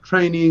 I may have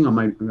training, I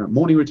may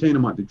morning routine, I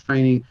might do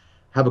training,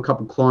 have a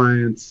couple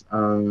clients,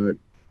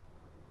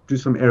 do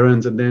some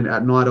errands. And then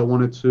at night I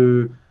wanted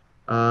to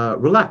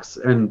relax.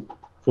 And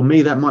for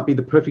me, that might be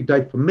the perfect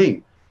day for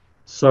me.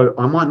 So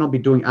I might not be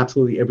doing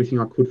absolutely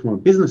everything I could from a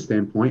business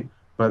standpoint,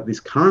 but at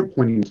this current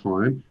point in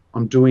time,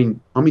 I'm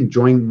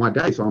enjoying my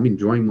day. So I'm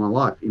enjoying my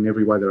life in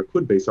every way that I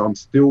could be. So I'm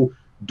still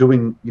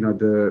doing,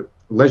 the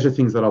leisure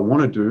things that I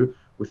want to do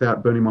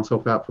without burning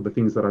myself out for the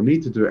things that I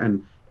need to do.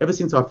 And ever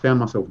since I found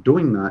myself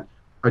doing that,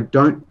 I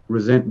don't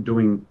resent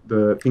doing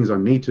the things I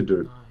need to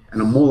do.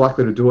 And I'm more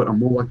likely to do it. I'm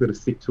more likely to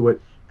stick to it.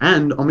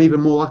 And I'm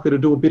even more likely to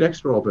do a bit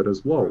extra of it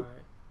as well. Right.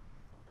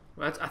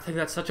 Well, I think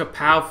that's such a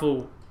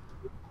powerful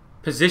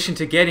position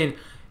to get in.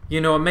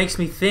 It makes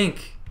me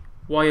think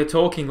while you're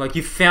talking, like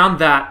you found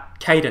that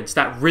cadence,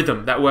 that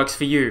rhythm that works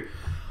for you.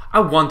 I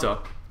wonder,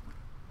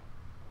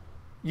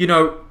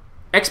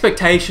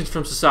 expectations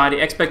from society,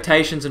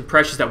 expectations and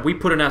pressures that we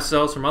put on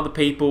ourselves from other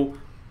people.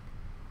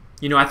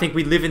 I think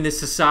we live in this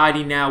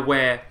society now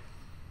where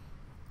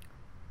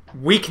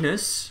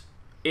weakness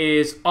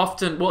is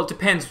often, well, it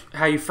depends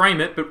how you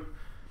frame it, but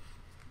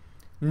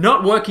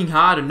not working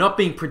hard and not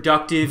being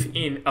productive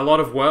in a lot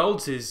of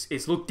worlds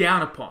is looked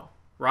down upon,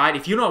 right?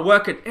 If you're not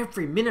working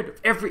every minute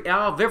of every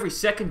hour of every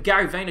second,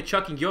 Gary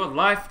Vaynerchuk in your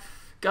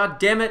life, God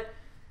damn it,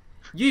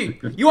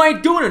 you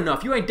ain't doing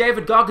enough. You ain't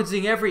David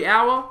Gogginsing every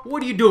hour.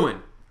 What are you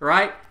doing,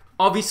 right?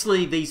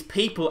 Obviously, these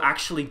people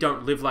actually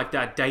don't live like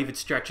that. David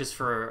stretches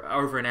for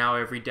over an hour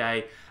every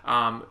day.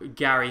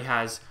 Gary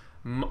has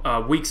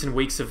weeks and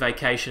weeks of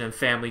vacation and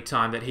family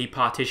time that he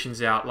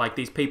partitions out. Like,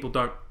 these people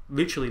don't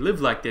literally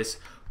live like this.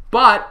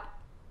 But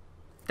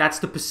that's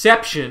the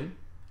perception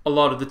a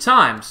lot of the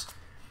times.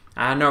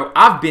 I know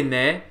I've been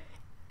there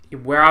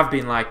where I've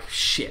been like,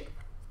 shit,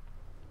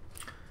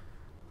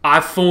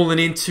 I've fallen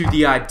into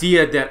the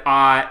idea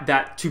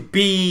that to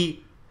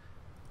be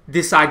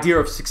this idea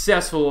of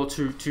successful, or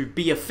to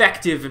be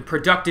effective and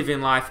productive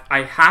in life,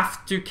 I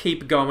have to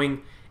keep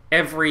going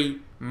every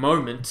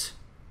moment.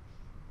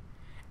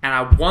 And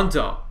I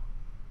wonder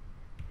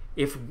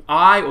if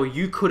I or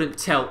you couldn't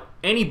tell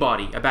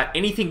anybody about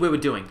anything we were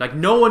doing, like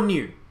no one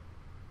knew,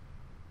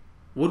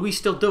 would we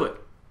still do it?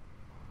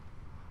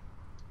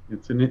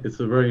 It's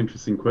a very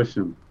interesting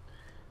question.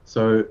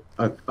 So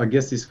I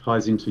guess this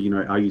ties into,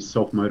 are you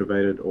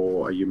self-motivated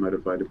or are you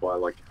motivated by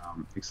like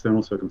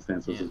external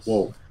circumstances as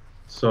well?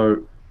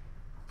 So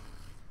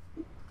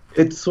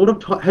it's sort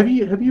of have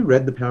you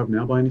read The Power of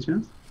Now by any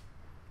chance?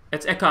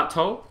 It's Eckhart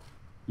Tolle?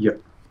 Yeah.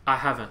 I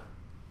haven't.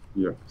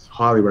 Yeah, it's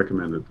highly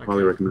recommended. Okay.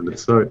 Highly recommended.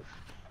 So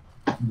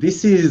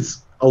this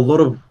is a lot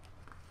of,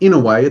 in a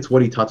way, it's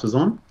what he touches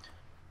on,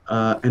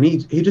 and he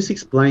just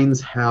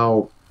explains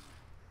how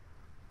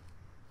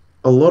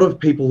a lot of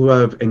people who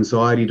have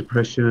anxiety,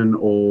 depression,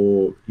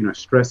 or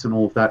stress and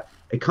all of that,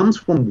 it comes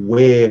from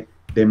where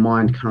their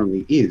mind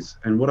currently is.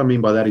 And what I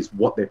mean by that is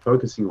what they're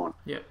focusing on.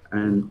 Yeah.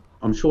 And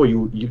I'm sure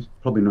you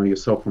probably know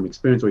yourself from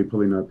experience, or you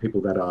probably know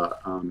people that are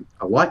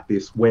like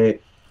this, where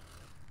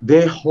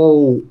their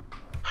whole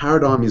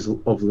paradigm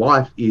of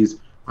life is,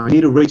 I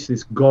need to reach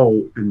this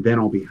goal and then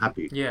I'll be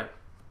happy. Yeah.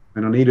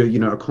 And I need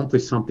to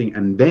accomplish something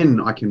and then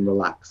I can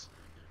relax.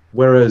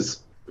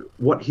 Whereas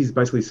what he's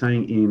basically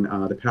saying in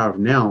The Power of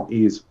Now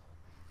is,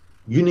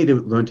 you need to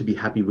learn to be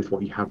happy with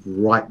what you have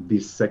right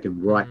this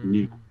second, right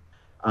now.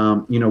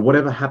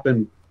 Whatever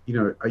happened,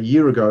 a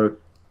year ago,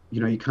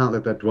 you can't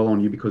let that dwell on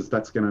you, because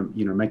that's going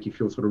to, make you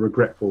feel sort of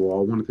regretful,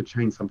 or I wanted to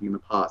change something in the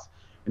past.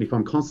 And if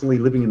I'm constantly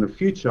living in the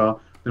future,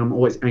 then I'm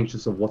always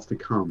anxious of what's to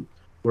come.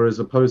 Whereas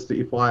opposed to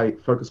if I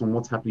focus on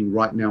what's happening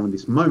right now in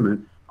this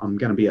moment, I'm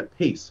going to be at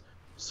peace.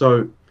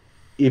 So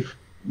if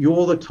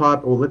you're the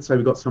type, or let's say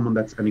we've got someone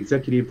that's an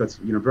executive that's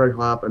very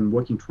high up and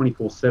working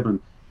 24/7,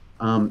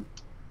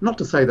 not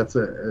to say that's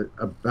a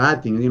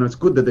bad thing. It's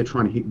good that they're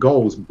trying to hit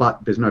goals,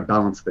 but there's no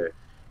balance there.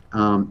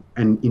 And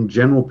in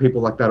general,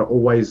 people like that are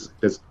always,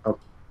 there's a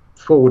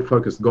forward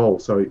focused goal.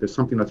 So there's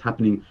something that's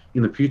happening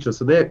in the future.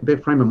 So their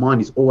frame of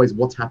mind is always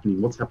what's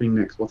happening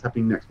next,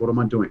 what am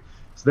I doing?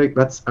 So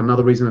that's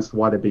another reason as to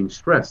why they're being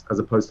stressed, as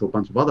opposed to a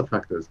bunch of other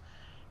factors.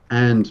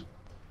 And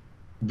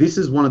this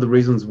is one of the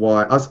reasons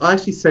why I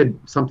actually said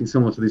something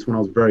similar to this when I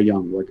was very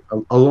young, like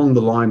along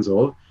the lines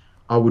of,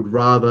 I would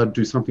rather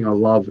do something I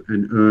love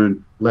and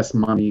earn less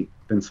money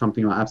than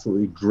something I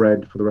absolutely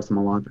dread for the rest of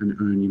my life and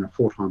earn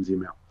 4 times the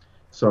amount.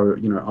 So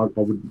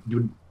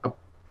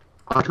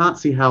I can't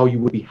see how you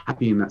would be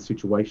happy in that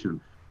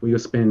situation where you're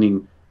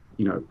spending,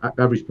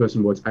 average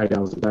person works 8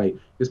 hours a day.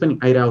 You're spending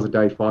 8 hours a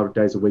day, 5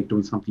 days a week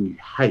doing something you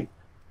hate.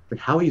 Like,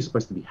 how are you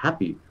supposed to be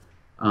happy?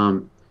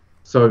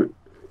 So,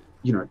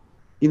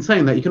 in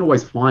saying that, you can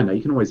always find that.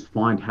 You can always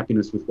find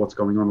happiness with what's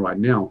going on right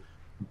now.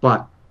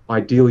 But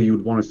ideally, you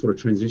would want to sort of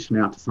transition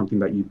out to something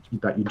that you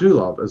do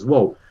love as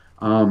well.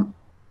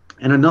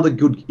 And another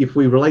good, if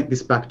we relate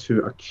this back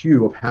to a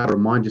cue of how to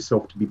remind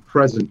yourself to be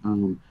present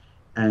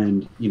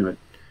and,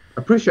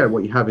 appreciate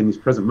what you have in this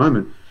present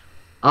moment.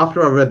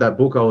 After I read that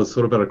book, I was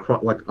sort of at a,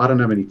 like, I don't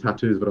have any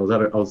tattoos, but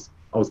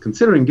I was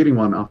considering getting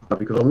one after,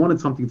 because I wanted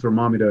something to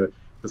remind me to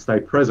stay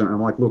present. And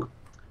I'm like, look,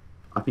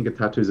 I think a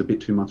tattoo is a bit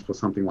too much for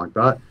something like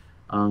that.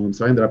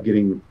 So I ended up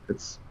getting,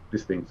 it's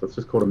this thing. So it's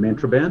just called a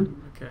mantra band.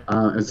 Okay.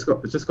 It's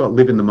just got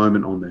live in the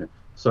moment on there.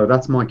 So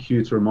that's my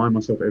cue to remind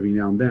myself every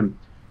now and then.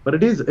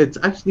 But it's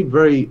actually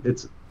very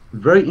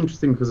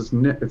interesting, because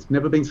it's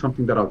never been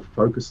something that I've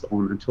focused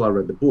on until I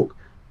read the book.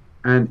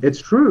 And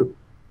it's true.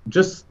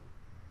 Just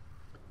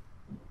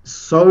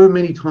so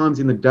many times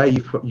in the day,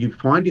 you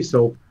find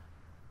yourself,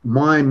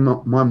 my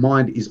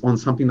mind is on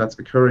something that's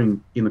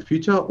occurring in the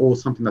future or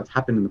something that's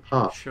happened in the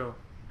past. Sure.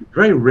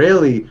 Very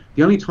rarely,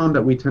 the only time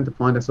that we tend to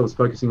find ourselves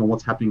focusing on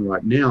what's happening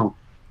right now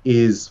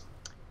is,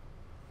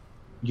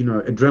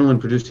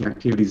 adrenaline producing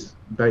activities.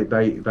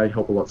 They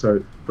help a lot.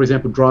 So, for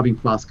example, driving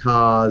fast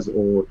cars,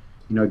 or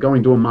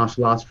going doing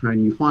martial arts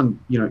training, you find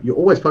you're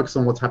always focused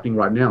on what's happening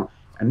right now.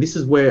 And this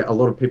is where a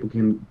lot of people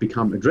can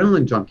become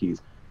adrenaline junkies,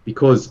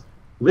 because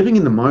living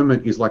in the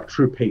moment is like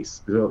true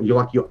peace.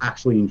 You're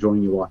actually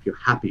enjoying your life. You're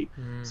happy.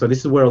 So this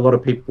is where a lot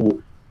of people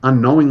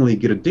unknowingly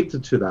get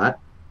addicted to that.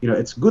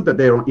 It's good that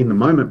they're in the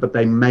moment, but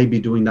they may be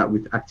doing that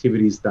with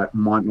activities that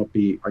might not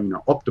be,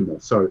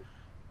 optimal. So,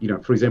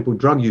 for example,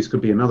 drug use could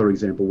be another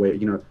example where,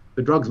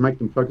 the drugs make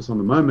them focus on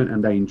the moment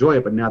and they enjoy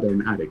it, but now they're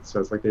an addict. So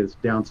it's like there's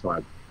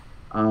downside.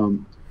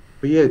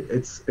 But yeah,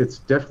 it's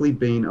definitely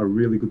been a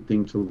really good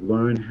thing to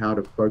learn how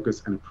to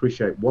focus and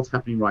appreciate what's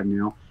happening right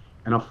now.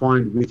 And I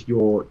find with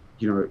your,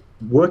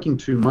 working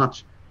too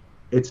much,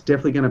 it's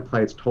definitely going to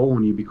play its toll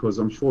on you, because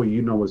I'm sure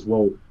as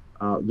well,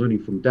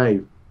 learning from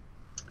Dave,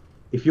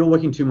 if you're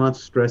working too much,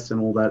 stress and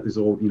all that is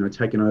all,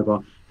 taken over,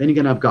 then you're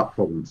going to have gut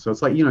problems. So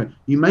it's like,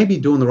 you may be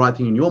doing the right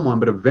thing in your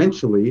mind, but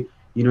eventually,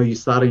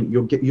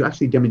 you're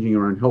actually damaging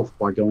your own health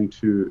by going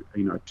too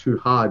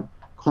hard.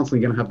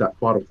 Constantly going to have that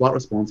fight or flight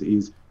response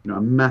is, a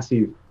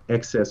massive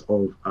excess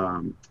of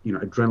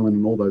adrenaline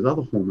and all those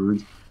other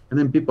hormones, and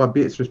then bit by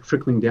bit it's just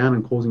trickling down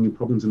and causing you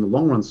problems in the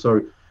long run.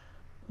 So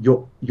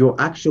you're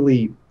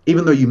actually,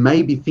 even though you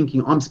may be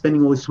thinking, I'm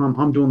spending all this time,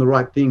 I'm doing the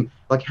right thing,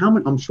 like how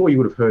many, I'm sure you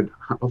would have heard,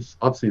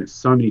 I've seen it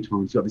so many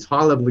times. You got this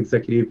high level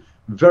executive,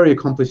 very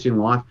accomplished in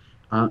life,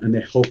 and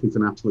their health is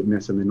an absolute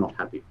mess and they're not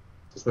happy.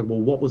 It's like, well,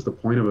 what was the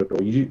point of it?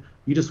 Or you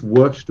just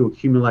worked to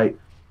accumulate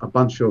a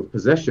bunch of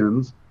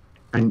possessions,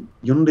 and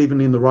you're not even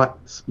in the right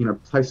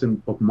place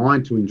of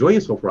mind to enjoy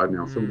yourself right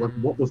now. So like,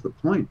 what was the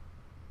point?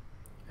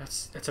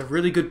 That's a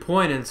really good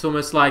point, and it's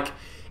almost like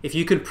if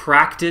you could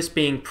practice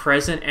being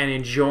present and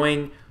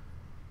enjoying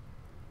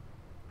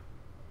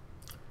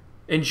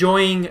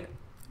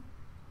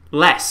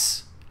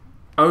less,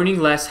 owning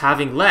less,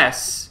 having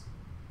less,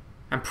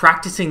 and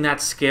practicing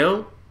that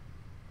skill,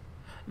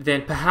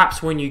 then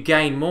perhaps when you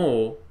gain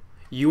more,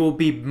 you will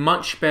be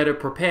much better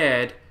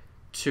prepared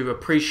to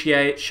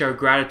appreciate, show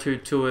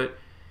gratitude to it,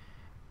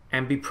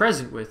 and be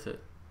present with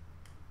it.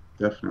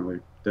 Definitely.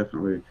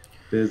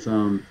 There's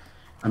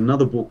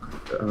another book,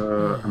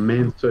 A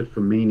Man's Search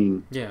for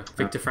Meaning. Yeah,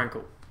 Viktor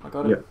Frankl. I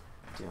got it.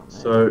 Yeah.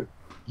 So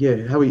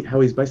yeah, how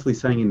he's basically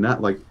saying in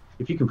that, like,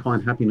 if you can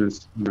find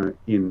happiness,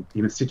 in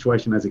a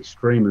situation as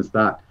extreme as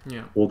that,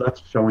 well,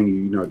 that's showing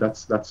you,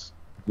 that's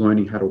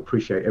learning how to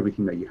appreciate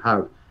everything that you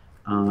have.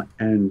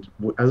 And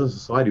as a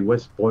society, we're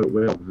spoiled.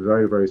 We're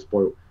very, very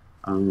spoiled.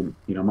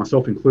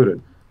 Myself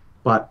included.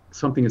 But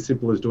something as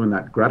simple as doing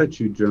that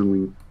gratitude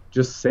journaling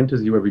just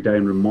centers you every day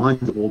and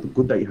reminds of all the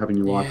good that you have in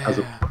your life, as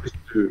opposed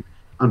to,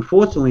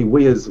 unfortunately,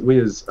 we as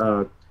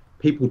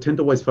people tend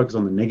to always focus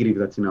on the negative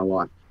that's in our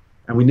life,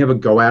 and we never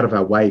go out of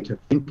our way to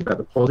think about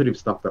the positive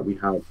stuff that we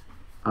have.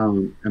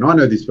 And I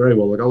know this very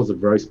well. Like, I was a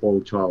very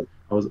spoiled child.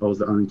 I was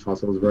the only child,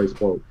 so I was very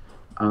spoiled.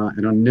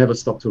 And I never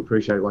stopped to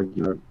appreciate,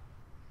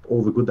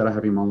 all the good that I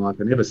have in my life.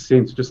 And ever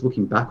since, just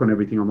looking back on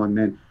everything, I'm like,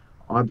 man,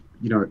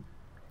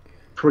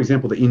 for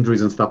example, the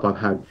injuries and stuff I've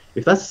had,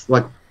 if that's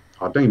like,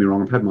 don't get me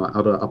wrong, I've had my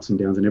other ups and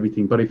downs and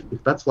everything, but if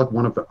that's like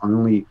one of the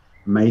only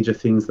major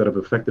things that have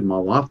affected my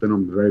life, then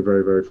I'm very,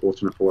 very, very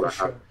fortunate for what I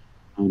have.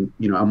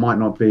 I might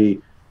not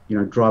be,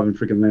 driving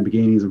freaking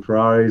Lamborghinis and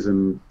Ferraris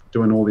and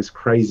doing all this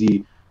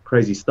crazy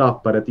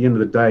stuff, but at the end of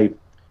the day,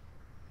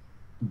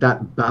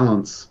 that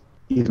balance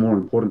is more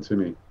important to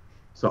me.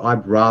 So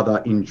I'd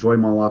rather enjoy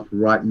my life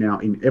right now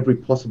in every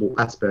possible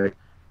aspect,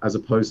 as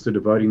opposed to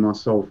devoting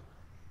myself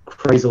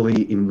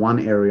crazily in one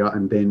area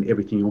and then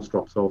everything else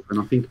drops off. And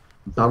I think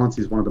balance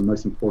is one of the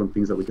most important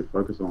things that we can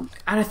focus on.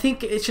 And I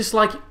think it's just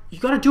like, you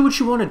got to do what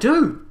you want to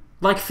do.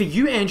 Like, for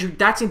you, Andrew,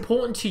 that's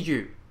important to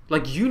you.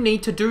 Like, you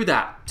need to do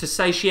that to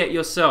satiate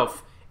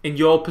yourself in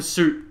your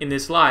pursuit in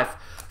this life.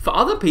 For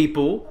other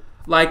people,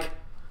 like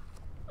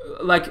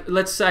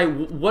let's say,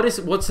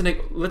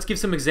 let's give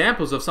some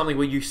examples of something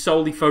where you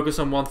solely focus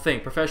on one thing.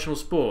 Professional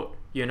sport.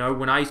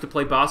 When I used to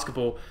play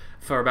basketball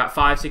for about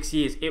 5-6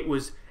 years, it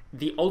was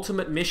the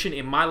ultimate mission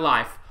in my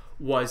life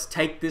was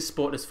take this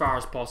sport as far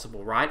as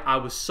possible, right? I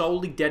was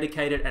solely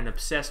dedicated and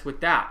obsessed with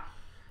that.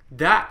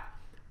 That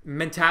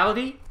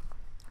mentality,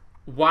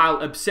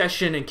 while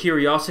obsession and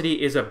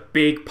curiosity is a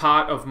big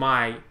part of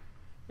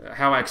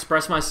how I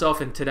express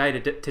myself in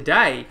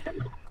today,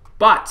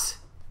 but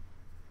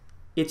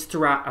it's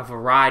throughout a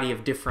variety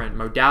of different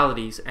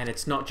modalities, and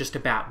it's not just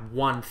about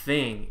one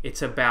thing.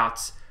 It's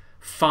about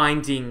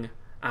finding,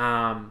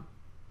 I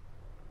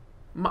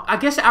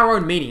guess, our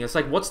own meaning. It's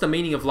like, what's the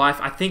meaning of life?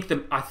 I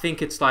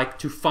think it's like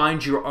to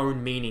find your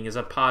own meaning is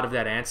a part of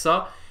that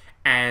answer,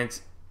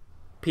 and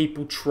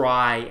people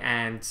try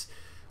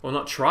or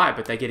not try,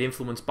 but they get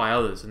influenced by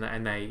others,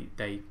 and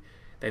they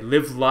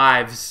live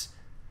lives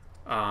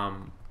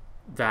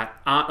that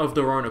aren't of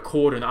their own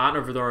accord and aren't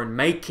of their own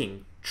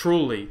making,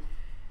 truly.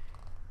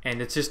 And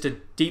it's just a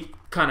deep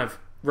kind of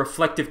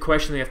reflective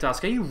question that you have to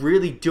ask. Are you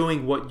really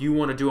doing what you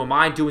want to do? Am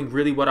I doing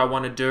really what I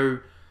want to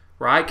do?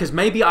 Right? Because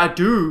maybe I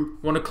do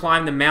want to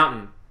climb the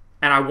mountain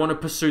and I want to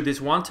pursue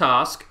this one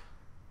task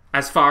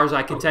as far as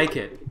I can take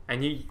it.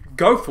 And you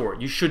go for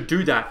it. You should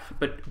do that.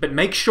 But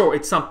make sure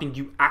it's something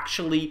you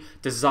actually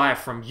desire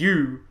from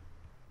you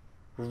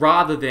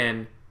rather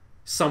than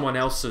someone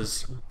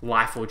else's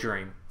life or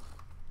dream.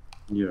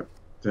 Yeah,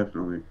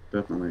 definitely.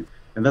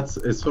 And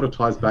it sort of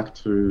ties back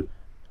to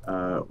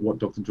what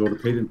Dr.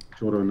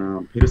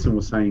 Jordan Peterson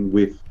was saying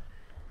with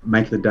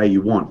make the day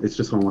you want. It's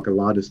just on like a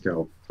larger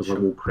scale. So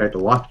like, we'll create the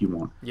life you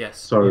want. Yes.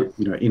 So,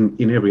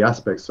 in every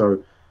aspect.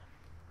 So,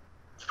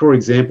 for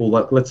example,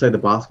 let's say the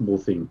basketball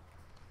thing.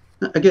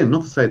 Again,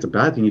 not to say it's a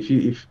bad thing.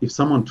 If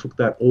someone took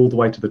that all the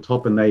way to the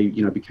top and they,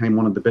 became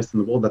one of the best in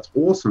the world, that's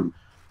awesome.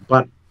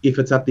 But if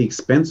it's at the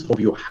expense of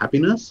your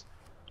happiness,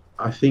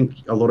 I think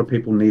a lot of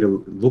people need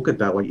to look at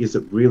that. Like, is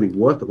it really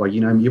worth it? Like,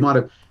 you might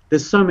have,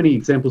 there's so many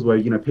examples where,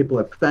 people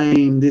have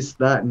fame, this,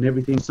 that, and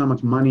everything, so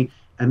much money,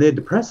 and they're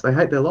depressed. They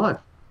hate their life.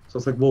 So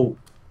it's like, well,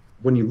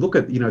 when you look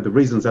at, the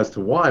reasons as to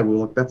why,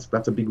 well, like,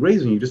 that's a big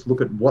reason. You just look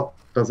at what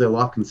does their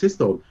life consist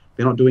of.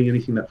 They're not doing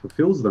anything that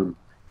fulfills them.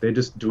 They're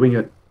just doing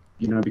it,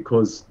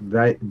 because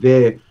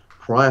their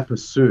prior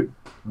pursuit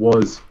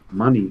was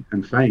money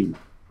and fame.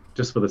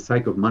 just for the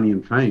sake of money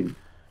and fame.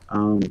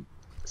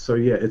 So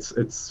yeah, it's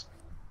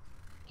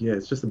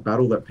just a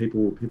battle that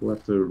people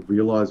have to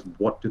realize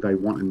what do they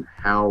want and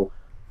how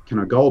can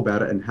I go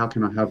about it and how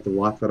can I have the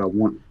life that I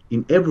want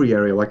in every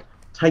area. Like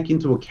take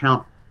into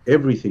account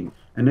everything.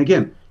 And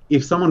again,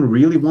 if someone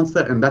really wants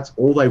that and that's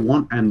all they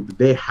want and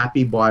they're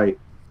happy by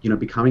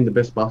becoming the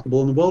best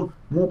basketball in the world,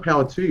 more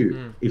power to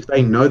you. If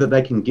they know that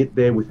they can get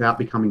there without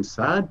becoming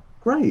sad,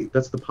 great,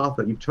 that's the path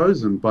that you've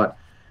chosen. But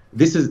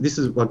this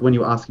is like when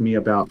you were asking me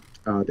about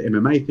the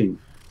MMA thing.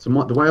 So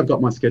the way I've got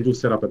my schedule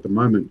set up at the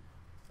moment,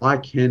 I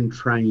can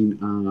train.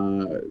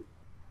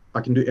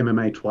 I can do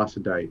MMA twice a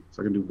day.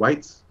 So I can do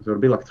weights. So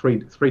it'll be like three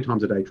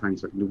times a day training.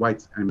 So I can do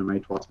weights and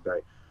MMA twice a day.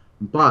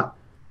 But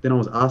then I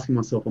was asking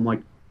myself, I'm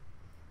like,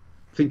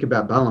 think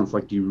about balance.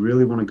 Like, do you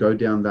really want to go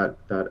down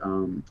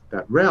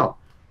that route?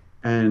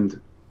 And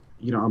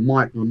I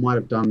might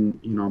have done.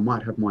 I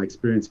might have my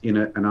experience in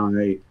it, and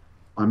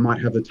I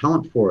might have the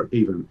talent for it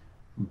even.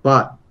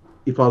 But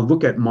if I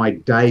look at my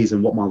days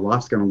and what my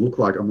life's going to look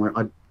like, I'm like,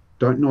 I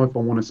don't know if I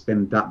want to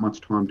spend that much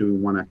time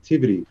doing one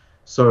activity.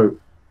 So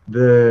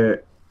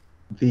the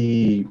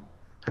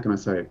how can I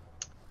say,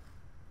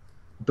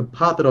 the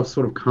part that I've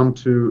sort of come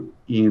to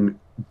in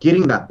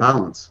getting that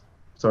balance,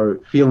 so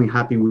feeling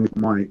happy with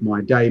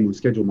my day, my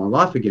schedule, my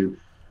life again,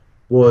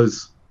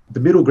 was the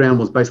middle ground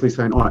was basically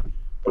saying, all right,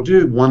 I'll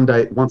do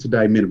once a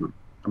day minimum.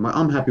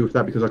 I'm happy with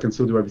that because I can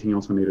still do everything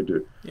else I need to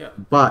do. Yeah.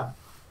 But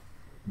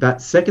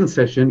that second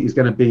session is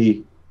going to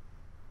be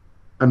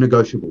a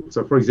negotiable.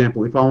 So for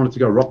example, if I wanted to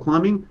go rock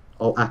climbing,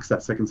 I'll axe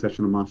that second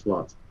session of martial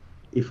arts.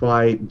 If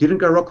I didn't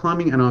go rock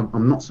climbing and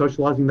I'm not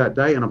socializing that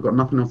day and I've got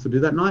nothing else to do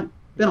that night,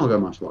 then I'll go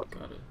martial arts.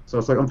 Got it. So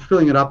it's like I'm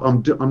filling it up.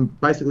 I'm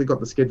basically got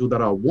the schedule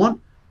that I want.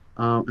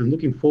 And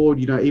looking forward,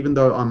 even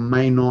though I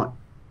may not,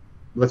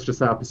 let's just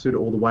say I pursued it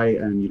all the way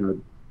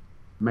and,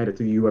 made it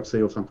to the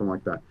UFC or something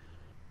like that.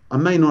 I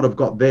may not have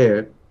got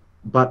there,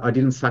 but I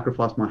didn't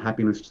sacrifice my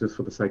happiness just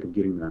for the sake of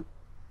getting there.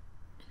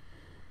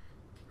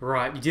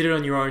 Right, you did it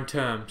on your own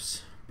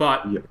terms.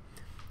 But Yep.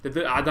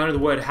 I know the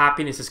word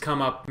happiness has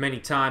come up many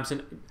times,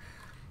 and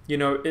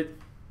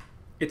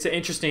it's an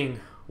interesting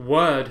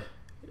word.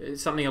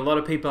 It's something a lot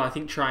of people I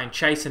think try and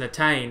chase and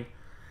attain.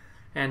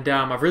 And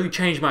I've really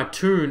changed my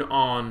tune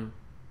on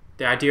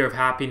the idea of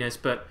happiness.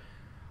 But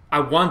I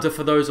wonder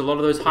for a lot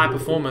of those high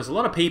performers, a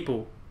lot of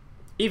people,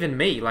 even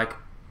me, like,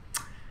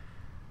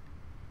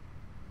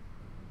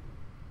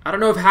 I don't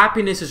know if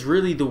happiness is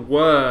really the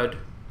word,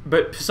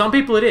 but for some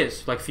people it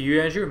is. Like for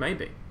you, Andrew,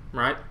 maybe,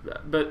 right?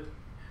 But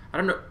I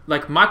don't know.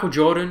 Like Michael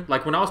Jordan,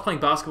 like when I was playing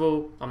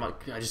basketball, I'm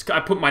like, I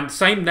put my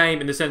same name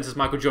in the sentence as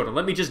Michael Jordan.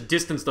 Let me just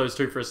distance those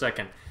two for a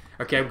second,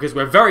 okay? Because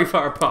we're very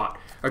far apart.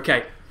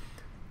 Okay,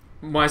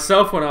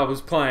 myself when I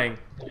was playing,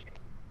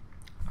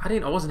 I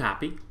wasn't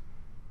happy.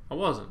 I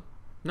wasn't.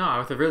 No, I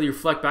have to really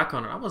reflect back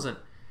on it. I wasn't.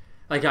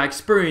 Like I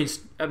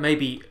experienced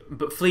maybe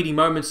fleeting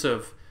moments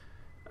of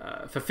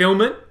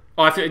fulfillment.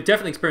 I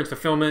definitely experienced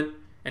fulfillment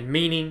and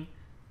meaning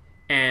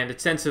and a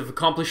sense of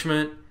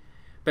accomplishment.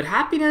 But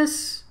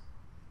happiness,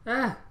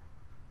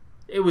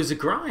 it was a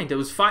grind. It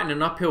was fighting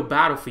an uphill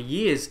battle for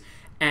years.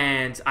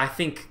 And I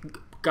think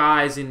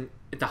guys and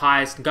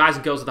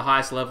girls at the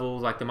highest level,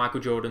 like the Michael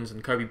Jordans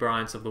and Kobe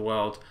Bryants of the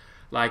world,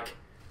 like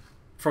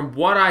from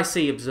what I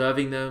see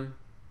observing them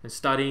and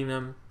studying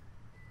them,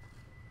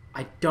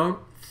 I don't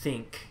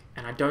think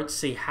and I don't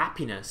see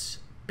happiness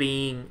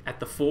being at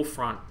the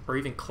forefront or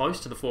even close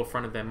to the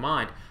forefront of their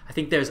mind. I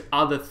think there's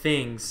other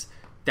things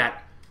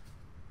that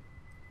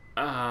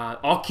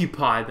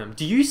occupy them.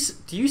 Do you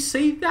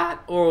see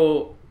that,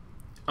 or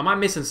am I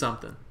missing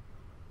something?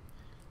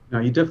 No,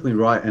 you're definitely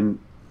right. And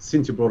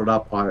since you brought it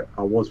up, I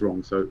was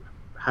wrong. So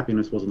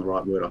happiness wasn't the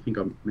right word. I think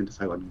I meant to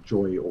say like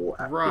joy or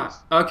at right. peace.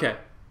 Okay.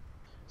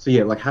 So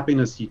yeah, like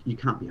happiness, you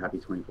can't be happy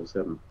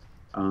 24/7.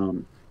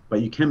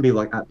 But you can be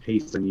like at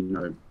peace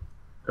and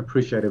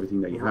appreciate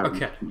everything that you have.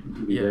 Okay.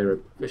 And be Yeah, there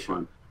for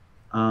sure.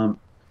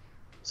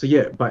 So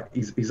yeah, but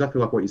exactly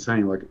like what you're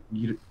saying, like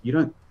you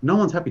don't, no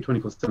one's happy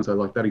 24/7. So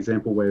like that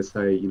example where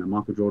say,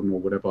 Michael Jordan or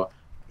whatever,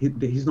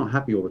 he's not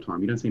happy all the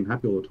time. You don't see him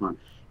happy all the time.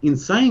 In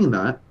saying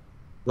that,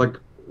 like,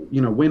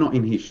 we're not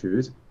in his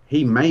shoes.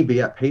 He may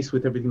be at peace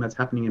with everything that's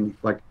happening and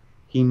like,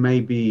 he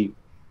may be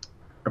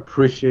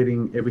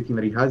appreciating everything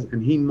that he has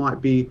and he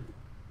might be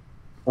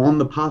on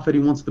the path that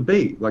he wants to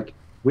be. Like,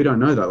 we don't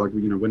know that, like,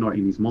 we're not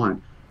in his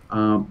mind.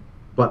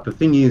 But the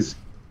thing is,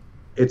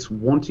 it's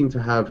wanting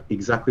to have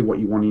exactly what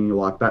you want in your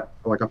life. That,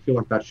 like, I feel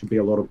like that should be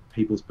a lot of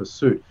people's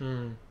pursuit.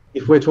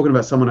 If we're talking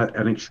about someone at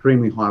an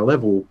extremely high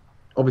level,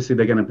 obviously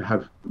they're going to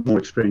have more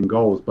extreme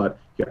goals, but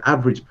your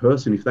average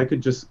person, if they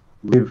could just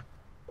live,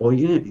 or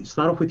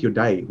start off with your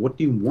day. What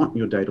do you want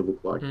your day to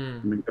look like?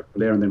 And then go from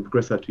there and then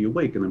progress that to your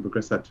week and then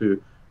progress that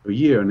to a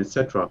year and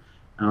etc.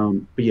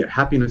 But yeah,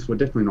 happiness, we're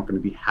definitely not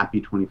going to be happy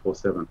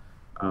 24/7.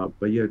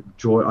 But yeah,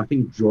 joy, I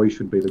think joy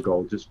should be the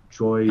goal. Just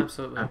joy,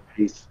 absolutely, at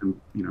peace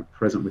and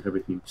present with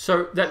everything.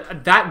 So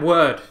that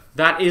word,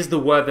 that is the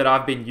word that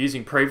I've been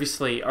using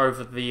previously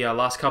over the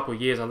last couple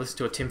of years. I listened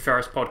to a Tim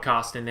Ferriss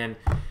podcast and then,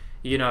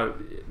 you know,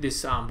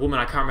 this woman,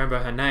 I can't remember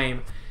her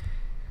name,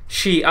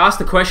 she asked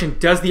the question,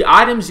 the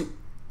items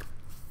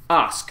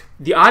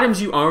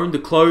you own, the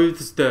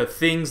clothes, the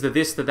things, the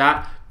this, the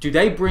that, do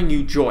they bring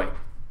you joy?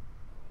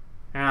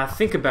 And I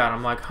think about it,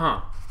 I'm like,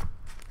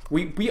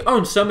 we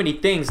own so many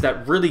things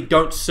that really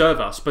don't serve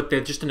us, but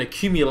they're just an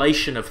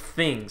accumulation of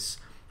things,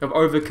 of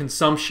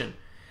overconsumption.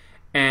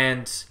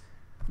 And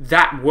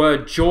that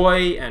word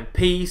joy and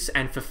peace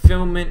and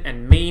fulfillment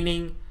and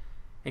meaning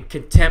and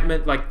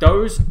contentment, like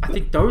those, I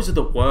think those are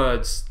the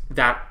words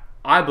that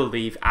I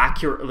believe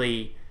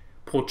accurately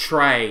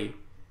portray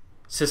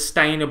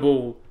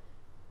sustainable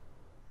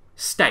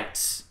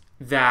states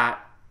that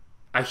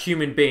a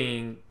human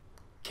being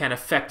can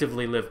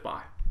effectively live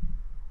by.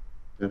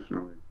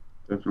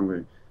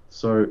 Definitely.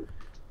 So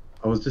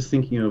I was just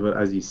thinking of it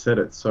as you said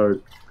it.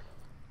 So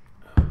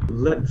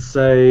let's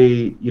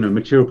say,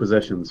 material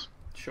possessions.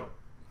 Sure.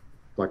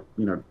 Like,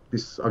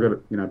 this, I got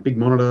a, big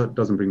monitor,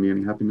 doesn't bring me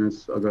any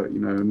happiness. I got,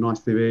 a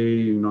nice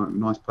TV,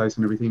 nice place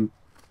and everything.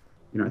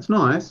 It's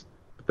nice,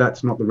 but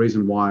that's not the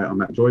reason why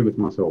I'm at joy with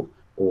myself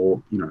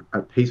or,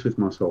 at peace with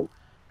myself.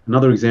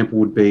 Another example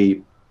would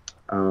be,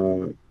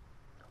 for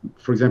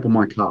example,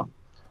 my car.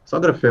 So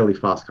I've got a fairly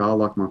fast car, I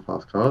like my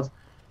fast cars.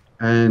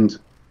 And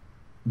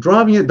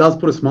driving it does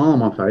put a smile on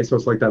my face. So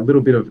it's like that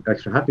little bit of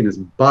extra happiness.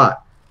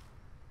 But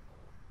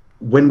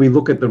when we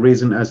look at the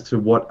reason as to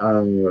what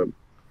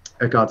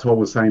Eckhart Tolle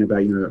was saying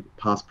about,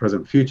 past,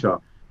 present, future,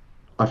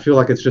 I feel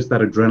like it's just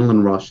that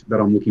adrenaline rush that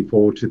I'm looking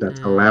forward to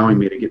that's allowing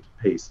me to get to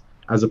peace,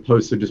 as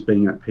opposed to just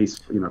being at peace,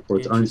 for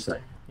its own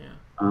sake. Yeah.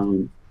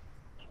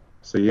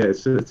 So yeah,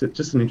 it's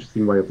just an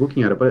interesting way of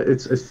looking at it, but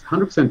it's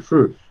 100%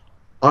 true.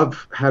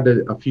 I've had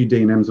a few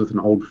D&Ms with an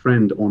old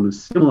friend on a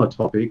similar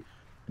topic,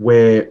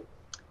 where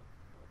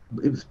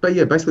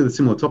basically the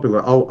similar topic.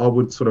 Like I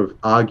would sort of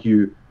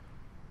argue,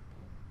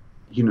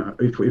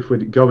 if we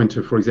go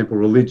into, for example,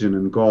 religion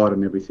and God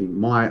and everything,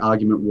 my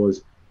argument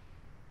was,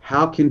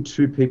 how can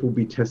two people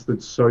be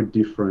tested so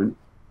different,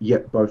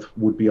 yet both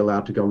would be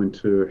allowed to go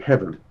into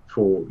heaven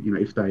for,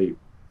 if they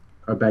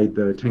obeyed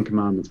the Ten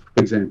Commandments,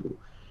 for example.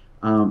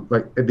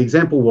 Like the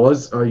example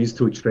was, I used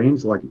two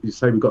extremes. Like you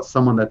say, we've got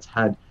someone that's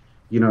had,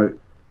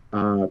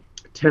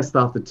 test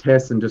after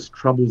test and just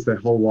troubles their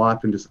whole life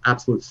and just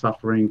absolute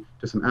suffering,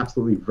 just an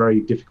absolutely very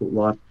difficult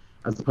life,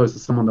 as opposed to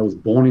someone that was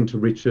born into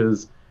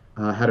riches,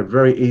 had a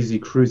very easy,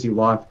 cruisy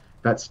life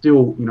that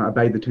still,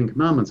 obeyed the Ten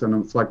Commandments.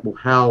 And it's like, well,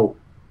 how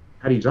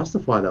do you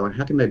justify that? Like,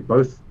 how can they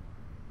both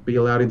be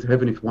allowed into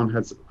heaven if one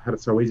had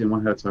it so easy and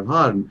one had it so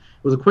hard? And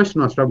it was a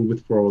question I struggled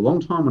with for a long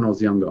time when I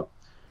was younger.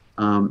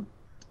 And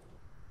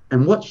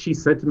what she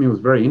said to me was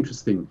very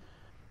interesting.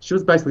 She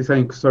was basically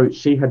saying, so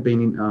she had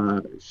been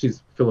in,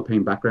 she's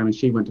Philippine background, and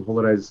she went to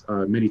holidays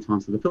many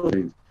times to the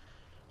Philippines.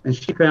 And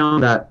she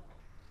found that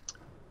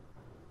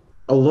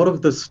a lot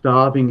of the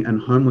starving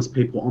and homeless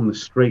people on the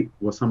street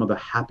were some of the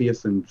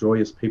happiest and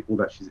joyous people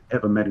that she's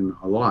ever met in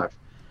her life.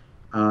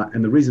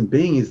 And the reason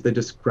being is they're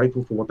just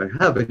grateful for what they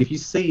have. And if you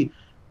see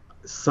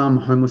some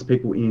homeless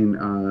people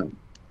in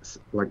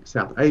like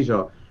South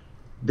Asia,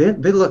 they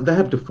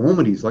have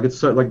deformities. Like, it's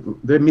so, like,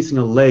 they're missing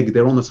a leg,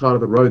 they're on the side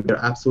of the road,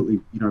 they're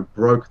absolutely,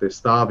 broke, they're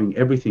starving,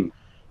 everything.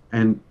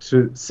 And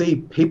to see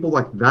people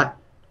like that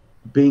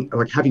being,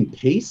 like, having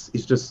peace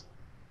is just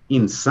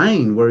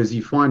insane. Whereas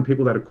you find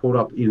people that are caught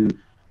up in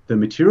the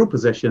material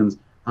possessions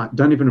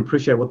don't even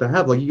appreciate what they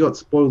have. Like, you got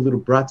spoiled little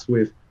brats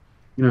with,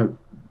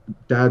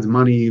 dad's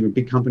money, a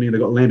big company, they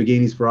got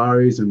Lamborghinis,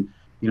 Ferraris, and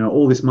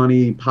all this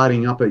money,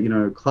 partying up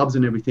at clubs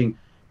and everything,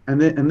 and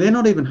they're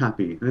not even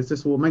happy. And it's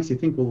just, well, it makes you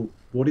think, well,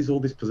 what is all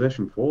this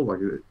possession for? Like,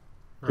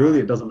 clearly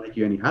it doesn't make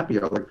you any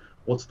happier. Like,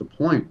 what's the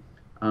point?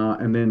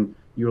 And then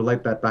you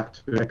relate that back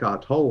to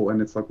Eckhart Tolle,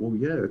 and it's like, well,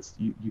 yeah, it's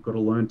you've got to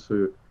learn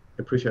to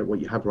appreciate what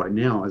you have right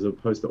now, as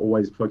opposed to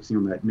always focusing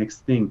on that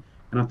next thing.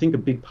 And I think a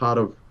big part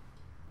of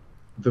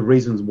the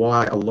reasons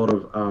why a lot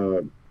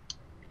of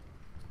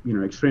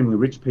extremely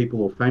rich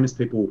people or famous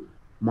people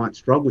might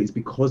struggle is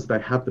because they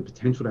have the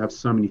potential to have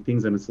so many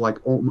things, and it's like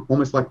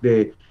almost like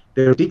they're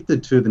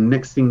addicted to the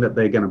next thing that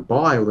they're going to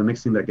buy or the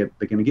next thing that they're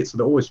going to get. So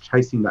they're always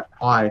chasing that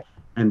high,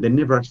 and they're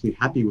never actually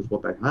happy with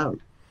what they have.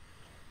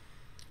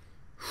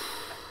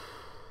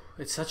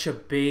 It's such a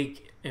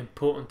big,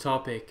 important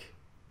topic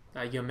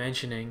that you're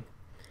mentioning.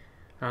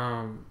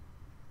 I'm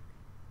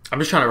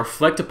just trying to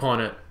reflect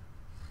upon it.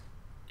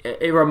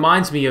 It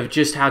reminds me of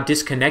just how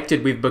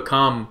disconnected we've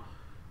become.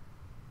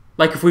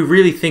 Like, if we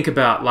really think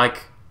about,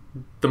 like,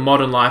 the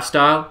modern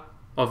lifestyle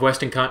of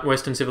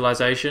Western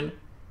civilization,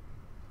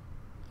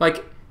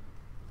 like,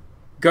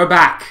 go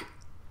back.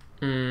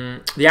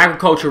 The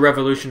agricultural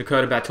revolution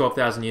occurred about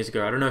 12,000 years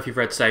ago. I don't know if you've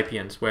read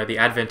 *Sapiens*, where the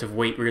advent of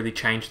wheat really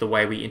changed the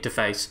way we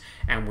interface,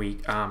 and we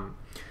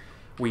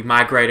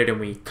migrated and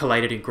we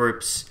collated in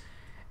groups,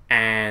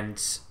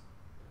 and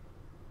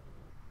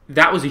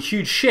that was a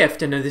huge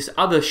shift. And then this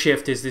other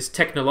shift is this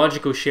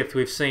technological shift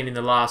we've seen in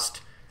the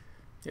last,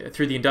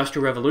 through the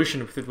Industrial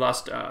Revolution, through the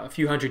last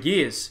few hundred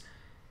years.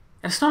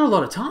 And it's not a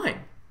lot of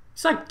time.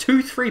 It's like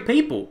 2-3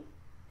 people,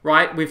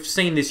 right? We've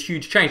seen this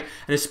huge change.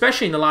 And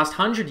especially in the last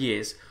 100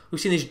 years,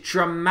 we've seen this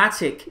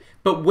dramatic,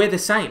 but we're the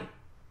same.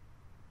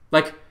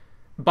 Like,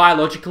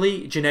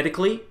 biologically,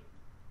 genetically,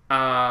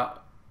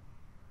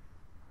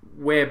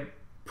 we're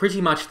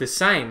pretty much the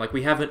same. Like,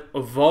 we haven't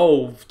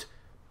evolved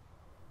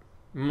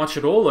much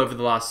at all over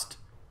the last,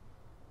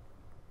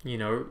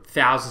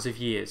 thousands of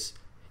years.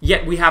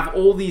 Yet we have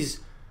all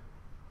these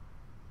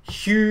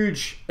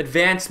huge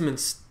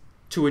advancements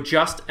to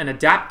adjust and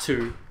adapt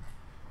to.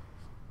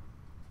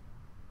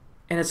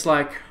 And it's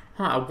like,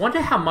 I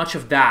wonder how much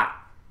of that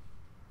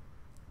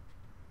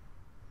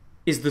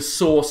is the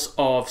source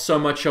of so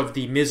much of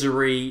the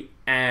misery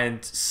and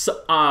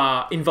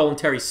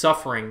involuntary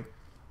suffering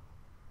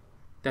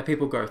that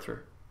people go through.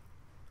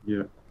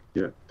 Yeah,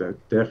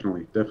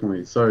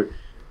 definitely. So,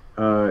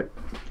 you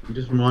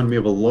just remind me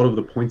of a lot of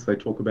the points they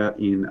talk about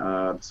in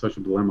The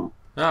Social Dilemma.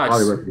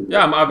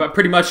 I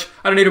pretty much,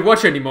 I don't need to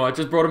watch it anymore. I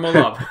just brought them all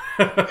up.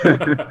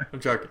 I'm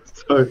joking.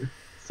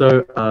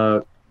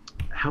 So,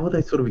 how are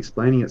they sort of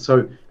explaining it?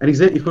 So,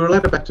 if we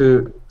relate it back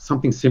to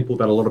something simple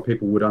that a lot of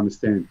people would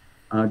understand,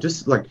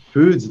 just like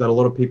foods that a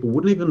lot of people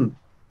wouldn't even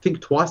think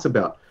twice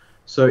about.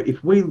 So,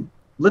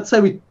 let's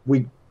say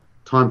we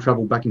time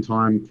travel back in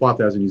time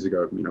 5,000 years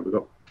ago, we've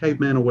got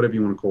cavemen or whatever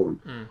you want to call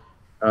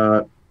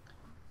them.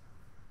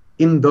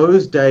 In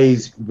those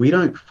days, we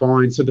don't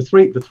find, so the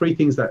three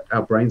things that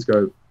our brains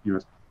go,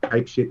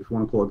 ape shit, if you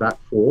want to call it that,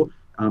 for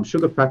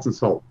sugar, fats, and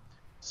salt.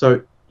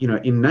 So,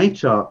 in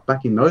nature,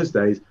 back in those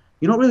days,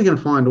 you're not really going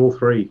to find all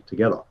three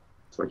together.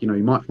 It's like, you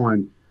might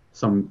find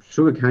some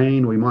sugar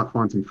cane, or you might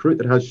find some fruit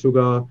that has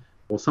sugar,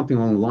 or something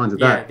along the lines of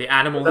that. Yeah, the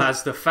animal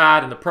has the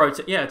fat and the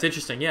protein. Yeah, it's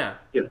interesting, yeah.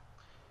 Yeah.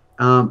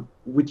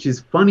 Which is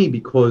funny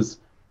because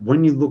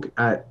when you look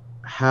at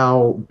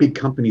how big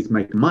companies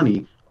make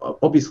money,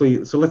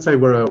 obviously, so let's say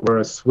we're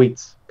a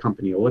sweets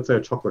company, or let's say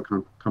a chocolate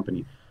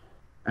company,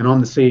 and I'm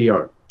the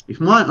CEO.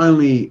 If my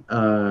only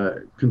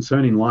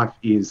concern in life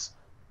is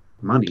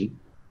money,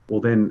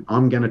 well, then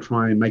I'm going to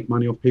try and make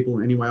money off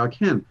people any way I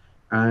can.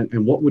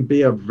 And what would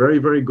be a very,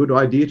 very good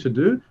idea to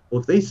do?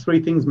 Well, if these three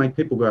things make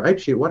people go ape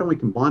shit, why don't we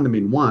combine them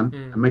in one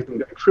and make them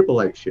go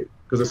triple ape shit?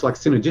 Because it's like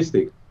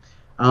synergistic.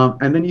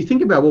 And then you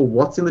think about, well,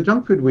 what's in the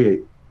junk food we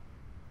eat?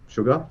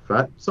 Sugar,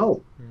 fat,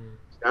 salt.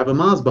 Have a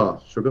Mars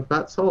bar, sugar,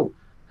 fat, salt.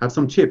 Have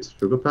some chips,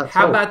 sugar, fat, salt.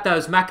 How about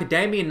those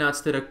macadamia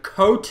nuts that are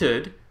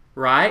coated,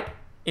 right,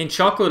 in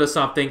chocolate or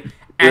something,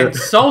 and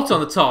salt on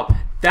the top?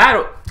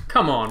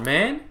 Come on,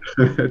 man.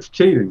 It's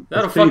cheating.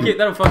 That'll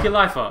fuck your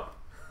life up.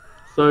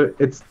 So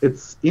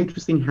it's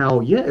interesting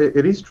how,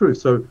 it is true.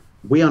 So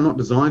we are not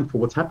designed for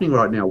what's happening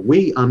right now.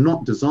 We are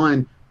not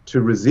designed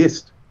to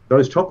resist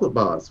those chocolate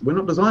bars. We're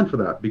not designed for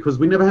that because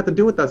we never had to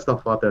deal with that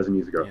stuff 5,000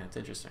 years ago. Yeah, it's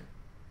interesting.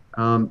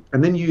 And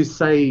then you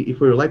say, if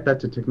we relate that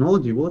to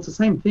technology, well, it's the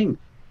same thing.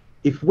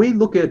 If we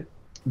look at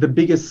the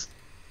biggest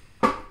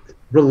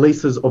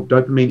releases of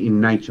dopamine in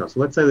nature, so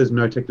let's say there's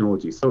no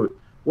technology. So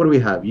what do we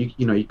have?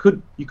 You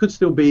could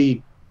still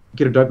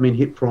get a dopamine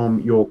hit from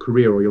your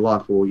career or your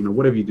life or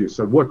whatever you do.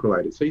 So work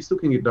related. So you still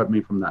can get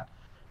dopamine from that.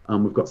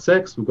 We've got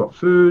sex, we've got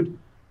food,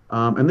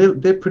 and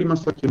they're pretty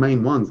much like your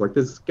main ones. Like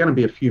there's going to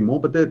be a few more,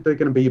 but they're going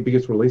to be your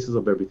biggest releases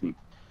of everything.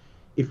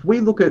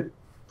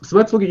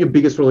 Let's look at your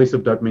biggest release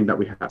of dopamine that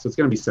we have. So it's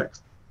going to be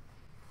sex.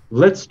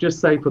 Let's just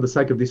say, for the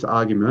sake of this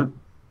argument,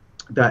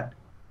 that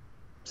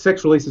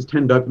sex releases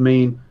 10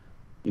 dopamine,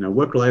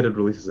 work-related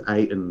releases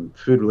 8, and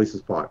food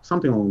releases 5,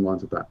 something along the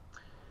lines of that.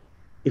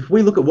 If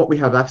we look at what we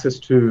have access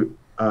to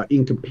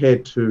in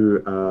compared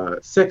to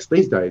sex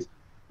these days,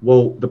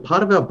 well, the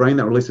part of our brain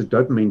that releases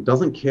dopamine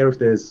doesn't care if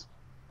there's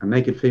a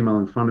naked female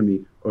in front of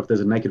me or if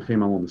there's a naked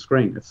female on the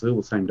screen. It's still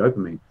the same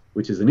dopamine,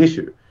 which is an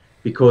issue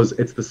because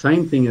it's the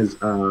same thing as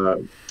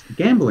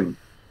gambling.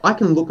 I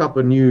can look up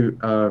a new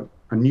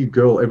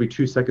girl every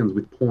 2 seconds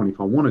with porn if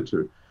I wanted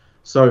to.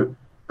 So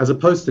as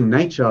opposed to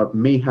nature,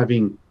 me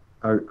having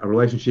a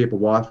relationship, a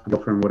wife, a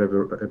girlfriend,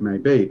 whatever it may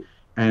be,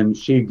 and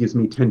she gives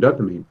me 10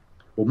 dopamine.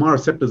 Well, my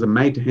receptors are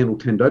made to handle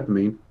 10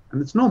 dopamine,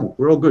 and it's normal.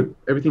 We're all good.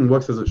 Everything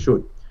works as it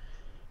should.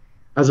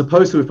 As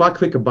opposed to if I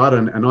click a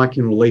button and I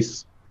can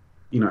release,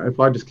 if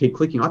I just keep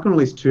clicking, I can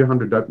release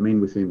 200 dopamine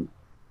within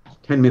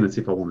 10 minutes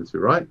if I wanted to,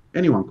 right?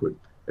 Anyone could.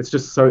 It's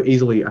just so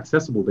easily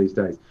accessible these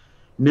days.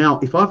 Now,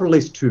 if I've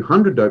released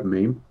 200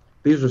 dopamine,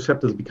 these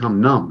receptors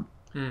become numb.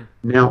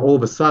 Now, all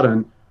of a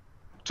sudden,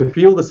 to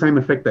feel the same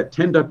effect that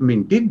 10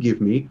 dopamine did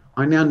give me,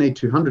 I now need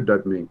 200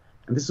 dopamine.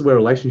 And this is where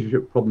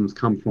relationship problems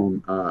come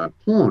from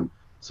porn.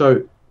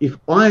 So if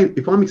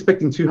I'm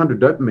expecting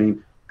 200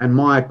 dopamine and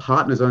my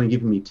partner's only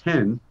giving me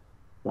 10,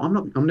 well,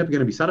 I'm never going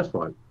to be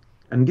satisfied.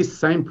 And this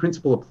same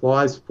principle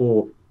applies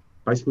for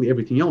basically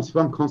everything else. If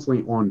I'm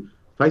constantly on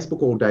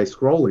Facebook all day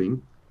scrolling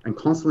and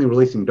constantly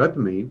releasing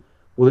dopamine,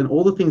 well, then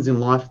all the things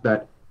in life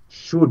that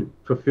should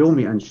fulfill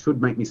me and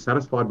should make me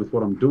satisfied with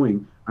what I'm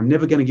doing, I'm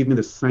never going to give me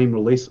the same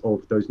release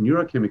of those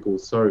neurochemicals.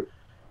 So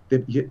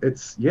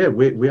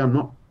we are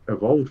not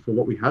evolved for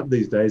what we have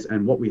these days,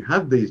 and what we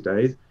have these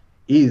days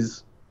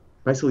is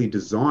basically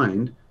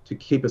designed to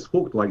keep us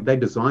hooked. Like they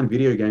design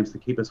video games to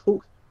keep us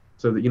hooked,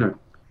 so that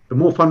the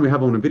more fun we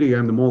have on a video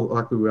game, the more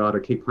likely we are to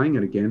keep playing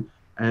it again.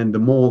 and the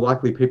more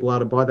likely people are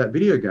to buy that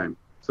video game.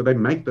 So they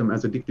make them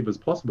as addictive as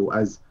possible,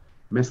 as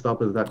messed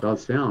up as that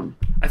does sound.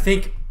 I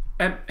think,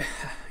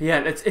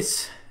 yeah,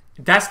 it's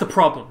that's the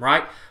problem,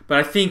 right? But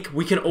I think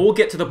we can all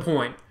get to the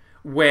point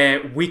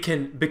where we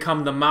can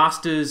become the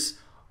masters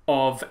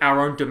of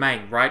our own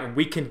domain, right? And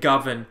we can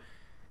govern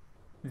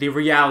the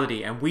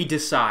reality, and we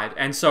decide.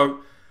 And so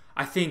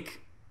I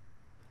think,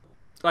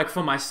 like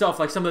for myself,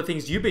 like some of the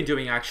things you've been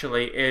doing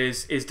actually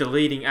is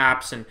deleting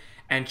apps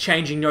and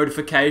changing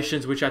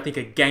notifications, which I think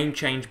are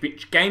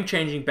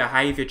game-changing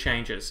behavior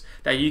changes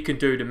that you can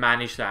do to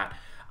manage that.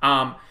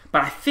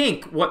 But I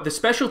think what the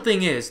special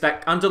thing is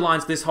that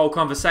underlines this whole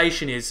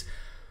conversation is,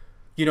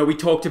 we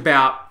talked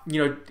about,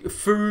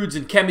 foods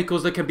and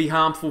chemicals that can be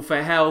harmful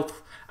for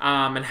health,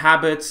 and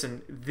habits,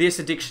 and this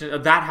addiction, or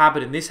that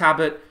habit, and this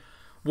habit.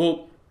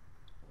 Well,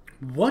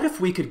 what if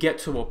we could get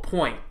to a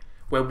point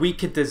where we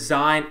could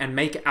design and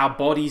make our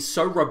bodies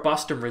so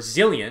robust and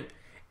resilient,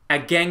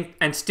 again,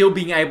 and still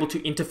being able to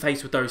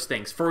interface with those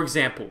things? For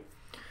example,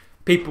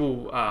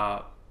 people,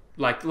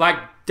 like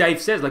Dave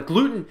says, like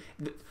gluten,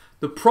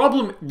 the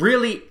problem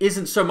really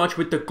isn't so much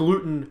with the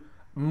gluten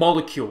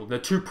molecule, the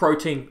two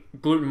protein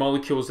gluten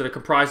molecules that are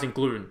comprised in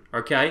gluten,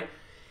 okay?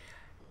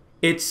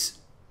 It's,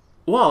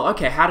 well,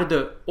 okay, how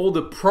did all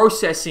the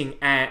processing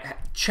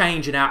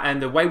change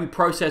and the way we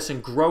process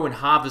and grow and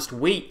harvest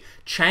wheat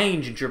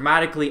change and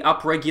dramatically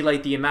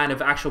upregulate the amount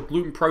of actual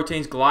gluten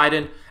proteins,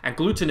 gliadin and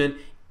glutenin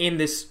in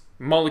this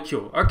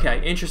molecule?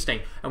 Okay,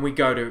 interesting. And we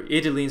go to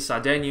Italy and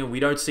Sardinia, and we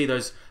don't see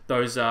those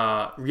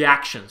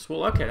reactions.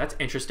 Well, okay, that's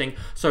interesting.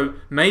 So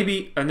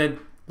maybe, and then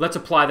let's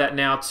apply that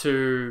now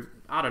to,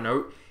 I don't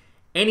know,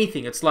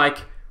 anything. It's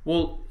like,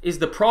 well, is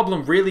the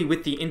problem really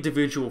with the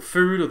individual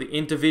food or the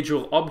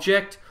individual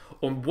object?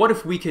 Or what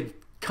if we could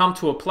come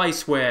to a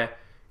place where,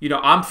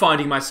 I'm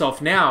finding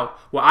myself now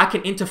where I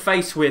can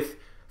interface with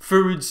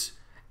foods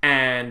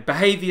and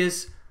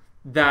behaviors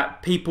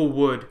that people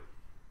would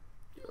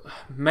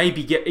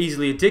maybe get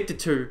easily addicted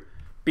to,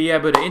 be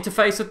able to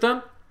interface with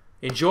them,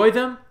 enjoy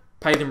them,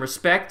 pay them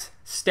respect,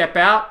 step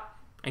out,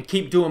 and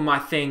keep doing my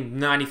thing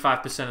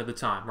 95% of the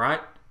time,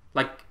 right?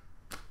 Like,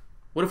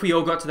 what if we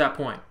all got to that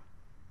point?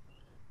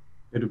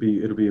 It'll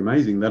be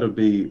amazing. That'll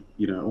be,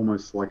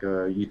 almost like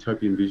a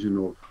utopian vision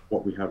of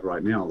what we have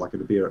right now. Like,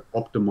 it'll be an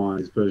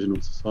optimized version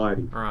of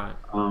society. Right.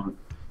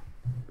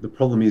 The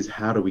problem is,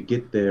 how do we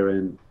get there,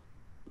 and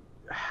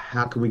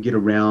how can we get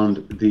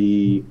around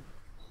the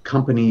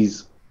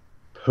companies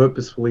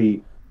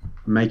purposefully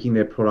making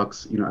their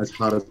products, as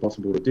hard as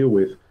possible to deal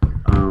with?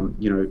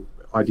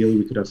 Ideally,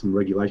 we could have some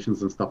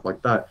regulations and stuff like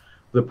that.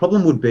 The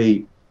problem would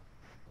be,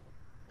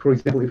 for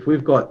example, if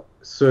we've got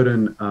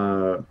certain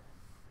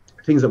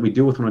things that we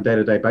deal with on a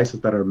day-to-day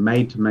basis that are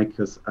made to make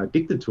us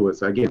addicted to it.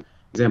 So again,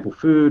 example,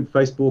 food,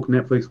 Facebook,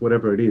 Netflix,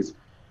 whatever it is.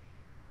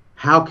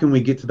 How can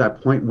we get to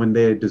that point when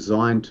they're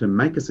designed to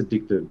make us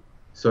addicted?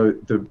 So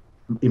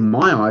in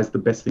my eyes, the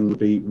best thing would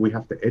be we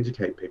have to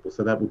educate people.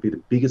 So that would be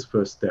the biggest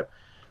first step.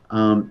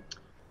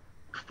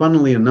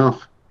 Funnily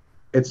enough,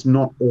 it's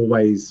not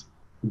always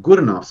good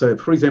enough. So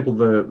for example,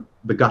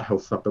 the gut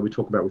health stuff that we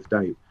talk about with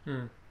Dave.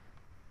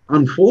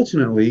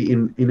 Unfortunately,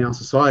 in our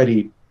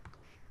society,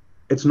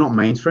 it's not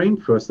mainstream,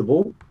 first of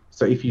all.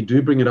 So if you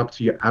do bring it up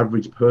to your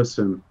average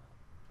person,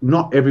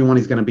 not everyone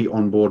is going to be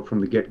on board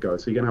from the get-go.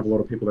 So you're going to have a lot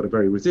of people that are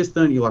very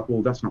resistant. You're like,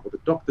 well, that's not what the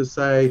doctors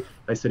say.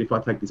 They said if I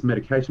take this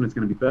medication, it's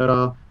going to be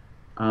better.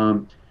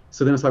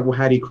 So then it's like, well,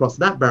 how do you cross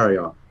that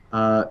barrier?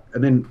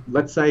 And then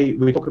let's say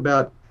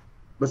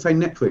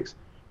Netflix.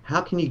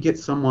 How can you get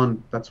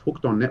someone that's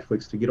hooked on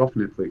Netflix to get off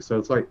Netflix? So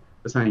it's like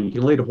they're saying, you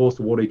can lead a horse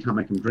to water, you can't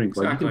make him drink.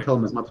 Like, you can tell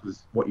them as much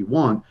as what you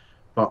want,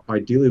 but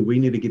ideally we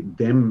need to get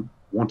them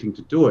wanting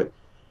to do it.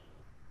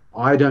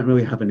 I don't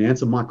really have an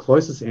answer. My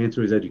closest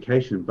answer is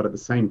education, but at the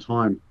same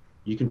time,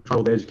 you can try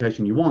all the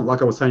education you want.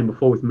 Like I was saying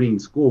before with me in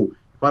school,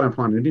 if I don't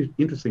find it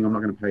interesting, I'm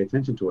not going to pay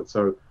attention to it.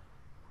 So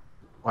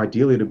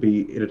ideally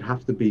it'd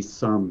have to be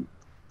some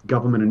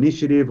government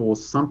initiative or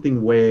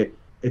something where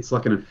it's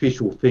like an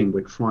official thing.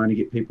 We're trying to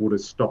get people to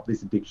stop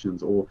these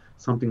addictions or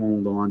something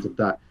along the lines of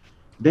that.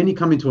 Then you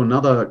come into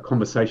another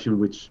conversation,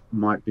 which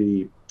might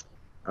be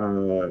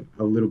a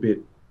little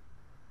bit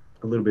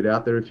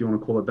out there, if you want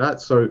to call it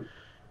that. So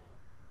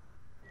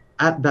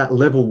at that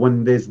level,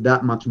 when there's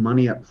that much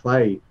money at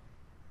play,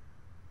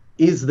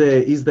 is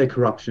there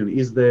corruption?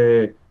 Is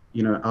there,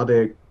 are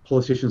there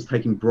politicians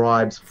taking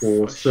bribes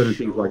for certain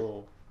things? Like,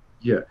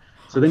 yeah.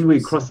 So then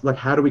we cross, like,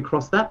 how do we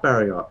cross that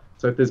barrier?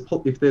 So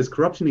if there's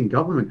corruption in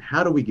government,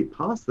 how do we get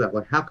past that?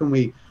 Like, how can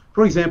we,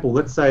 for example,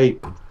 let's say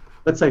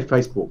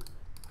Facebook,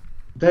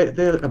 they're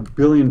 $1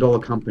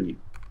 billion company.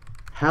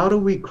 How do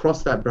we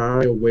cross that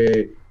barrier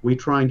where we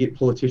try and get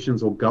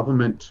politicians or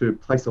government to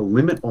place a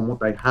limit on what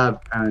they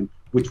have, and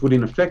which would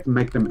in effect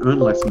make them earn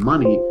less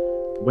money,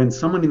 when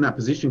someone in that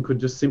position could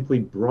just simply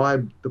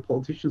bribe the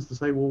politicians to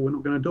say, well, we're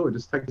not going to do it,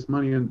 just take this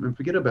money and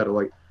forget about it.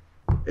 Like,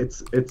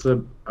 it's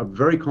a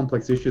very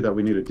complex issue that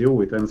we need to deal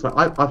with. And so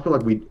I feel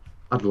like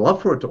I'd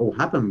love for it to all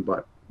happen,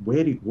 but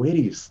where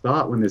do you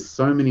start when there's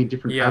so many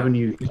different Yeah.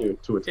 avenues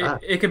to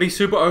attack? It can be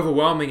super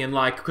overwhelming, and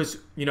like, because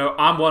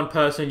I'm one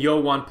person,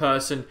 you're one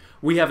person,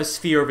 we have a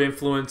sphere of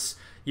influence,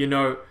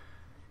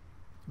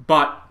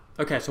 but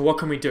okay, so what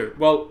can we do?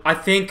 Well, I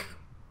think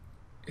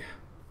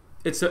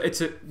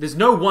there's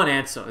no one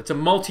answer. It's a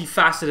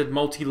multifaceted,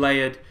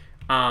 multi-layered,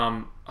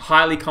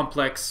 highly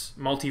complex,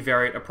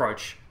 multivariate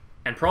approach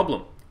and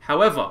problem.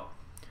 However,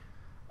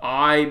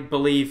 I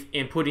believe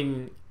in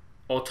putting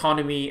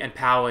autonomy and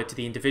power to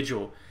the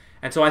individual.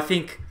 And so I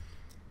think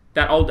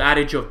that old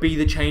adage of be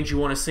the change you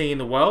want to see in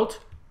the world,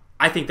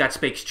 I think that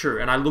speaks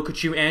true. And I look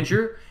at you,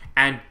 Andrew,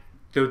 and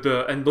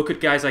and look at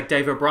guys like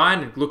Dave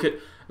O'Brien, and look at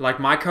like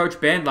my coach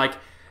Ben. Like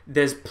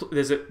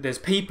there's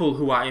people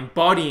who are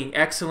embodying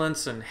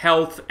excellence and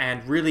health,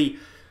 and really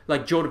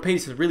like Jordan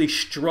Peterson, really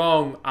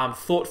strong,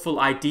 thoughtful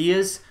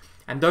ideas,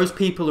 and those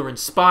people are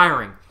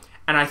inspiring.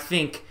 And I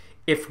think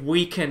if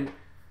we can,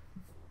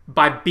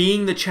 by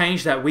being the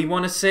change that we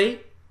want to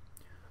see,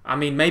 I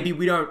mean, maybe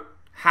we don't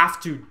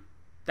have to.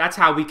 That's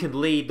how we can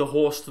lead the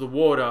horse to the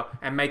water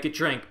and make it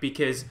drink,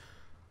 because,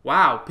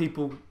 wow,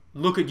 people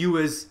look at you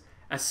as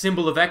a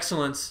symbol of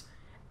excellence,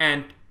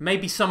 and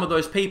maybe some of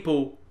those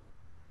people,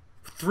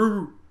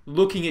 through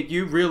looking at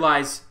you,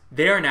 realize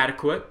they're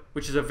inadequate,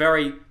 which is a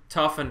very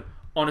tough and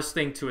honest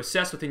thing to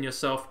assess within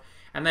yourself,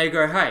 and they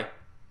go, hey,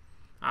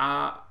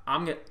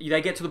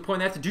 they get to the point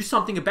they have to do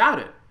something about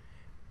it.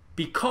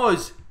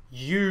 Because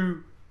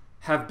you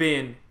have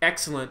been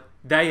excellent,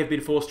 they have been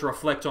forced to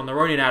reflect on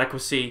their own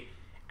inadequacy,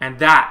 and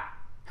that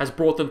has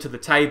brought them to the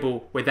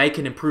table where they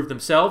can improve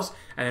themselves,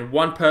 and then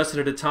one person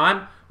at a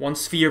time, one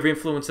sphere of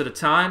influence at a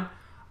time.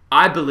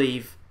 I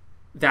believe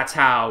that's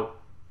how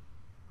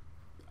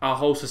our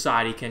whole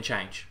society can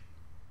change.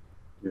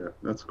 Yeah,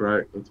 that's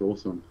great. That's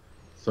awesome.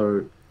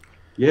 So,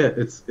 yeah,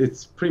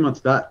 it's pretty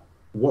much that.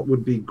 What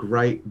would be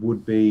great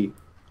would be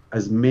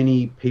as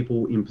many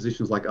people in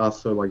positions like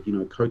us, so like,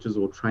 coaches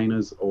or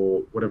trainers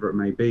or whatever it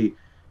may be,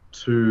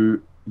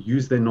 to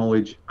use their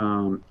knowledge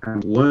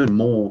and learn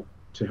more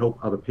to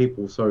help other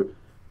people. So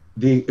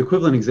the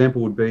equivalent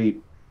example would be,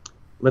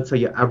 let's say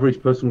your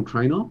average personal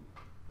trainer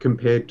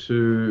compared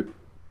to,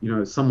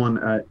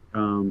 someone at,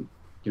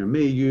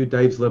 me, you,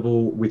 Dave's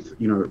level with,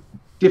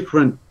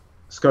 different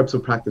scopes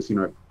of practice,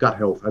 gut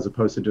health, as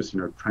opposed to just,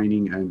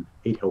 training and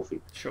eat healthy.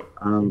 Sure.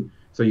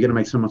 So you're going to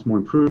make so much more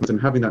improvements, and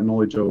having that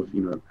knowledge of,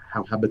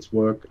 how habits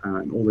work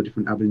and all the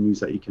different avenues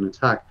that you can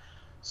attack.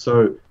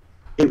 So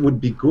it would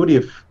be good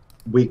if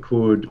we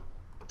could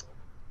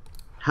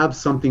have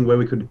something where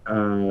we could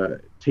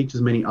teach as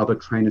many other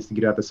trainers to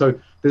get out there. So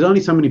there's only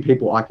so many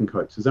people I can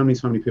coach. There's only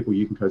so many people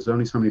you can coach. There's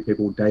only so many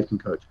people Dave can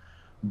coach.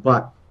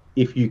 But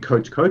if you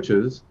coach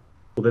coaches,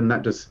 well, then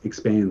that just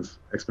expands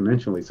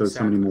exponentially. So there's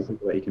so many more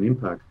people that you can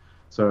impact.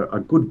 So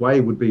a good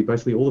way would be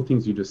basically all the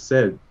things you just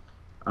said,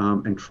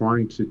 and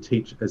trying to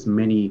teach as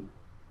many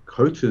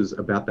coaches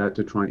about that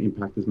to try and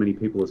impact as many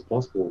people as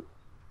possible.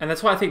 And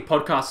that's why I think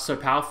podcasts are so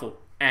powerful,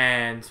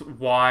 and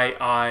why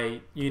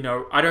I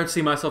don't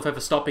see myself ever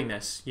stopping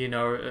this,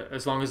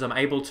 as long as I'm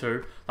able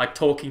to, like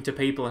talking to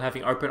people and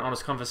having open,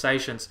 honest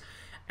conversations.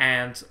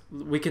 And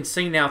we can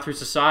see now through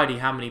society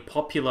how many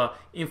popular,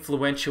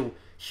 influential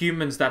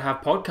humans that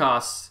have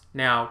podcasts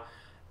now,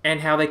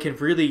 and how they can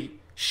really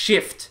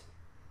shift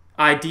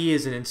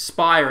ideas and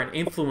inspire and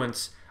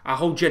influence a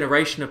whole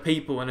generation of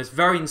people. And it's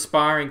very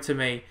inspiring to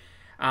me.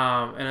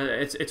 And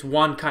it's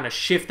one kind of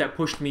shift that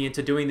pushed me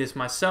into doing this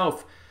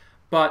myself.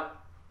 But,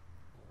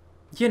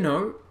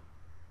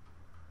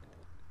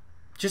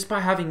 just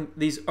by having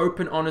these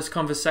open, honest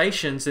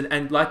conversations,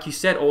 and like you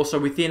said, also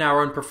within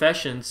our own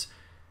professions,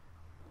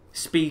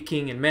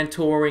 speaking and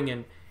mentoring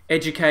and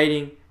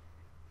educating,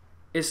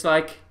 it's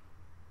like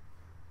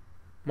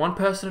one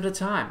person at a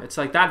time. It's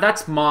like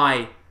that's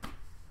my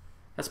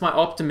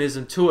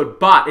optimism to it.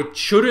 But it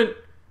shouldn't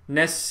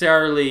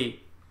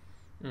necessarily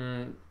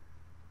it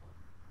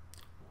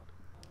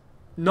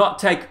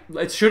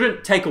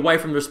shouldn't take away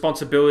from the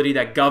responsibility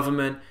that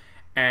government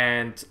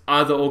and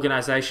other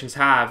organizations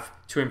have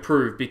to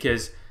improve,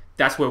 because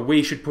that's where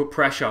we should put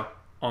pressure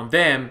on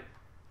them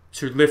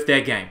to lift their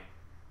game.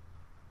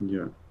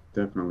 Yeah,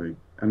 definitely.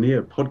 And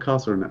yeah,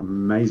 podcasts are an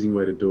amazing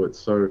way to do it.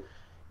 So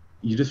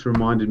you just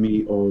reminded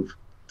me of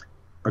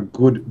a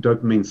good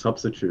dopamine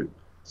substitute.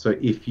 So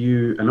if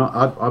you, and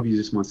I've used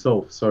this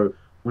myself. So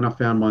when I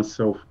found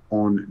myself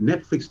on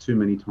Netflix too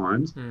many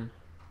times,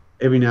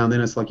 every now and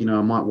then it's like,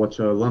 I might watch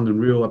a London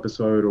Real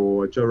episode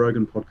or a Joe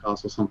Rogan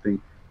podcast or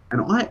something.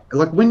 And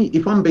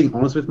if I'm being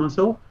honest with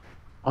myself,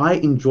 I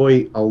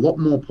enjoy a lot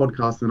more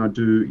podcasts than I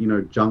do,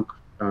 junk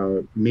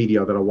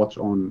media that I watch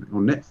on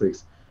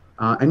Netflix.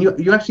 And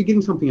you're actually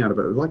getting something out of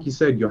it. Like you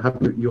said,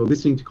 you're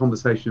listening to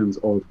conversations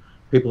of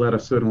people at a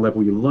certain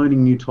level. You're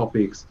learning new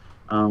topics.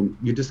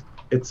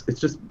 It's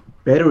just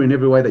better in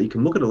every way that you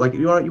can look at it. Like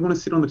you want to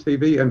sit on the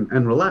TV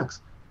and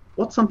relax.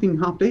 Watch something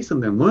half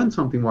decent, then learn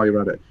something while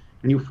you're at it,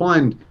 and you'll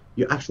find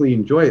you actually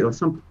enjoy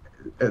it.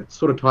 It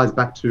sort of ties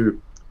back to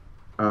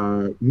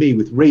me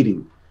with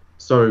reading.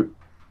 So,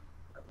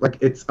 like,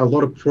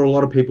 for a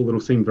lot of people, it'll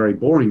seem very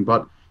boring,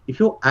 but if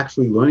you're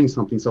actually learning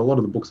something, so a lot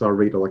of the books I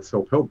read are like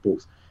self-help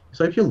books.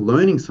 So if you're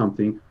learning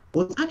something,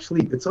 well,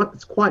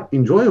 it's quite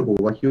enjoyable.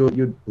 Like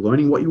you're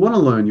learning what you want to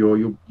learn.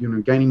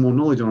 You're gaining more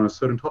knowledge on a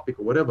certain topic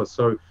or whatever.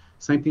 So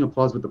same thing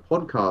applies with the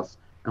podcast.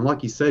 And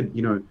like you said,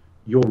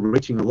 you're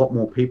reaching a lot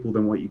more people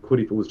than what you could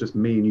if it was just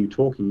me and you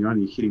talking. You're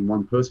only hitting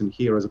one person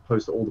here as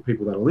opposed to all the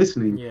people that are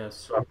listening to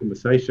our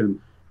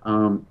conversation.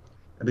 And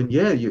then,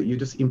 you're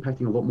just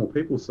impacting a lot more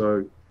people.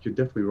 So you're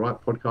definitely right.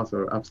 Podcasts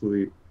are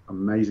absolutely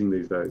amazing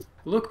these days.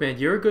 Look, man,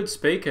 you're a good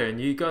speaker and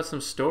you got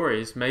some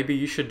stories. Maybe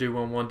you should do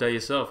one day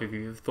yourself. Have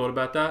you thought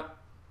about that?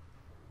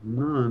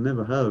 No, I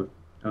never have.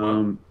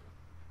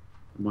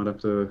 Might have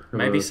to.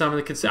 Maybe some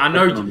of the I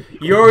know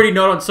you're already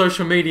not on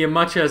social media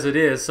much as it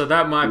is, so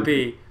that might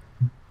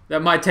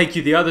take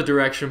you the other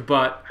direction.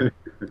 But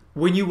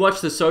when you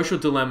watch The Social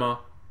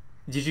Dilemma,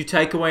 did you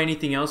take away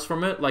anything else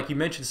from it? Like you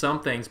mentioned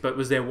some things, but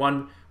was there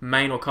one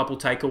main or couple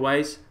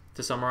takeaways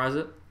to summarize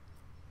it?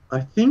 I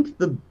think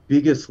the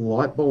biggest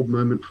light bulb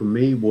moment for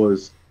me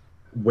was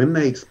when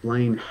they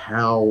explain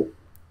how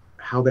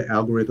the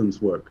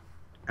algorithms work,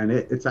 and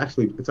it's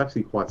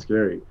actually quite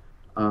scary.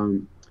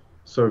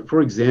 So,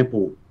 for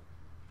example,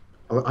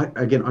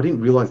 I didn't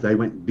realize they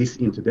went this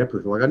into depth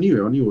with it. Like I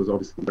knew it was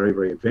obviously very,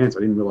 very advanced. I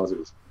didn't realize it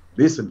was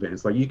this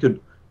advanced. Like you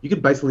could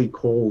basically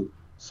call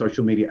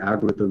social media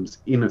algorithms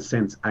in a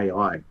sense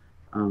AI.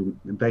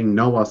 They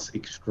know us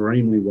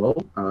extremely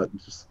well.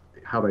 Just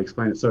how they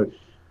explain it. So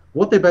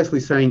what they're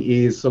basically saying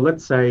is, so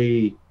let's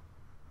say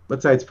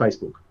it's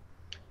Facebook.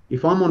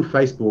 If I'm on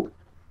Facebook,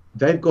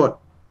 they've got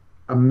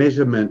a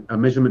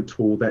measurement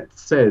tool that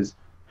says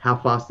how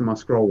fast am I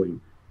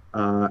scrolling,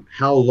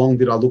 how long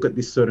did I look at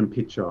this certain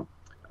picture,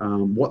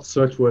 what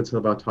search words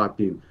have I typed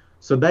in.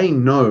 So they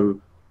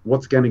know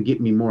what's going to get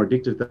me more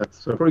addicted to that.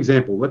 So for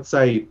example, let's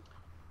say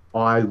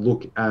I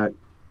look at,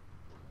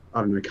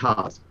 I don't know,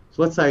 cars.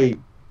 So let's say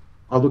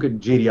I look at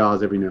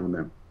GTRs every now and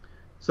then.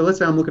 So let's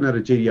say I'm looking at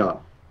a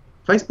GTR.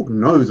 Facebook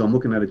knows I'm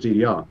looking at a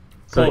GTR.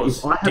 So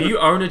if I do you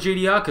own a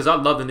GTR? Because I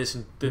love the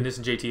Nissan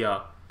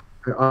GTR.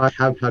 I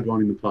have had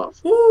one in the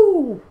past.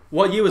 Woo!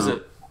 What year was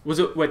it? Was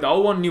it the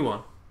old one, new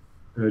one?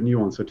 A new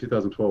one, so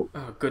 2012.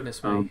 Oh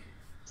goodness me!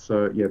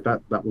 So yeah,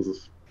 that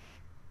was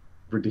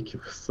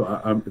ridiculous. So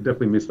I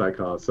definitely missed that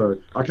car. So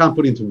I can't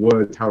put into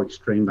words how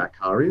extreme that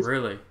car is.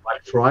 Really? I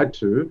tried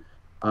to.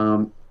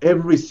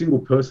 Every single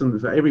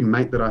person, every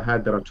mate that I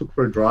had that I took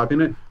for a drive in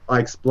it, I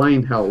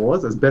explained how it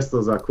was as best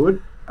as I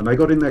could. And they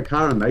got in their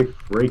car and they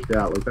freaked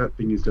out. Like that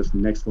thing is just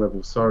next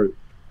level. So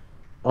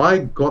I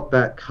got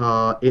that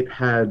car. It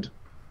had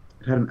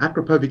an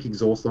Akrapovic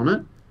exhaust on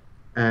it,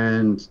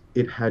 and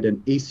it had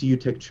an ECU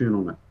Tech tune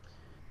on it.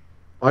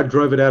 I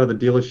drove it out of the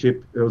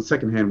dealership. It was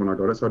secondhand when I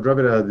got it, so I drove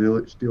it out of the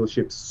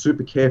dealership.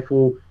 Super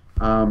careful.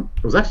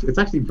 It's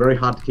actually very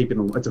hard to keep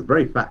in. It's a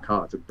very fat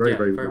car. It's a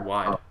very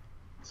wide car.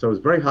 So it was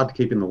very hard to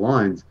keep in the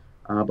lines.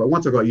 But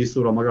once I got used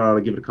to it, I'm like, all right, I'll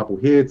give it a couple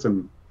hits,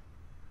 and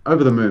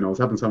over the moon. I was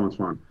having so much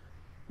fun.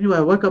 Anyway,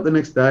 I woke up the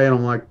next day and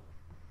I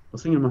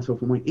was thinking to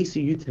myself, I'm like,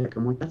 ECU Tech.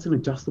 I'm like, that's an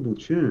adjustable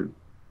tune.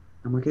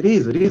 I'm like, it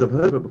is. I've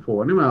heard of it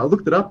before. Anyway, I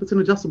looked it up. It's an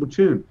adjustable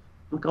tune.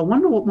 I'm like, I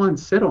wonder what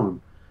mine's set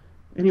on.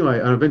 Anyway,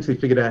 I eventually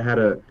figured out how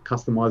to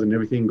customize it and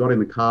everything. Got in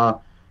the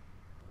car.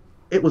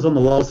 It was on the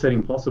lowest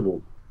setting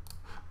possible.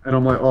 And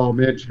I'm like, oh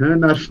man, turn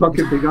that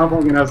fucking thing up.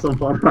 I'm gonna have some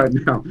fun right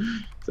now.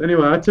 So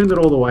anyway, I turned it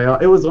all the way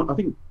up. It was, I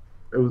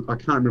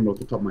can't remember off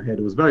the top of my head.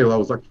 It was very low. It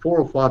was like 4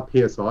 or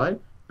 5 psi.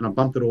 And I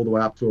bumped it all the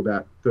way up to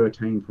about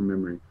 13 from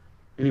memory.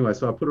 Anyway,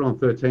 so I put it on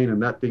 13, and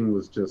that thing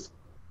was just,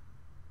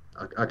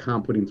 I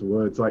can't put into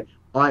words. Like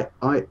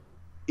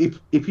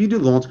if you do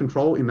launch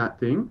control in that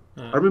thing,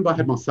 I remember I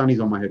had my sunnies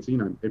on my head. So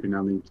every now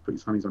and then you put your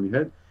sunnies on your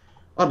head.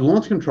 I'd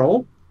launch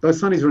control. Those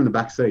sunnies are in the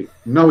back seat.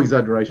 No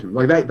exaggeration.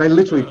 Like they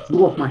literally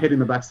flew off my head in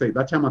the back seat.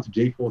 That's how much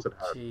G-force it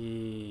had.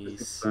 Jeez.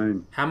 It's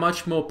insane. How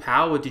much more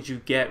power did you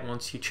get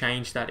once you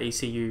changed that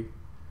ECU?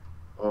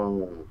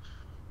 Oh.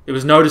 It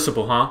was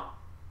noticeable, huh?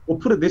 Well,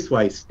 put it this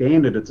way,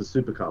 standard, it's a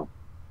supercar.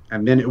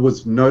 And then it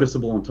was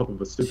noticeable on top of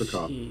a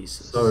supercar.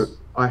 Jesus. So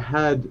I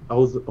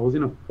was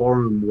in a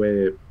forum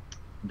where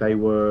they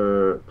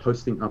were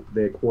posting up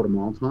their quarter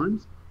mile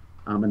times.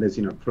 And there's,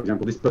 for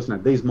example, this person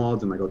had these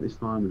mods and they got this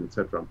time and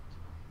etc.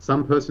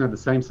 Some person had the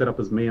same setup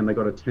as me and they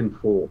got a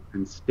 10.4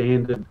 and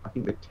standard, I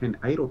think they're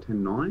 10.8 or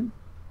 10.9,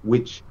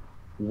 which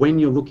when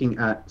you're looking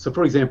at, so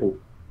for example,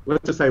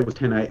 let's just say it was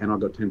 10.8 and I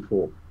got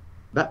 10.4.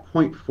 That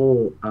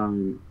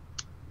 0.4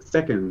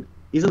 second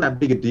isn't that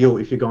big a deal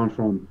if you're going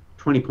from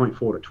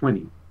 20.4 to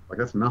 20. Like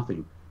that's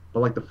nothing. But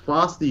like the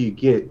faster you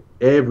get,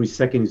 every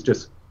second is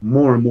just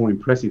more and more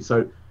impressive.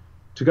 So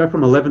to go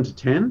from 11 to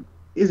 10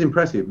 is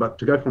impressive, but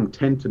to go from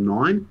 10 to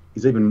 9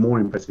 is even more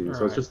impressive. All so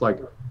right. it's just like,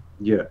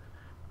 yeah.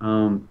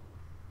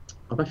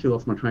 I've actually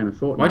lost my train of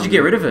thought. Why'd you get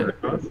rid of it?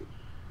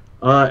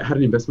 I had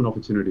an investment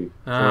opportunity.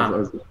 So it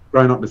was a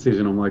grown-up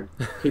decision. I'm like,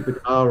 keep the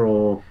car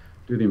or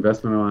do the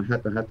investment. I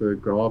had to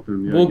grow up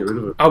and get rid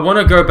of it. I want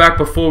to go back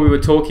before we were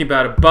talking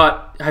about it,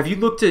 but have you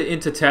looked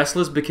into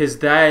Teslas? Because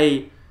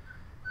the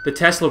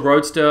Tesla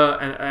Roadster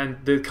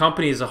and the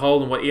company as a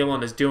whole and what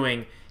Elon is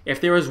doing, if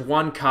there is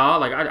one car,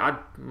 like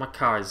my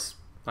car is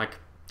like,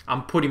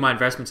 I'm putting my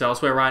investments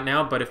elsewhere right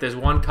now, but if there's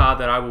one car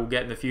that I will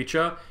get in the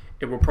future,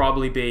 it will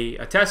probably be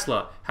a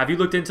Tesla. Have you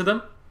looked into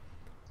them?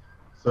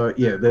 So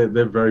yeah,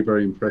 they're very,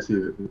 very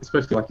impressive,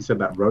 especially like you said,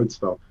 that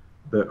roadster.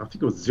 I think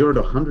it was 0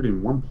 to 100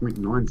 in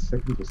 1.9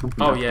 seconds or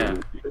something. Oh yeah.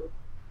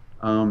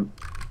 Um,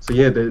 so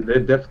yeah,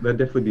 they'll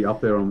definitely be up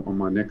there on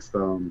my next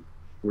one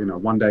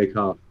day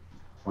car.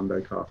 One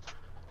day car.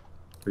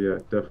 But yeah,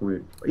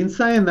 definitely. In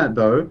saying that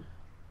though,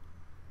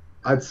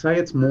 I'd say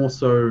it's more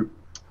so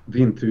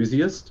the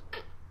enthusiast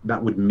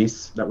that would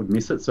miss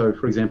it. So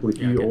for example, if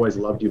you always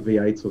loved your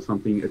V8s or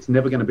something, it's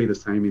never going to be the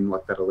same in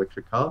like that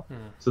electric car.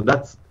 So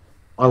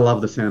I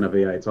love the sound of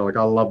V8s.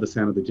 I love the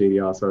sound of the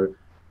GDR. So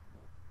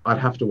I'd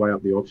have to weigh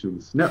up the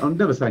options. No, I'll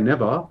never say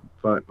never,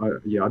 but I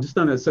just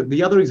don't know. So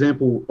the other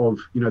example of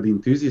the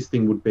enthusiast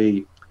thing would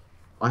be,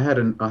 I had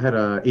a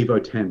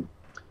Evo 10,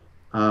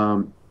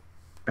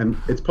 and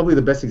it's probably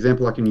the best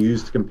example I can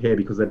use to compare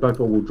because they're both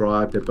all-wheel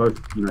drive. They're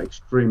both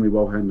extremely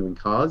well-handling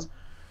cars,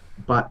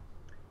 but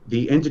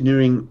the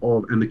engineering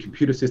and the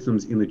computer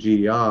systems in the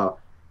GDR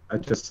are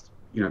just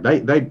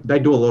they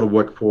do a lot of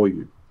work for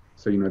you.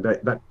 So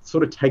that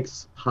sort of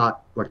takes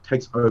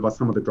over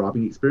some of the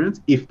driving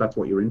experience if that's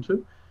what you're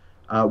into.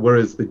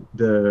 Whereas the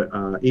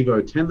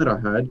Evo 10 that I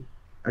had,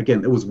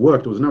 again, it was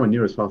nowhere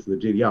near as fast as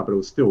the GDR, but it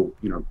was still,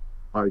 I'm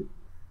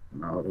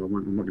not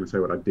going to say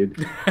what I did.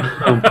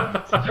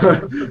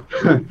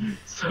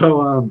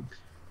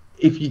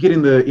 If you get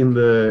in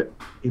the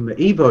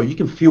Evo, you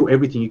can feel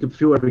everything. You can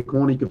feel every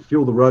corner. You can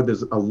feel the road.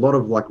 There's a lot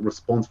of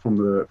response from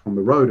the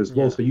road as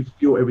well. So you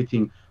feel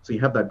everything. So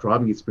you have that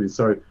driving experience.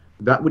 So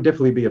that would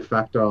definitely be a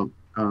factor.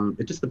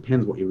 It just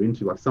depends what you're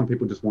into. Like some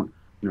people just want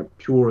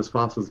pure as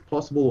fast as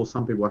possible, or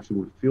some people actually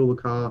want to feel the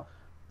car.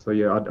 So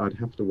yeah, I'd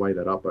have to weigh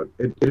that up, but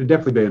it'd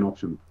definitely be an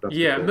option. But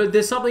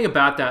there's something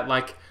about that.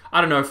 Like,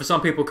 I don't know, for some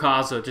people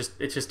cars are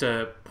it's just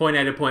a point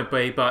A to point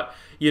B, but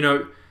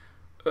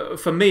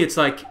for me it's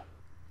like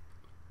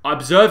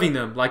observing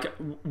them, like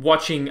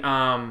watching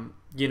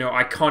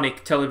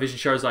iconic television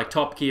shows like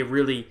Top Gear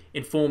really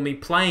informed me.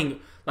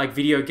 Playing like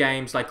video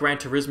games like Gran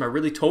Turismo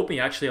really taught me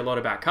actually a lot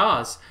about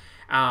cars,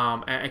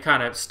 and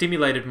kind of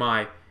stimulated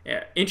my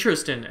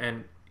interest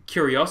and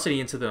curiosity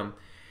into them.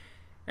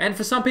 And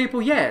for some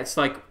people, it's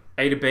like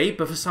A to B,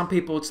 but for some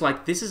people it's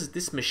like this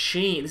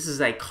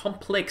is a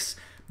complex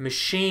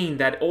machine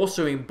that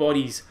also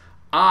embodies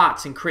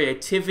arts and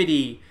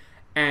creativity,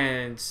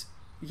 and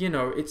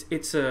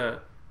it's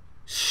a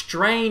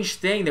strange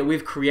thing that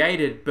we've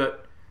created,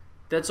 but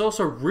that's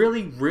also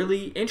really,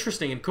 really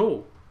interesting and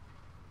cool.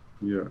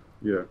 Yeah,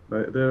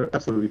 they're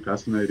absolutely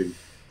fascinating.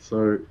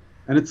 So,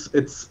 and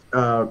it's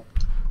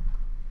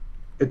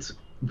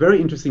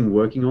very interesting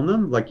working on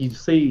them. Like you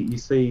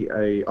see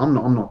I'm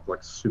not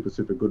like super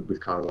good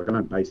with cars. Like I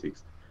know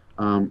basics,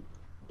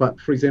 but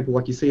for example,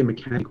 like you see a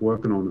mechanic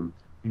working on them,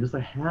 and it's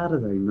like, how do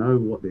they know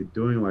what they're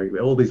doing? Like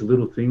all these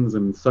little things,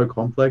 and it's so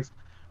complex.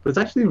 But it's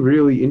actually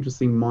really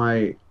interesting.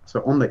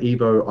 So on the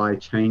Evo, I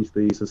changed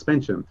the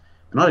suspension,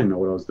 and I didn't know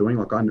what I was doing.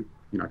 Like I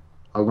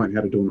learned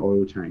how to do an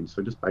oil change,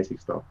 so just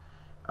basic stuff.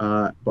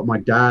 But my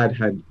dad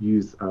had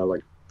used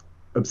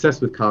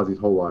obsessed with cars his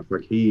whole life.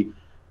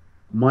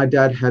 My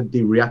dad had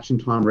the reaction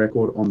time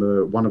record on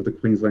one of the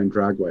Queensland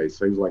dragways,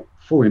 so he was like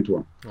full into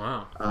them.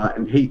 Wow.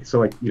 And he's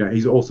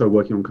also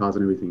working on cars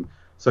and everything.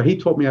 So he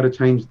taught me how to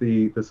change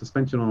the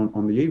suspension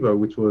on the Evo,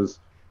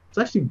 it's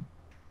actually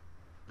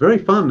very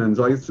fun, and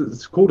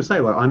it's cool to say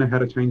I know how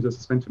to change the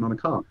suspension on a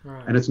car.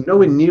 Right. And it's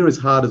nowhere near as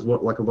hard as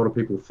what a lot of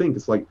people think.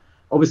 It's like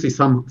obviously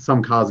some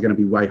cars are going to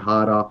be way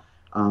harder.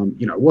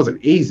 It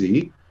wasn't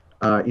easy.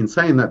 In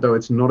saying that though,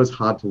 it's not as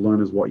hard to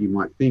learn as what you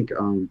might think.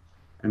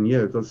 And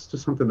yeah, that's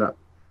just something that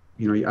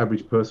your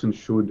average person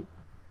should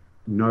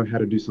know how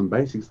to do. Some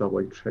basic stuff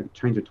like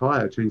change a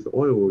tire, change the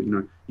oil.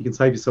 You can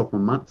save yourself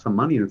some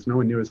money, and it's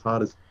nowhere near as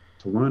hard as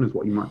to learn as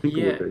what you might think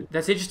it would be.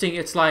 That's interesting.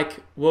 It's like,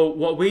 well,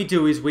 what we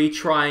do is we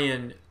try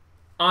and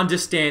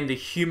understand the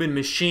human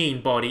machine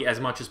body as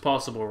much as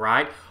possible,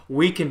 right?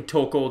 We can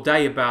talk all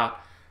day about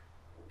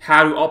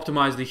how to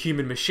optimize the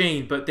human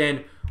machine, but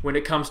then when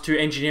it comes to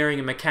engineering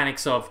and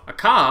mechanics of a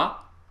car,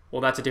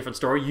 well, that's a different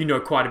story. You know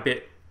quite a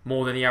bit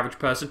more than the average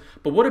person.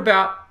 But what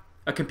about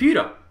a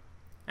computer?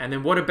 And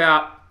then what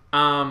about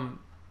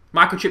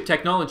microchip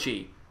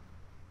technology?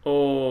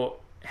 Or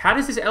how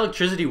does this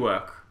electricity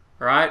work?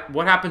 Right?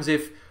 What happens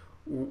if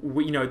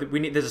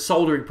there's a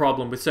soldering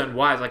problem with certain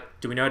wires? Like,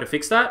 do we know how to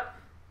fix that?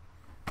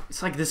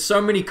 It's like there's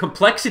so many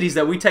complexities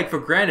that we take for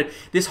granted.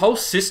 This whole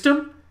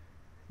system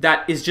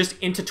that is just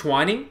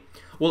intertwining,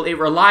 well, it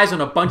relies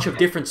on a bunch of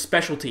different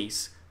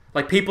specialties.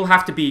 Like people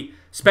have to be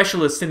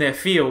specialists in their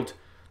field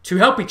to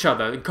help each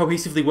other and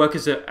cohesively work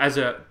as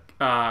a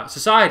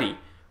society,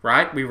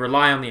 right? We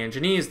rely on the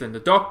engineers, then the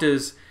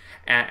doctors,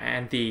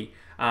 and the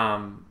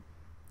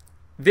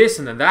this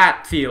and then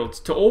that fields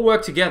to all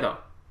work together.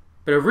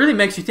 But it really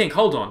makes you think,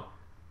 hold on,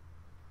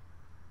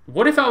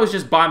 what if I was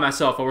just by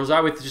myself, or was I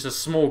with just a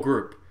small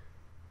group?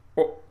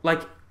 Or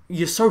like,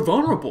 you're so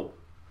vulnerable.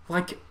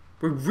 Like,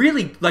 We're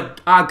really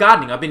like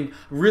gardening. I've been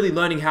really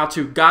learning how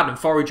to garden and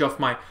forage off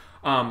my,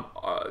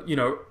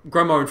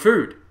 grow my own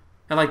food.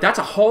 And like that's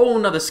a whole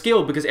nother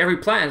skill because every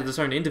plant has its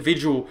own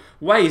individual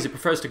ways it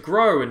prefers to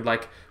grow and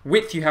like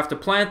width you have to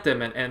plant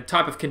them and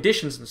type of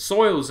conditions and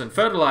soils and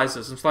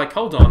fertilizers. And it's like,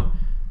 hold on,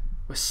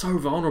 we're so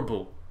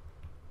vulnerable.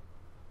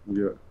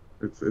 Yeah,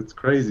 it's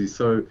crazy.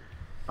 So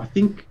I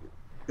think,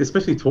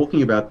 especially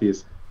talking about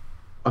this,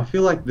 I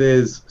feel like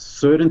there's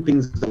certain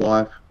things in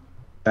life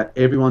that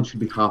everyone should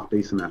be half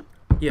decent at.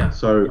 Yeah.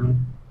 So,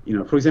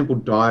 for example,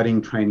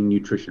 dieting, training,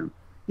 nutrition.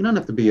 You don't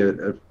have to be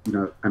an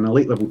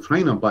elite level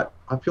trainer, but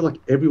I feel like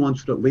everyone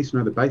should at least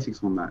know the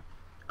basics on that.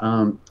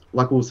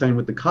 Like we were saying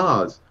with the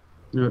cars,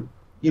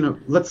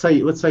 let's say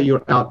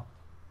you're out,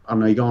 I don't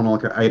know, you're going on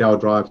like an 8-hour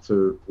drive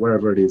to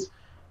wherever it is.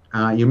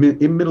 You're in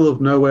the middle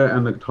of nowhere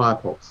and the tire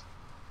pops.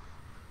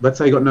 Let's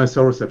say you got no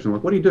cell reception.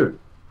 Like, what do you do?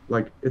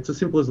 Like, it's as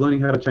simple as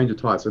learning how to change a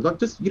tire. So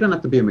like, you don't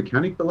have to be a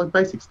mechanic, but like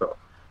basic stuff.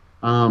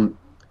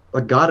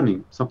 Like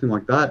gardening, something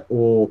like that,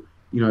 or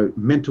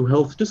mental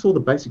health, just all the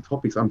basic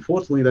topics.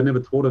 Unfortunately, they never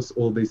taught us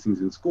all these things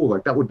in school.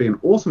 Like that would be an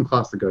awesome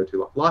class to go to,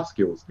 like life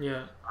skills.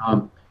 Yeah.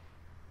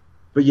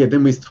 But yeah,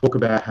 then we talk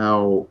about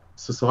how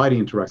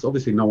society interacts.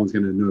 Obviously, no one's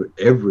going to know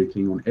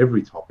everything on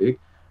every topic,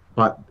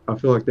 but I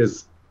feel like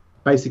there's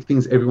basic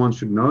things everyone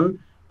should know.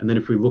 And then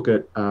if we look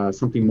at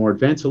something more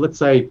advanced, so let's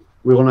say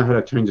we all know how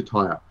to change a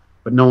tire,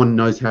 but no one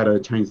knows how to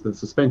change the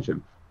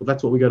suspension. Well,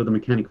 that's what we go to the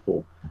mechanic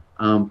for.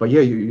 But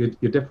yeah, you're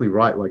definitely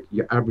right. Like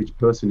your average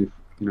person,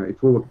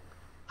 if we were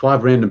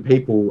 5 random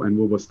people and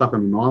we were stuck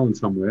on an island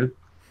somewhere,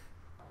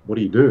 what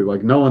do you do?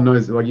 Like no one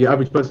knows. Like your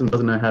average person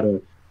doesn't know how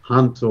to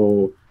hunt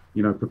or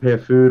prepare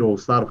food or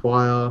start a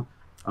fire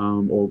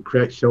or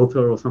create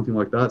shelter or something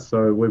like that.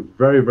 So we're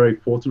very, very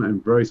fortunate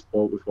and very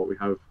spoiled with what we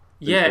have.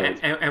 Yeah,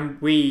 and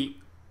we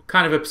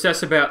kind of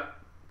obsess about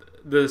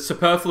the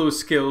superfluous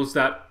skills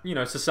that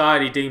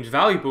society deems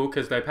valuable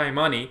because they pay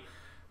money,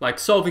 like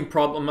solving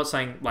problems. I'm not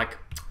saying like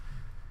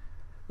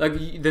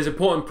there's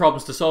important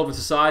problems to solve in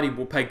society.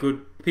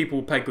 People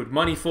will pay good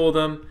money for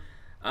them,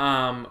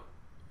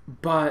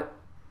 but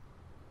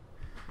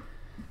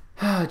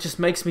it just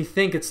makes me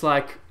think. It's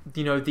like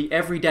the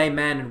everyday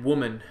man and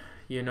woman.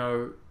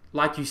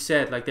 Like you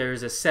said, like there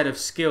is a set of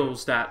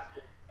skills that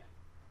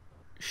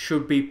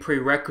should be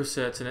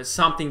prerequisites, and it's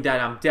something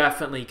that I'm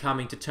definitely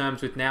coming to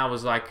terms with now.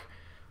 Is like,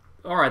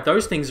 all right,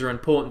 those things are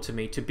important to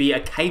me to be a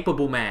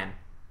capable man,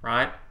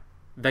 right?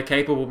 The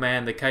capable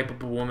man, the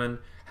capable woman,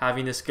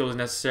 having the skills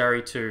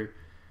necessary to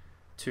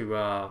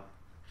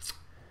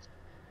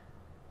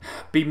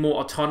be more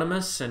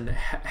autonomous and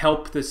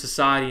help the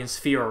society and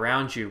sphere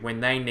around you when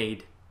they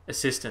need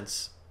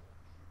assistance.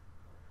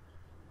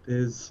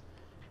 There's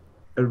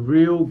a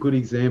real good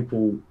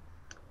example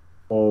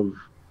of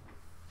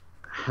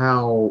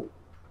how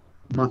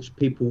much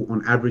people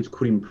on average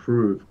could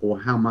improve, or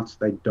how much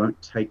they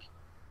don't take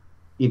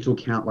into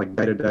account like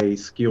day-to-day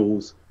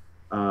skills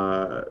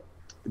that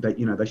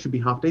they should be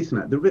half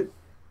decent at. The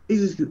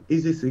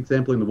easiest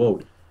example in the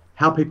world,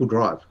 how people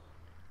drive.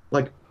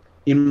 Like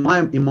in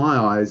my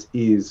eyes,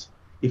 is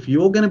if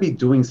you're going to be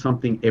doing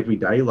something every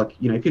day, like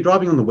if you're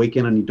driving on the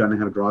weekend and you don't know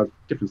how to drive,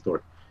 different story.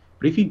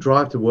 But if you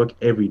drive to work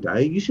every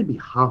day, you should be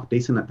half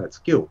decent at that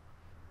skill.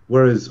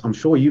 Whereas I'm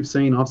sure you've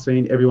seen, I've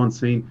seen, everyone's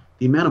seen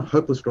the amount of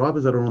hopeless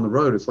drivers that are on the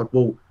road. It's like,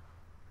 well,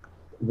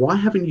 why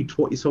haven't you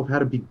taught yourself how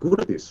to be good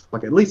at this?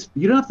 Like, at least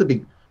you don't have to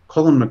be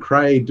Colin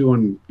McRae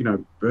doing,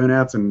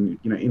 burnouts and,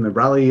 in the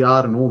rally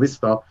yard and all this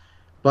stuff.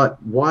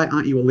 But why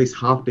aren't you at least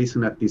half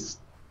decent at this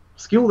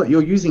skill that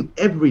you're using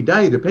every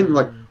day? Depending,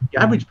 like,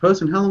 the average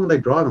person, how long are they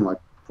driving? Like,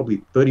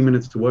 probably 30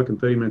 minutes to work and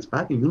 30 minutes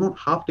back. And you're not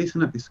half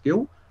decent at this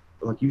skill.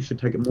 But, like, you should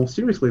take it more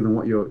seriously than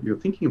what you're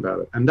thinking about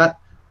it. And that,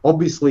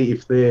 obviously,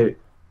 if they're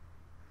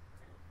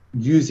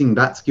using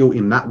that skill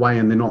in that way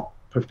and they're not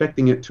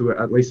perfecting it to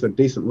at least a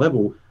decent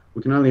level,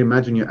 we can only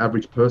imagine your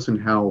average person,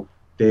 how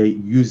they're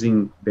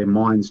using their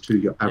minds to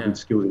your average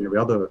skills in every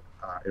other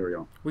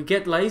area. We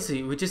get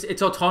lazy.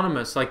 It's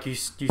autonomous. Like you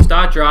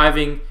start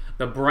driving,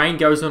 the brain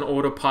goes on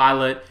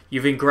autopilot.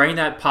 You've ingrained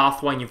that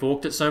pathway and you've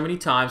walked it so many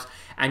times,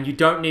 and you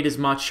don't need as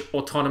much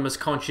autonomous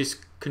conscious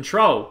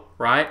control,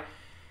 right?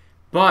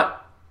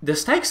 But the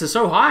stakes are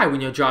so high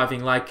when you're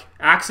driving. Like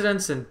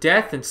accidents and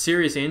death and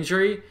serious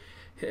injury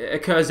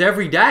occurs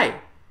every day.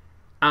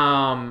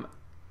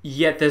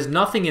 Yet there's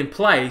nothing in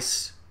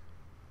place,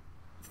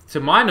 to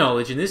my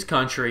knowledge, in this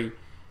country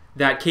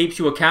that keeps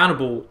you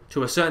accountable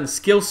to a certain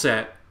skill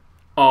set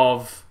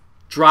of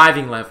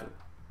driving level.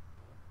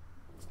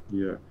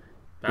 Yeah,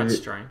 that's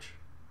strange.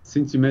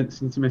 Since you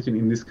mentioned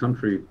in this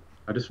country,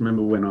 I just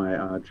remember when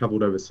I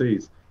traveled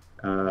overseas,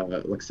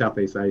 like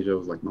Southeast Asia,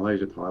 was like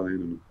Malaysia, Thailand,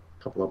 and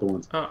a couple other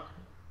ones. Oh.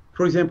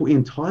 For example,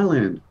 in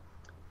Thailand,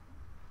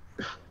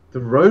 the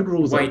road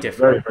rules are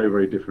very, very,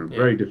 very different. Yeah.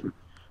 Very different.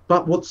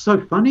 But what's so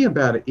funny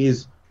about it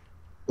is,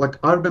 like,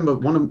 I remember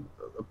one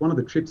of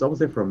the trips, I was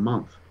there for a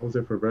month. I was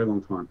there for a very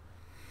long time.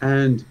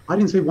 And I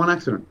didn't see one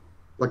accident.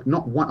 Like,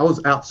 not one. I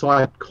was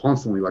outside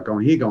constantly, like,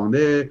 going here, going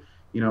there,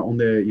 on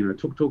their,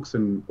 tuk-tuks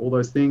and all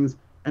those things,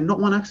 and not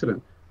one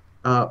accident.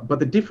 But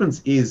the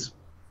difference is,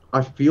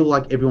 I feel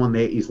like everyone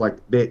there is like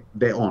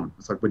they're on.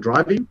 It's like we're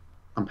driving,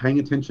 I'm paying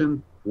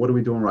attention. What are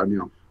we doing right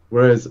now?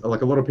 Whereas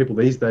like a lot of people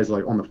these days,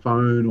 like on the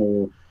phone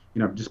or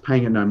just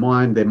paying it no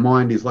mind. Their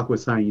mind is like we're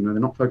saying, they're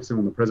not focusing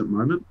on the present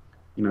moment.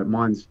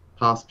 Mind's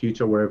past,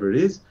 future, wherever it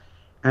is,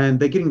 and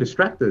they're getting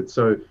distracted.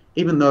 So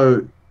even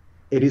though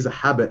it is a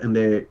habit and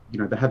they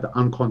have the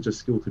unconscious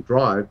skill to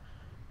drive,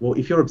 well,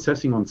 if you're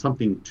obsessing on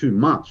something too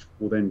much,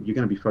 well, then you're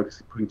going to be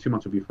putting too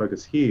much of your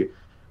focus here.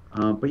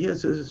 But yeah,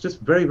 it's just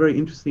very, very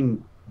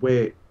interesting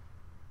where,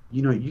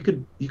 you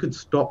could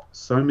stop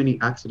so many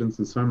accidents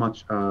and so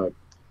much,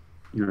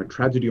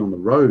 tragedy on the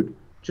road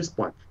just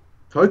by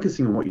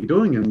focusing on what you're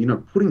doing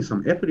and, putting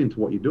some effort into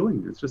what you're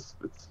doing. It's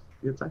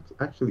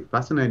actually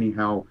fascinating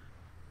how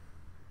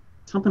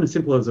something as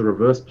simple as a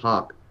reverse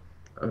park,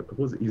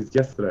 was it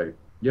yesterday?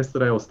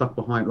 Yesterday I was stuck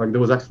behind, like there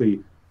was actually,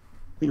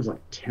 I think it was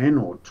like 10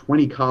 or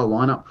 20 car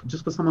lineup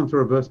just for someone to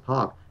reverse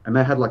park. And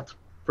they had like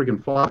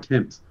friggin' 5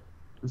 attempts.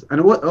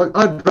 And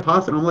I drove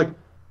past it and I'm like,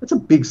 that's a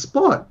big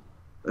spot.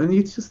 And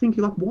you just think,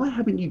 you're like, why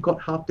haven't you got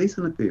half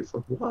decent at this?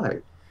 Like, why?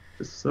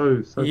 Just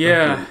so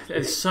Yeah,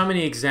 there's so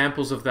many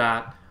examples of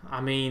that. I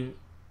mean,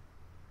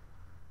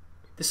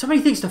 there's so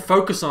many things to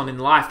focus on in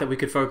life that we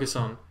could focus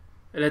on.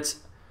 And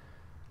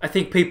I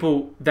think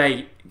people,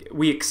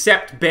 we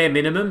accept bare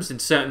minimums in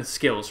certain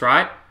skills,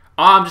 right?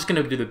 I'm just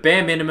going to do the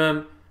bare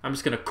minimum. I'm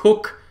just going to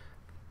cook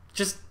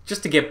just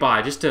to get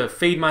by, just to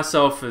feed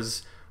myself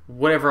as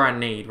whatever I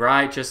need,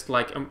 right? Just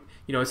like,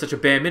 it's such a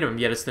bare minimum,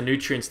 yet it's the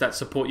nutrients that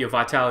support your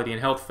vitality and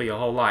health for your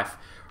whole life.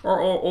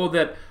 Or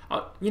that,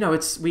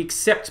 we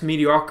accept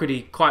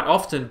mediocrity quite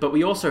often, but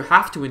we also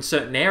have to in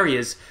certain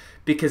areas,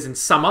 because in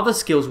some other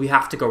skills we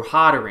have to go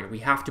harder in. We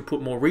have to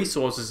put more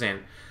resources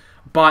in.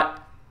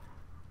 But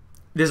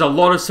there's a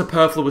lot of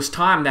superfluous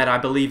time that I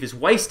believe is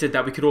wasted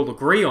that we could all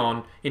agree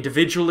on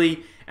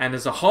individually and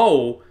as a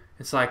whole.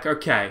 It's like,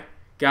 okay,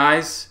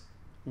 guys,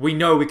 we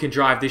know we can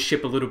drive this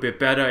ship a little bit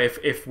better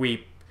if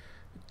we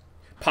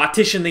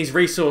partition these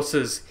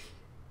resources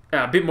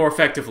a bit more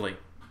effectively.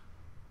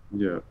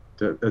 Yeah,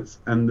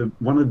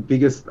 one of the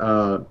biggest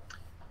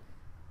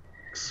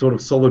sort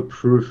of solid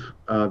proof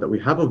that we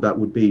have of that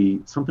would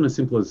be something as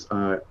simple as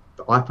the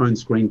iPhone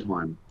screen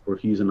time, or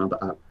if you use another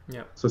app.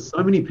 Yeah. So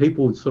many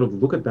people sort of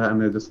look at that and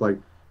they're just like,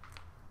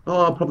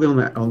 oh, I'm probably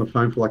on the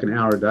phone for like an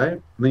hour a day.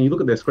 And then you look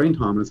at their screen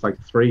time and it's like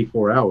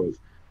 3-4 hours.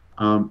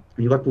 And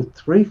you're like, well,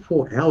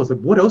 3-4 hours. Like,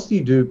 what else do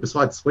you do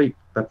besides sleep?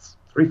 That's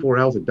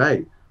 3-4 hours a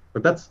day.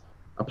 But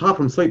apart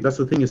from sleep, that's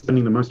the thing you're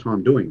spending the most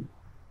time doing.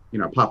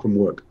 Apart from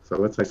work. So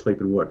let's say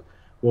sleep and work.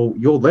 Well,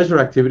 your leisure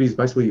activity is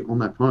basically on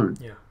that phone.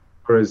 Yeah.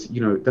 Whereas,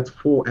 that's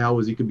 4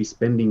 hours you could be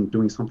spending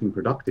doing something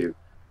productive.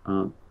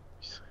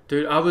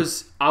 Dude, I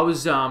was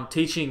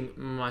teaching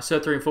my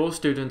Cert 3 and 4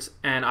 students,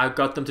 and I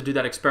got them to do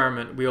that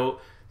experiment.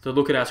 To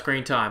look at our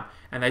screen time,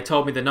 and they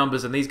told me the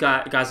numbers. And these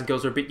guys and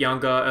girls are a bit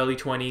younger, early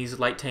 20s,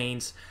 late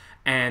teens,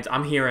 and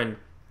I'm hearing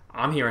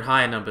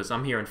higher numbers.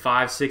 I'm hearing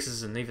 5s,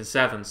 6s, and even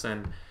 7s,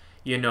 and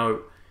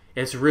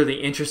it's really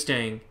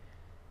interesting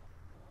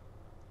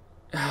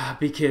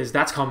because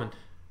that's common.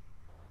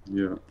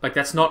 Yeah. Like,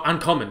 that's not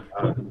uncommon.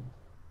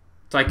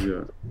 It's like,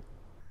 yeah.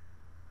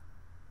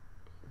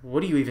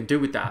 What do you even do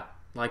with that?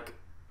 Like,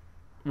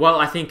 well,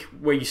 I think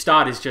where you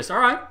start is just, all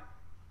right,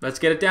 let's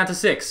get it down to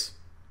 6.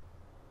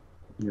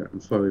 Yeah,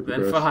 and slowly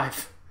progress.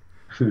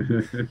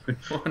 Then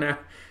 5. Well, no,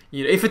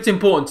 if it's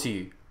important to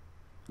you.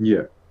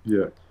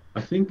 Yeah.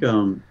 I think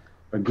a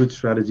good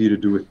strategy to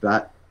do with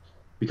that,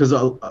 because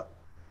how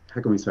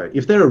can we say,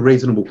 if they're a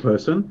reasonable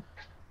person,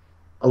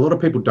 a lot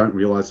of people don't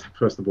realize,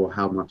 first of all,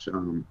 how much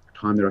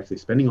time they're actually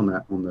spending on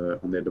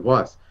their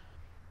device.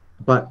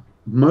 But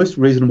most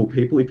reasonable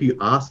people, if you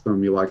ask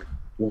them, you're like,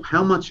 well,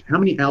 how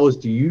many hours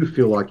do you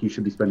feel like you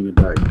should be spending a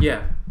day?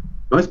 Yeah.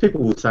 Most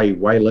people will say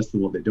way less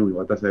than what they're doing.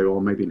 Like they say, oh,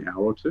 maybe an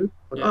hour or 2.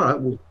 Like, yeah. All right,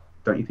 well,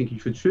 don't you think you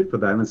should shoot for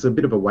that? And it's a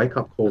bit of a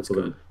wake-up call for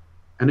them.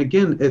 And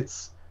again,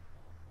 it's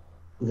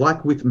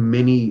like with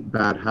many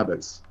bad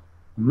habits.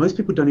 Most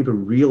people don't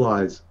even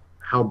realize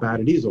how bad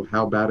it is or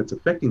how bad it's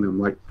affecting them.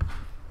 Like,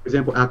 for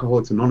example,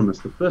 Alcoholics Anonymous,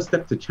 the first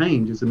step to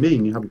change is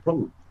admitting you have a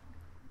problem.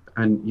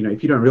 And,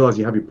 if you don't realize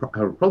you have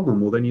a problem,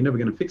 well, then you're never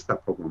going to fix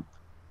that problem.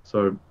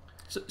 So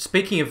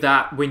speaking of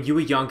that, when you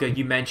were younger,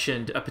 you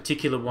mentioned a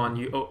particular one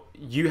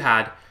you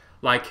had.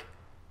 Like,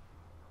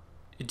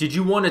 did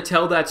you want to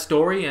tell that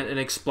story and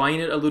explain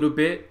it a little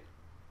bit?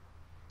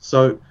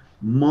 So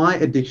my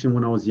addiction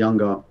when I was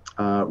younger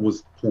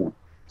was porn.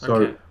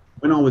 So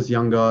when I was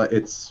younger,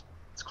 it's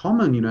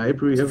common,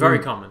 It's very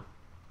common.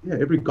 Yeah,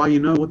 every guy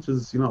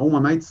watches, all my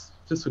mates,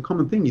 just a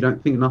common thing. You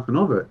don't think nothing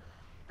of it.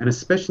 And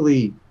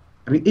especially,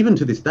 I mean, even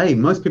to this day,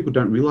 most people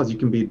don't realize you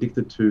can be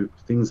addicted to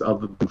things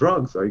other than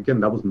drugs. So again,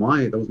 that was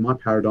my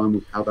paradigm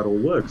of how that all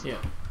works. Yeah.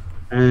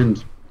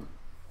 And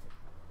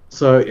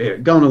so,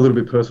 going a little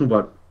bit personal,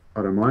 but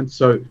I don't mind.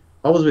 So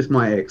I was with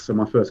my ex, so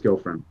my first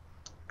girlfriend,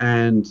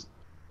 and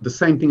the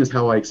same thing as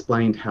how I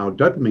explained how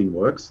dopamine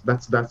works.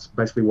 That's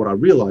basically what I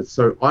realized.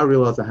 So I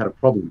realized I had a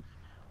problem.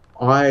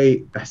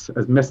 As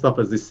messed up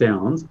as this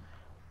sounds,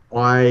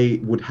 I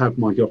would have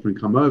my girlfriend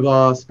come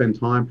over, spend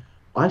time.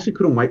 I actually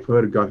couldn't wait for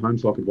her to go home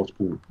so I could watch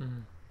porn.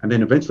 And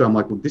then eventually I'm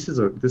like, well,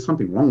 there's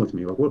something wrong with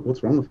me. Like,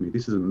 what's wrong with me?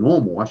 This isn't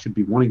normal. I should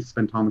be wanting to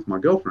spend time with my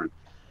girlfriend.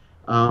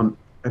 And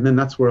then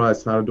that's where I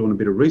started doing a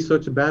bit of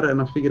research about it,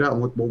 and I figured out,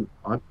 I'm like, well,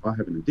 I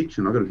have an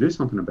addiction. I've got to do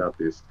something about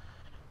this.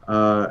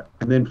 And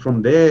then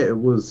from there,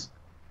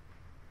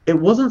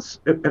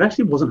 it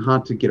actually wasn't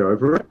hard to get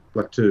over it,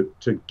 like to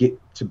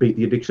beat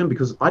the addiction,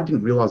 because I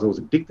didn't realize I was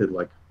addicted.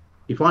 Like,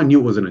 if I knew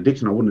it was an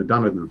addiction, I wouldn't have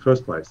done it in the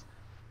first place.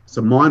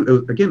 So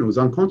it was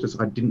unconscious.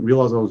 I didn't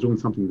realize I was doing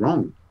something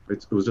wrong.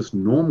 It was just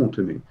normal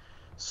to me.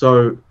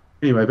 So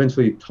anyway,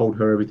 eventually told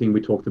her everything.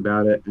 We talked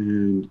about it,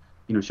 and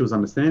she was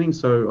understanding.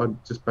 So I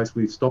just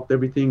basically stopped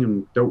everything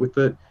and dealt with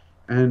it.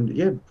 And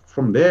yeah,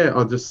 from there,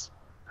 I just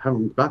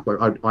haven't looked back.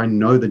 Like, I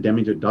know the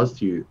damage it does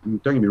to you.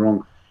 And don't get me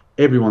wrong,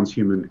 everyone's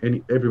human,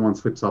 and everyone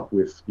slips up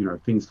with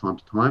things time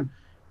to time.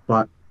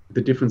 But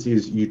the difference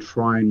is you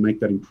try and make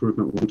that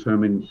improvement long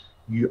term, and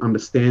you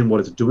understand what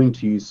it's doing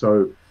to you.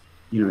 So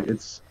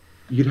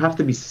you'd have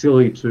to be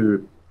silly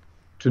to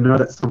know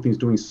that something's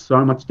doing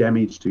so much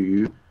damage to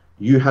you.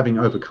 You having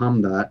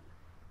overcome that,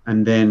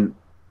 and then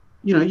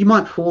you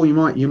might fall, you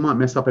might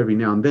mess up every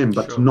now and then,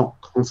 but to not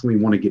constantly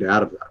want to get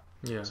out of that.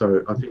 Yeah.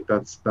 So I think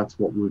that's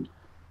what would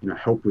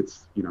help with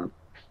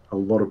a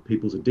lot of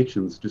people's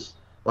addictions. Just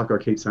like I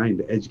keep saying,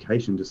 the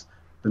education, just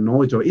the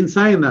knowledge of it. In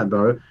saying that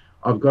though,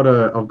 I've got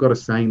a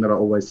saying that I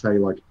always say,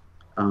 like,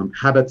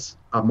 habits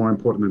are more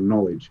important than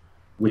knowledge,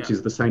 which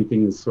is the same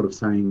thing as sort of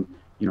saying,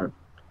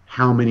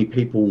 how many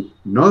people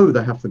know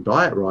they have to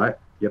diet right,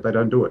 yet they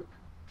don't do it.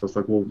 So it's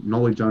like, well,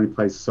 knowledge only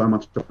plays so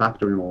much a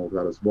factor in all of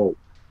that as well.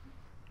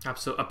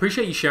 Absolutely. I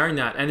appreciate you sharing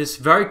that. And it's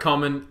very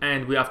common,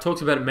 and I've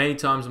talked about it many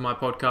times on my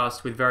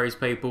podcast with various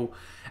people.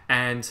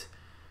 And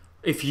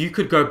if you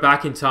could go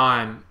back in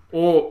time,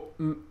 or,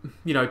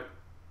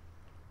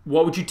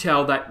 what would you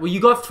tell that? Well, you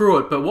got through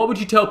it, but what would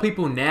you tell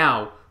people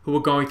now who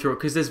are going through it?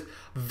 Because there's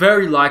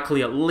very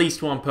likely at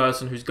least one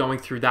person who's going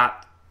through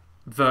that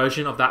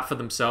version of that for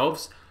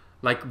themselves.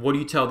 Like, what do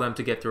you tell them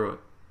to get through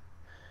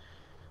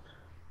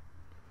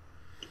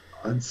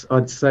it?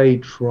 I'd say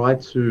try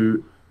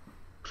to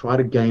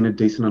gain a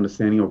decent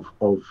understanding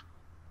of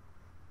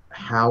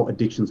how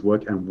addictions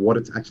work and what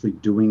it's actually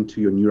doing to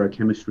your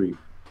neurochemistry.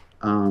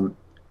 And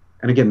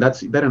again,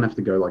 they don't have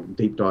to go like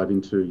deep dive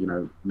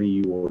into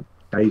me or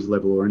Dave's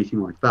level or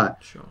anything like that.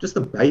 Sure. Just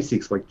the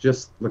basics, like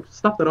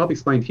stuff that I've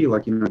explained here,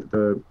 like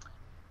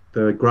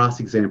the grass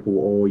example,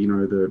 or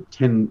the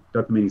 10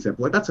 dopamine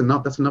example. Like, that's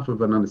enough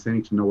of an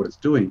understanding to know what it's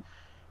doing.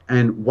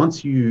 And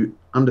once you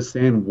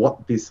understand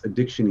what this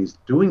addiction is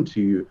doing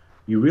to you,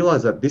 you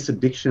realize that this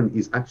addiction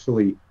is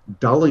actually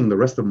dulling the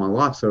rest of my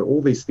life. So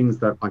all these things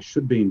that I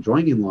should be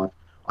enjoying in life,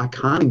 I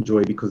can't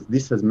enjoy because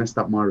this has messed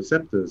up my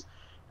receptors.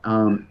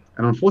 And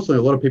unfortunately,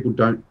 a lot of people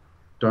don't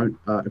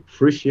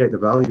appreciate the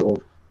value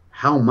of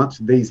how much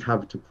these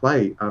have to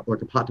play,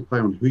 like a part to play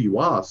on who you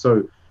are.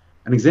 So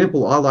an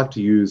example I like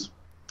to use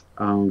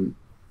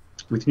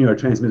with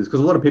neurotransmitters, because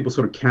a lot of people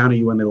sort of counter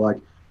you when they're like,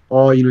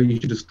 oh, you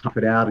should just tough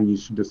it out, and you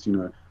should just,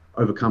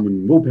 overcome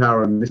and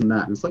willpower and this and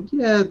that. And it's like,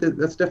 yeah,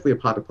 that's definitely a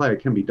part to play. It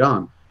can be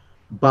done.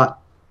 But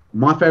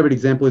my favorite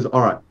example is,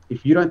 all right,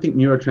 if you don't think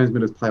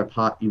neurotransmitters play a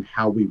part in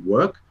how we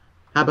work,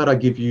 how about I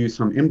give you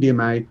some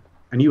MDMA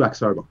and you act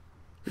sober?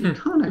 You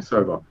can't act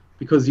sober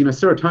because,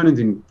 serotonin's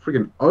in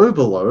friggin'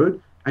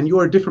 overload, and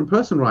you're a different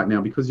person right now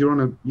because you're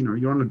on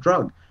a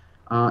drug,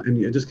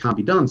 and it just can't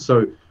be done.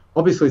 So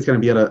obviously it's going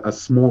to be at a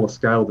smaller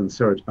scale than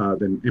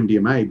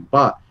MDMA,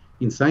 but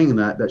in saying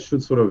that, that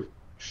should sort of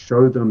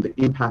show them the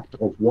impact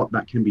of what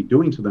that can be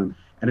doing to them.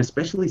 And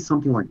especially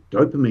something like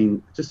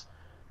dopamine,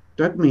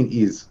 dopamine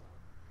is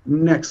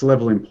next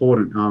level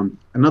important.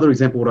 Another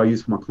example, what I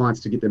use for my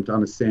clients to get them to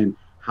understand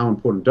how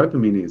important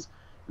dopamine is,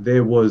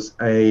 there was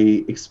a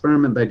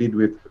experiment they did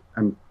with,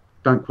 and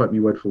don't quote me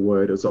word for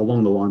word, it was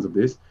along the lines of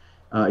this,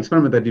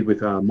 experiment they did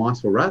with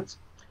mice or rats.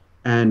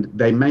 And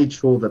they made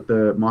sure that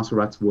the mice or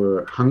rats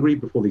were hungry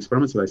before the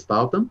experiment, so they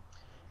starved them.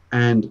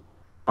 And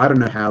I don't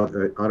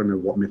know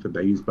what method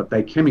they used, but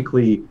they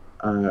chemically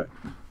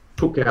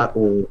took out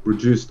or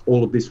reduced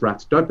all of this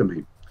rat's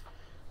dopamine.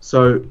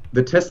 So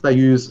the test they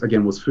used,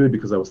 again, was food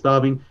because they were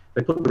starving.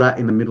 They put the rat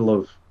in the middle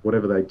of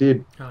whatever they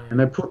did, and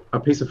they put a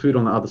piece of food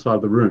on the other side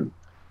of the room.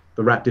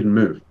 The rat didn't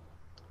move.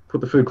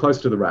 Put the food close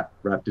to the rat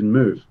didn't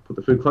move. Put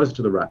the food closer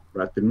to the rat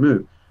didn't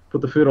move.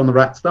 Put the food on the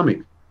rat's stomach,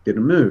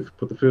 didn't move.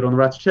 Put the food on the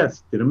rat's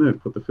chest, didn't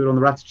move. Put the food on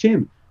the rat's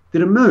chin,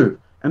 didn't move.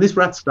 And this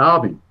rat's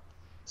starving.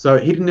 So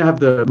he didn't have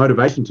the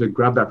motivation to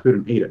grab that food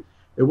and eat it.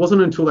 It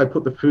wasn't until they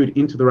put the food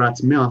into the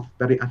rat's mouth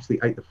that it actually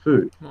ate the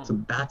food. Oh.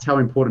 So that's how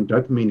important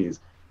dopamine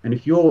is. And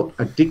if you're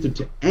addicted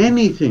to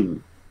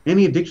anything,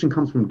 any addiction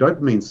comes from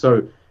dopamine.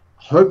 So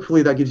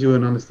hopefully that gives you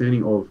an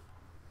understanding of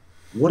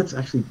what it's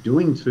actually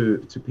doing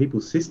to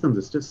people's systems.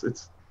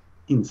 It's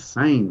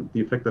insane,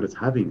 the effect that it's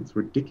having. It's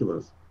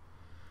ridiculous.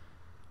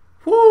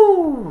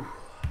 Woo!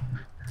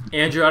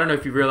 Andrew, I don't know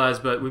if you realize,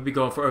 but we've been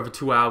going for over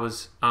 2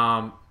 hours.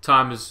 Time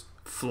has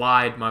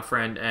flied, my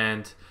friend,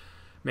 and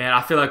Man,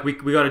 I feel like we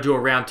got to do a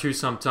round 2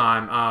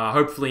 sometime.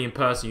 Hopefully in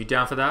person. You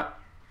down for that?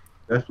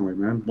 Definitely,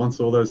 man. Once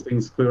all those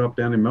things clear up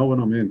down in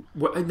Melbourne, I'm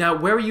in. Now,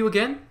 where are you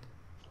again?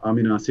 I'm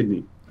in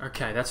Sydney.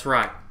 Okay, that's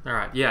right. All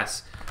right,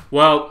 yes.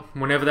 Well,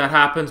 whenever that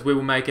happens, we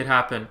will make it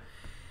happen.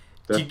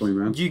 Definitely,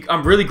 man.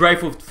 I'm really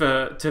grateful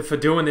for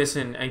doing this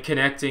and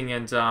connecting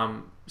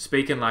and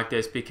speaking like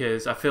this,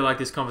 because I feel like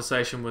this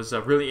conversation was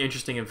really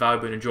interesting and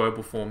valuable and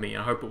enjoyable for me,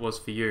 and I hope it was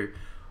for you.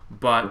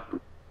 But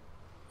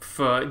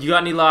you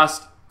got any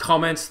last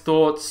comments,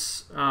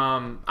 thoughts,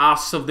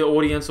 asks of the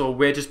audience, or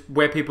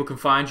where people can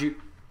find you?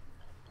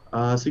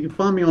 So you can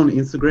find me on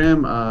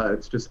Instagram.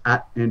 It's just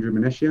at Andrew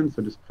Menechian,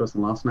 so just first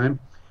and last name.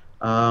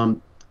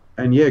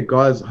 And yeah,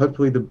 guys,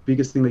 hopefully the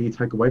biggest thing that you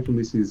take away from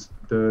this is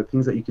the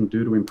things that you can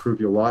do to improve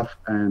your life,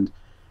 and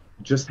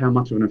just how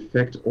much of an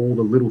effect all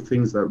the little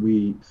things that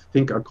we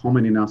think are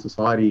common in our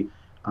society,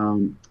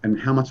 and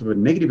how much of a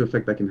negative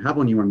effect they can have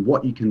on you, and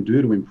what you can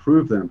do to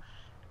improve them.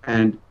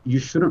 And you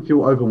shouldn't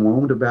feel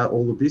overwhelmed about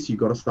all of this. You've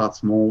got to start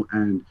small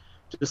and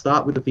just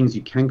start with the things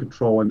you can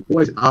control, and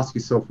always ask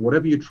yourself,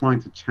 whatever you're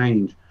trying to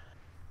change,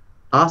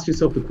 ask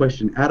yourself the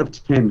question, out of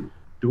 10,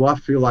 do I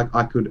feel like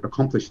I could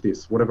accomplish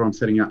this, whatever I'm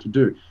setting out to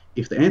do?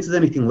 If the answer is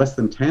anything less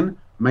than 10,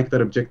 make that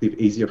objective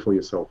easier for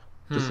yourself,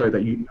 just so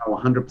that you know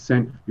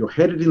 100% you're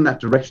headed in that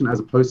direction, as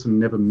opposed to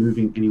never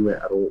moving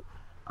anywhere at all.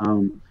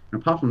 And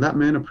apart from that,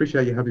 man, I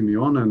appreciate you having me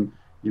on, and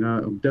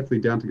I'm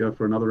definitely down to go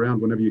for another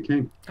round whenever you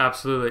can.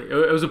 Absolutely.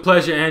 It was a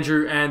pleasure,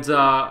 Andrew, and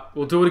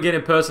we'll do it again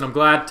in person. I'm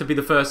glad to be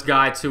the first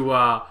guy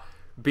to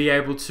be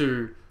able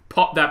to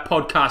pop that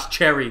podcast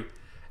cherry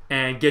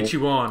and get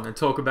you on and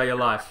talk about your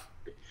life.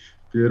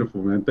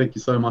 Beautiful, man. Thank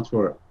you so much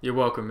for it. You're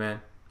welcome,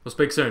 man. We'll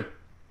speak soon.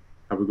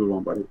 Have a good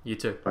one, buddy. You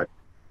too. Bye.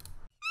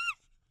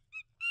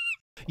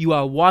 You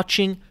are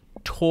watching,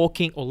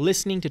 talking, or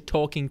listening to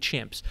Talking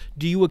Chimps.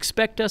 Do you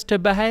expect us to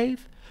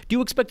behave? Do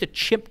you expect a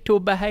chimp to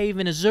behave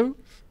in a zoo?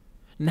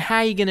 And how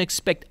are you going to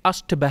expect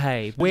us to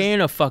behave? We're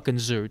in a fucking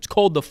zoo. It's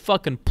called the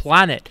fucking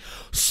planet.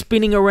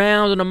 Spinning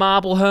around on a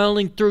marble,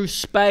 hurling through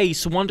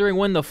space, wondering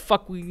when the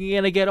fuck we're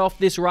going to get off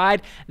this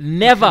ride.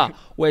 Never.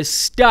 We're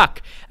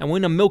stuck. And we're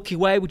in a Milky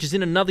Way, which is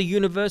in another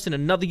universe, and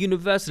another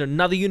universe, and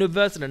another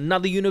universe, and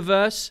another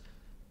universe.